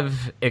actually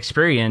have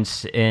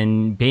experience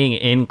in being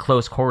in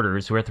close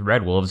quarters with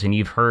red wolves, and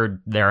you've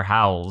heard their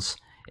howls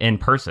in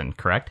person,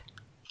 correct?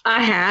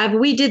 I have.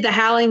 We did the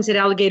howlings at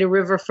Alligator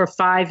River for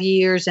 5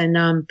 years,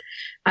 and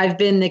I've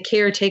been the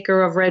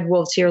caretaker of red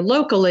wolves here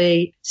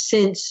locally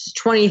since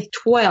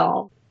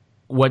 2012.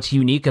 What's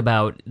unique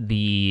about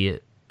the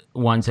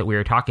ones that we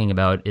were talking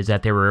about is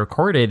that they were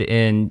recorded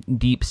in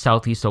deep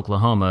southeast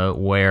Oklahoma,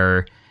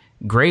 where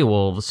gray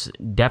wolves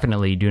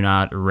definitely do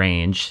not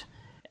range.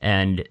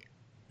 And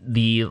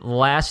the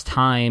last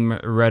time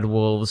red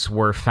wolves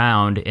were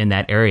found in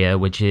that area,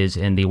 which is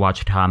in the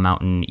Ouachita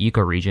Mountain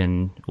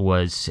ecoregion,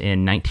 was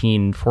in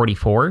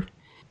 1944.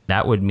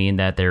 That would mean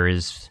that there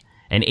is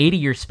an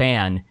 80-year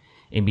span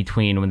in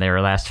between when they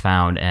were last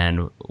found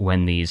and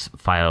when these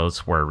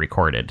files were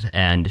recorded.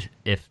 And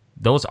if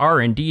those are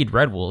indeed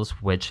red wolves,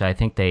 which I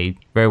think they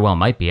very well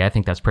might be, I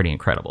think that's pretty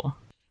incredible.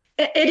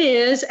 It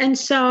is. And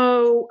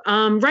so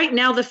right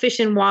now the Fish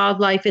and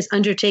Wildlife is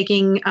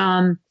undertaking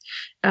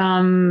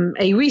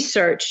a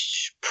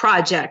research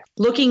project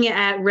looking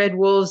at red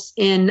wolves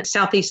in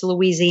southeast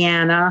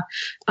Louisiana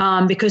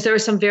because there are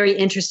some very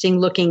interesting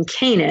looking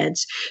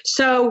canids.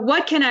 So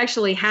what can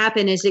actually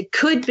happen is it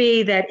could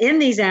be that in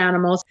these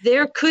animals,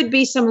 there could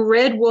be some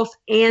red wolf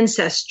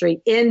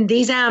ancestry in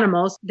these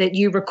animals that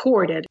you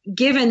recorded.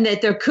 Given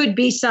that there could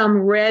be some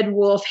red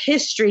wolf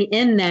history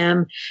in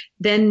them,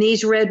 then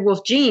these red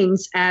wolf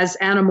genes, as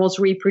animals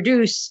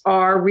reproduce,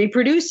 are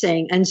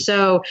reproducing. And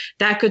so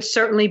that could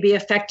certainly be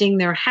affecting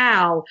their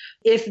howl.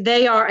 If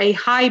they are a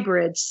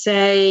hybrid,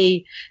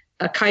 say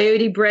a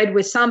coyote bred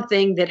with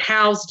something that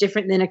howls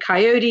different than a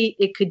coyote,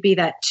 it could be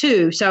that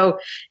too. So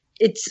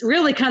it's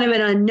really kind of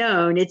an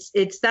unknown.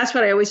 That's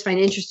what I always find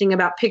interesting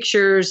about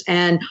pictures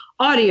and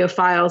audio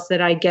files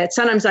that I get.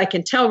 Sometimes I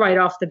can tell right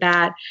off the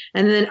bat,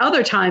 and then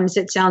other times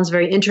it sounds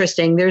very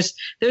interesting. There's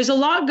a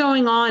lot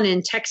going on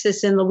in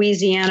Texas and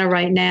Louisiana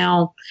right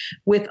now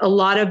with a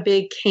lot of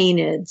big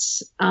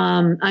canids.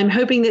 I'm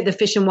hoping that the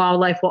Fish and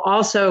Wildlife will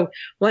also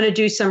want to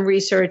do some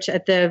research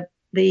at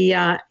the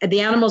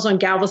animals on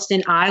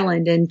Galveston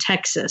Island in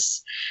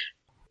Texas.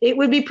 It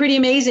would be pretty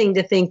amazing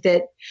to think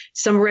that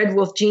some red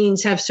wolf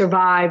genes have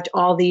survived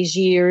all these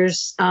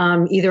years,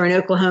 either in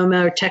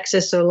Oklahoma or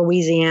Texas or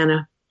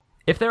Louisiana.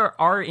 If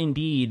there are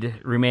indeed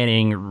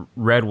remaining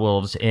red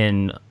wolves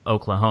in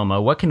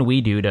Oklahoma, what can we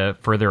do to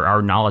further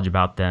our knowledge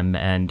about them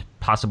and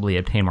possibly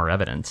obtain more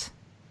evidence?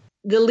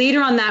 The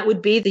leader on that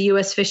would be the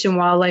U.S. Fish and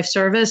Wildlife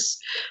Service.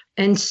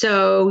 And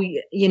so,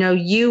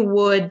 you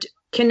would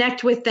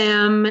connect with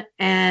them,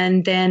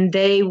 and then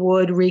they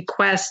would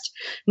request,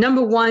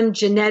 number one,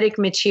 genetic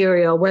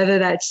material, whether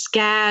that's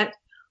scat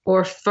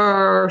or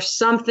fur,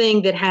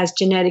 something that has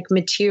genetic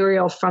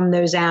material from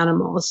those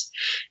animals.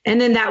 And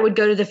then that would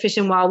go to the Fish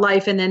and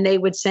Wildlife, and then they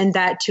would send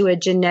that to a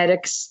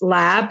genetics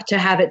lab to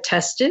have it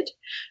tested.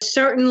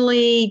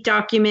 Certainly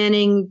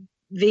documenting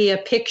via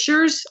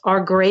pictures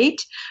are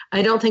great.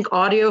 I don't think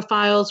audio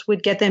files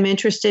would get them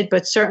interested,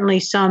 but certainly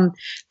some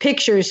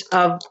pictures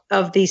of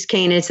these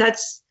canids.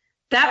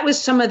 That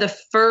was some of the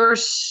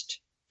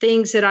first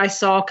things that I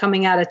saw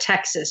coming out of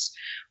Texas,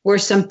 were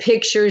some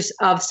pictures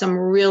of some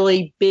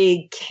really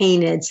big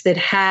canids that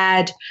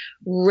had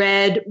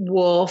red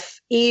wolf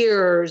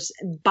ears,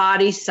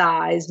 body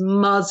size,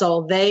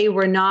 muzzle. They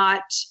were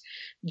not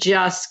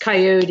just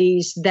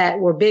coyotes that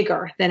were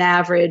bigger than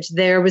average.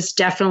 There was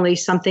definitely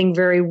something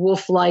very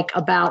wolf-like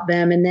about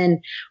them. And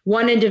then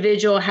one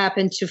individual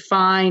happened to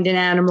find an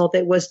animal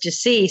that was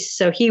deceased,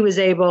 so he was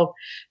able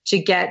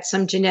to get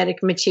some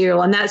genetic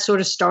material, and that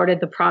sort of started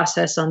the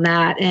process on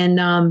that.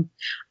 And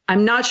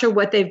I'm not sure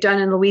what they've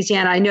done in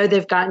Louisiana. I know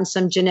they've gotten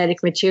some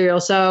genetic material.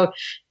 So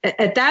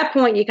at that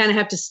point, you kind of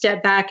have to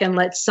step back and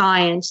let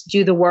science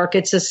do the work.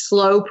 It's a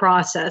slow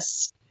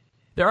process.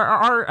 There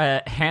are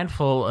a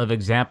handful of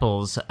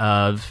examples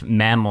of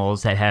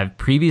mammals that have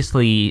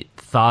previously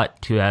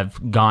thought to have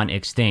gone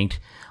extinct,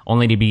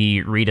 only to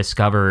be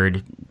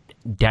rediscovered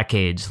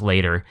decades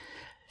later.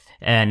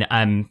 And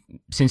I'm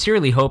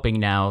sincerely hoping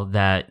now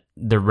that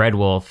the red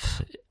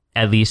wolf,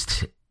 at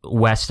least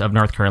west of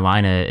North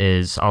Carolina,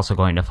 is also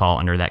going to fall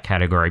under that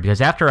category. Because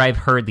after I've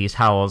heard these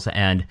howls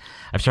and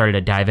I've started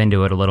to dive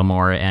into it a little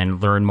more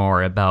and learn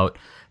more about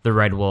the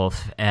red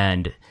wolf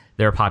and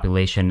their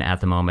population at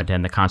the moment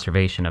and the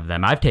conservation of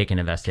them, I've taken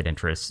a vested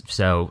interest.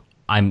 So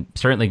I'm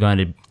certainly going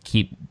to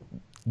keep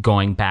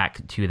going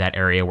back to that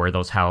area where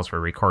those howls were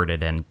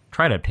recorded and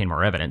try to obtain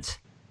more evidence.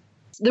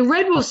 The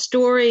red wolf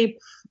story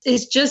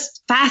is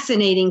just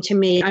fascinating to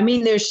me. I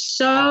mean, there's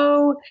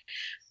so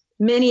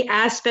many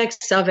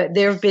aspects of it.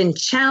 There have been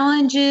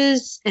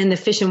challenges, and the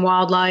Fish and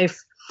Wildlife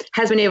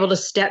has been able to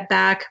step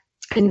back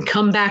and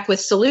come back with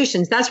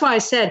solutions. That's why I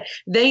said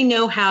they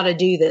know how to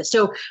do this.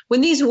 So when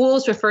these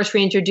wolves were first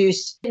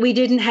reintroduced, we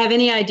didn't have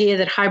any idea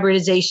that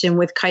hybridization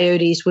with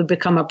coyotes would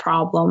become a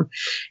problem.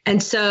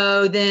 And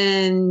so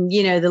then,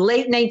 the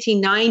late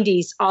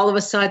 1990s, all of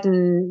a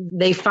sudden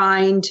they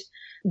find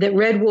that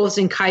red wolves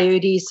and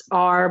coyotes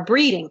are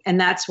breeding,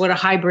 and that's what a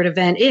hybrid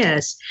event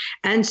is.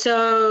 And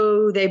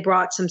so they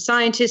brought some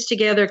scientists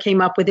together,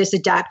 came up with this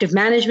adaptive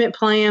management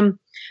plan,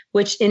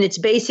 which in its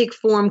basic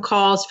form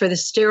calls for the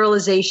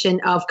sterilization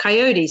of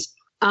coyotes.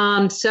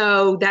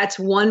 So that's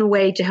one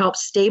way to help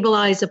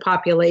stabilize a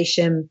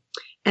population.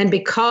 And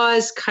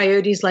because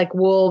coyotes, like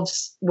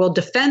wolves, will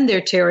defend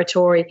their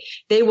territory,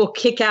 they will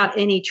kick out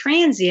any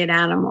transient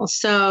animals.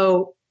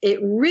 So it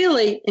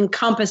really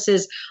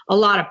encompasses a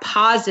lot of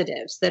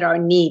positives that are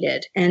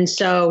needed. And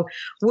so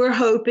we're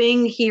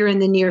hoping here in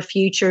the near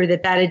future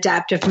that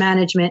adaptive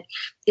management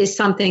is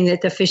something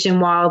that the Fish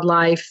and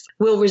Wildlife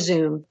will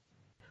resume.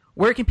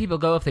 Where can people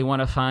go if they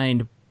want to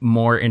find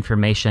more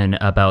information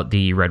about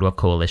the Red Wolf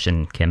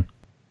Coalition, Kim?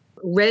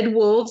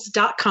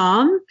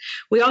 redwolves.com.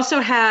 We also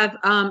have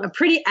a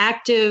pretty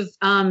active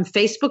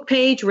Facebook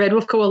page, Red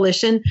Wolf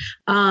Coalition.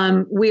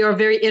 We are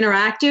very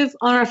interactive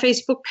on our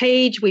Facebook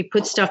page. We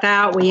put stuff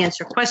out. We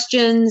answer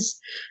questions.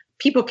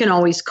 People can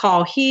always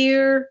call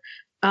here.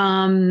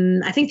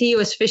 I think the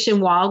U.S. Fish and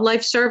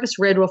Wildlife Service,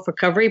 Red Wolf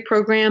Recovery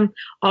Program,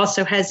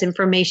 also has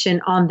information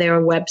on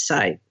their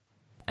website.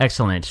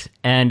 Excellent.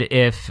 And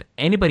if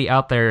anybody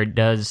out there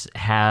does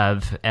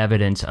have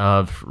evidence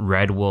of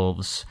red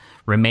wolves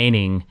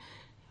remaining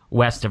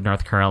west of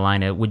North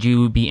Carolina, would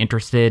you be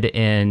interested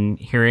in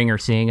hearing or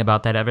seeing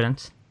about that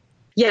evidence?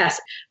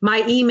 Yes.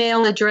 My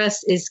email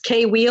address is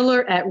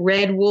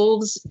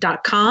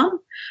kwheeler@redwolves.com.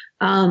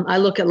 I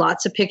look at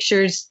lots of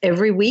pictures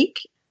every week.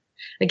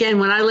 Again,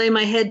 when I lay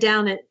my head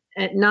down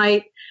at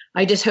night,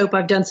 I just hope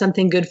I've done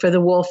something good for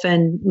the wolf,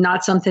 and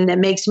not something that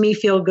makes me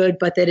feel good,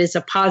 but that is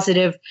a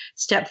positive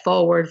step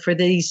forward for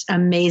these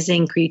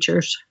amazing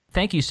creatures.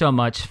 Thank you so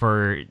much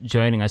for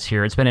joining us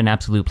here. It's been an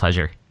absolute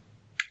pleasure.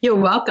 You're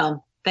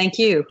welcome. Thank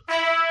you.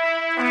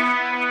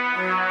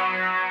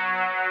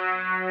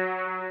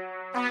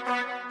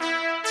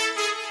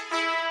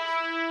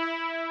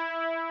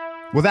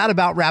 Well, that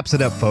about wraps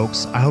it up,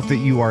 folks. I hope that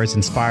you are as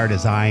inspired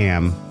as I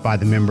am by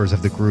the members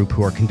of the group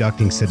who are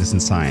conducting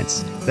citizen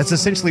science. That's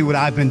essentially what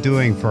I've been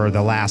doing for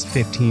the last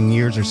 15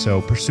 years or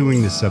so,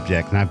 pursuing this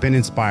subject, and I've been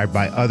inspired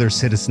by other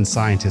citizen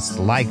scientists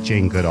like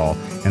Jane Goodall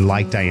and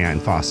like Diane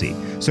Fossey.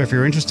 So if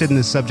you're interested in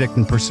this subject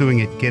and pursuing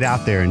it, get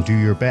out there and do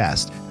your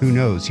best. Who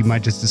knows, you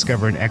might just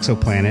discover an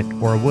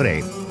exoplanet or a wood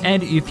ape.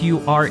 And if you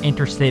are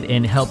interested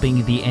in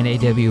helping the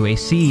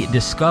NAWAC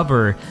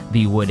discover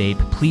the wood ape,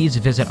 please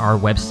visit our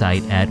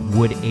website at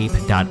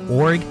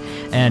woodape.org.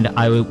 And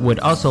I would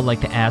also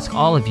like to ask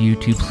all of you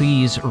to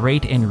please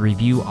rate and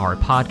review our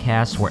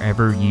podcast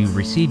wherever you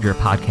receive your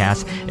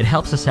podcasts. It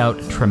helps us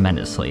out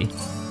tremendously.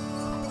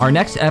 Our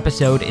next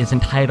episode is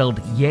entitled,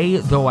 Yea,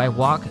 Though I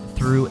Walk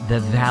Through the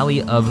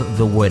Valley of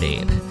the Wood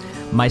Ape.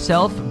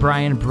 Myself,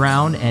 Brian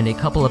Brown, and a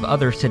couple of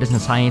other citizen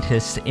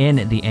scientists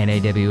in the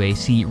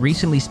NAWAC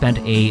recently spent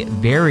a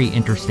very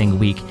interesting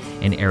week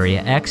in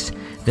Area X.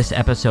 This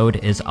episode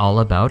is all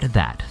about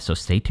that, so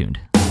stay tuned.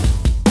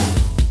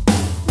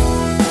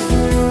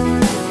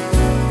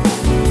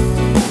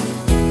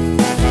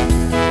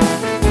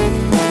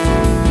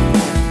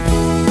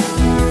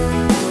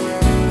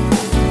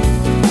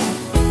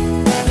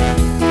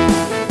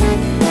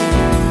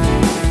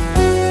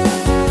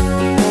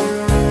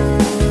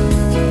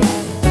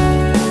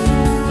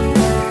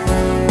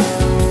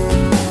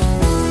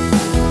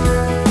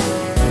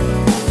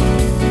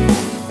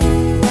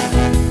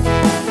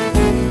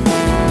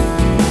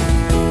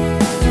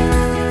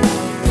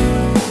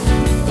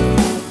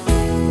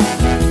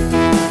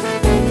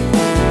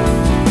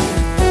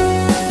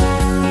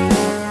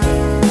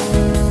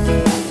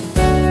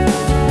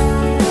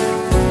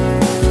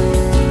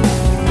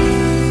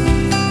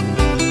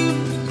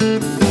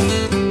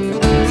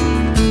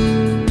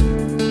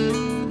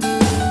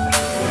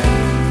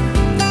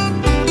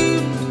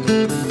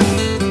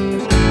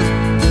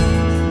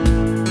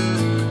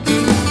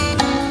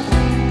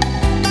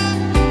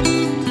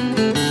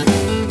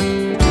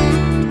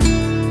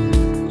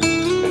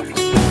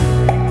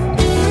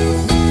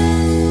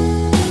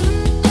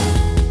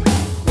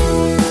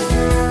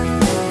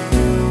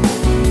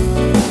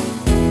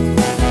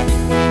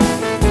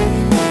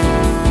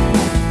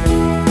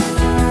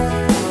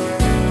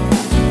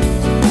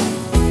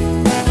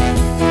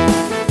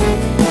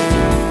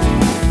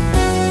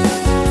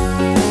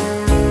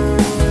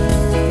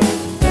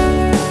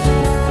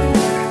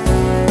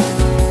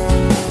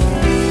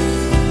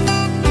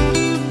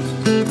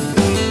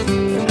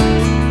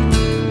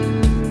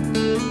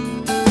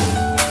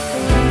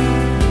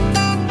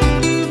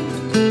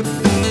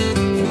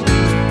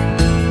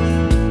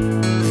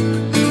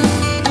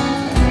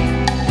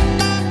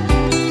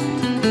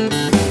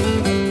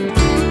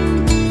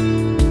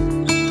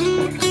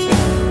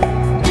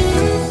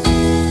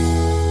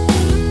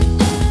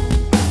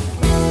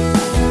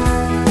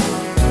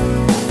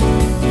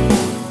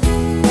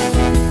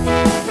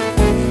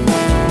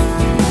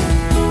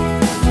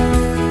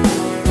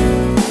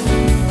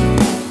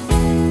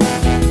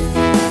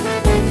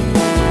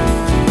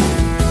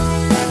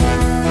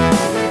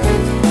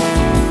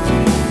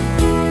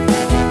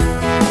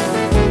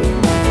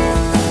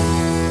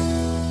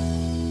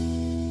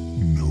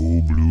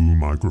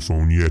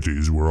 microphone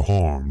yetis were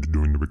harmed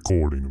during the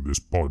recording of this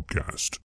podcast.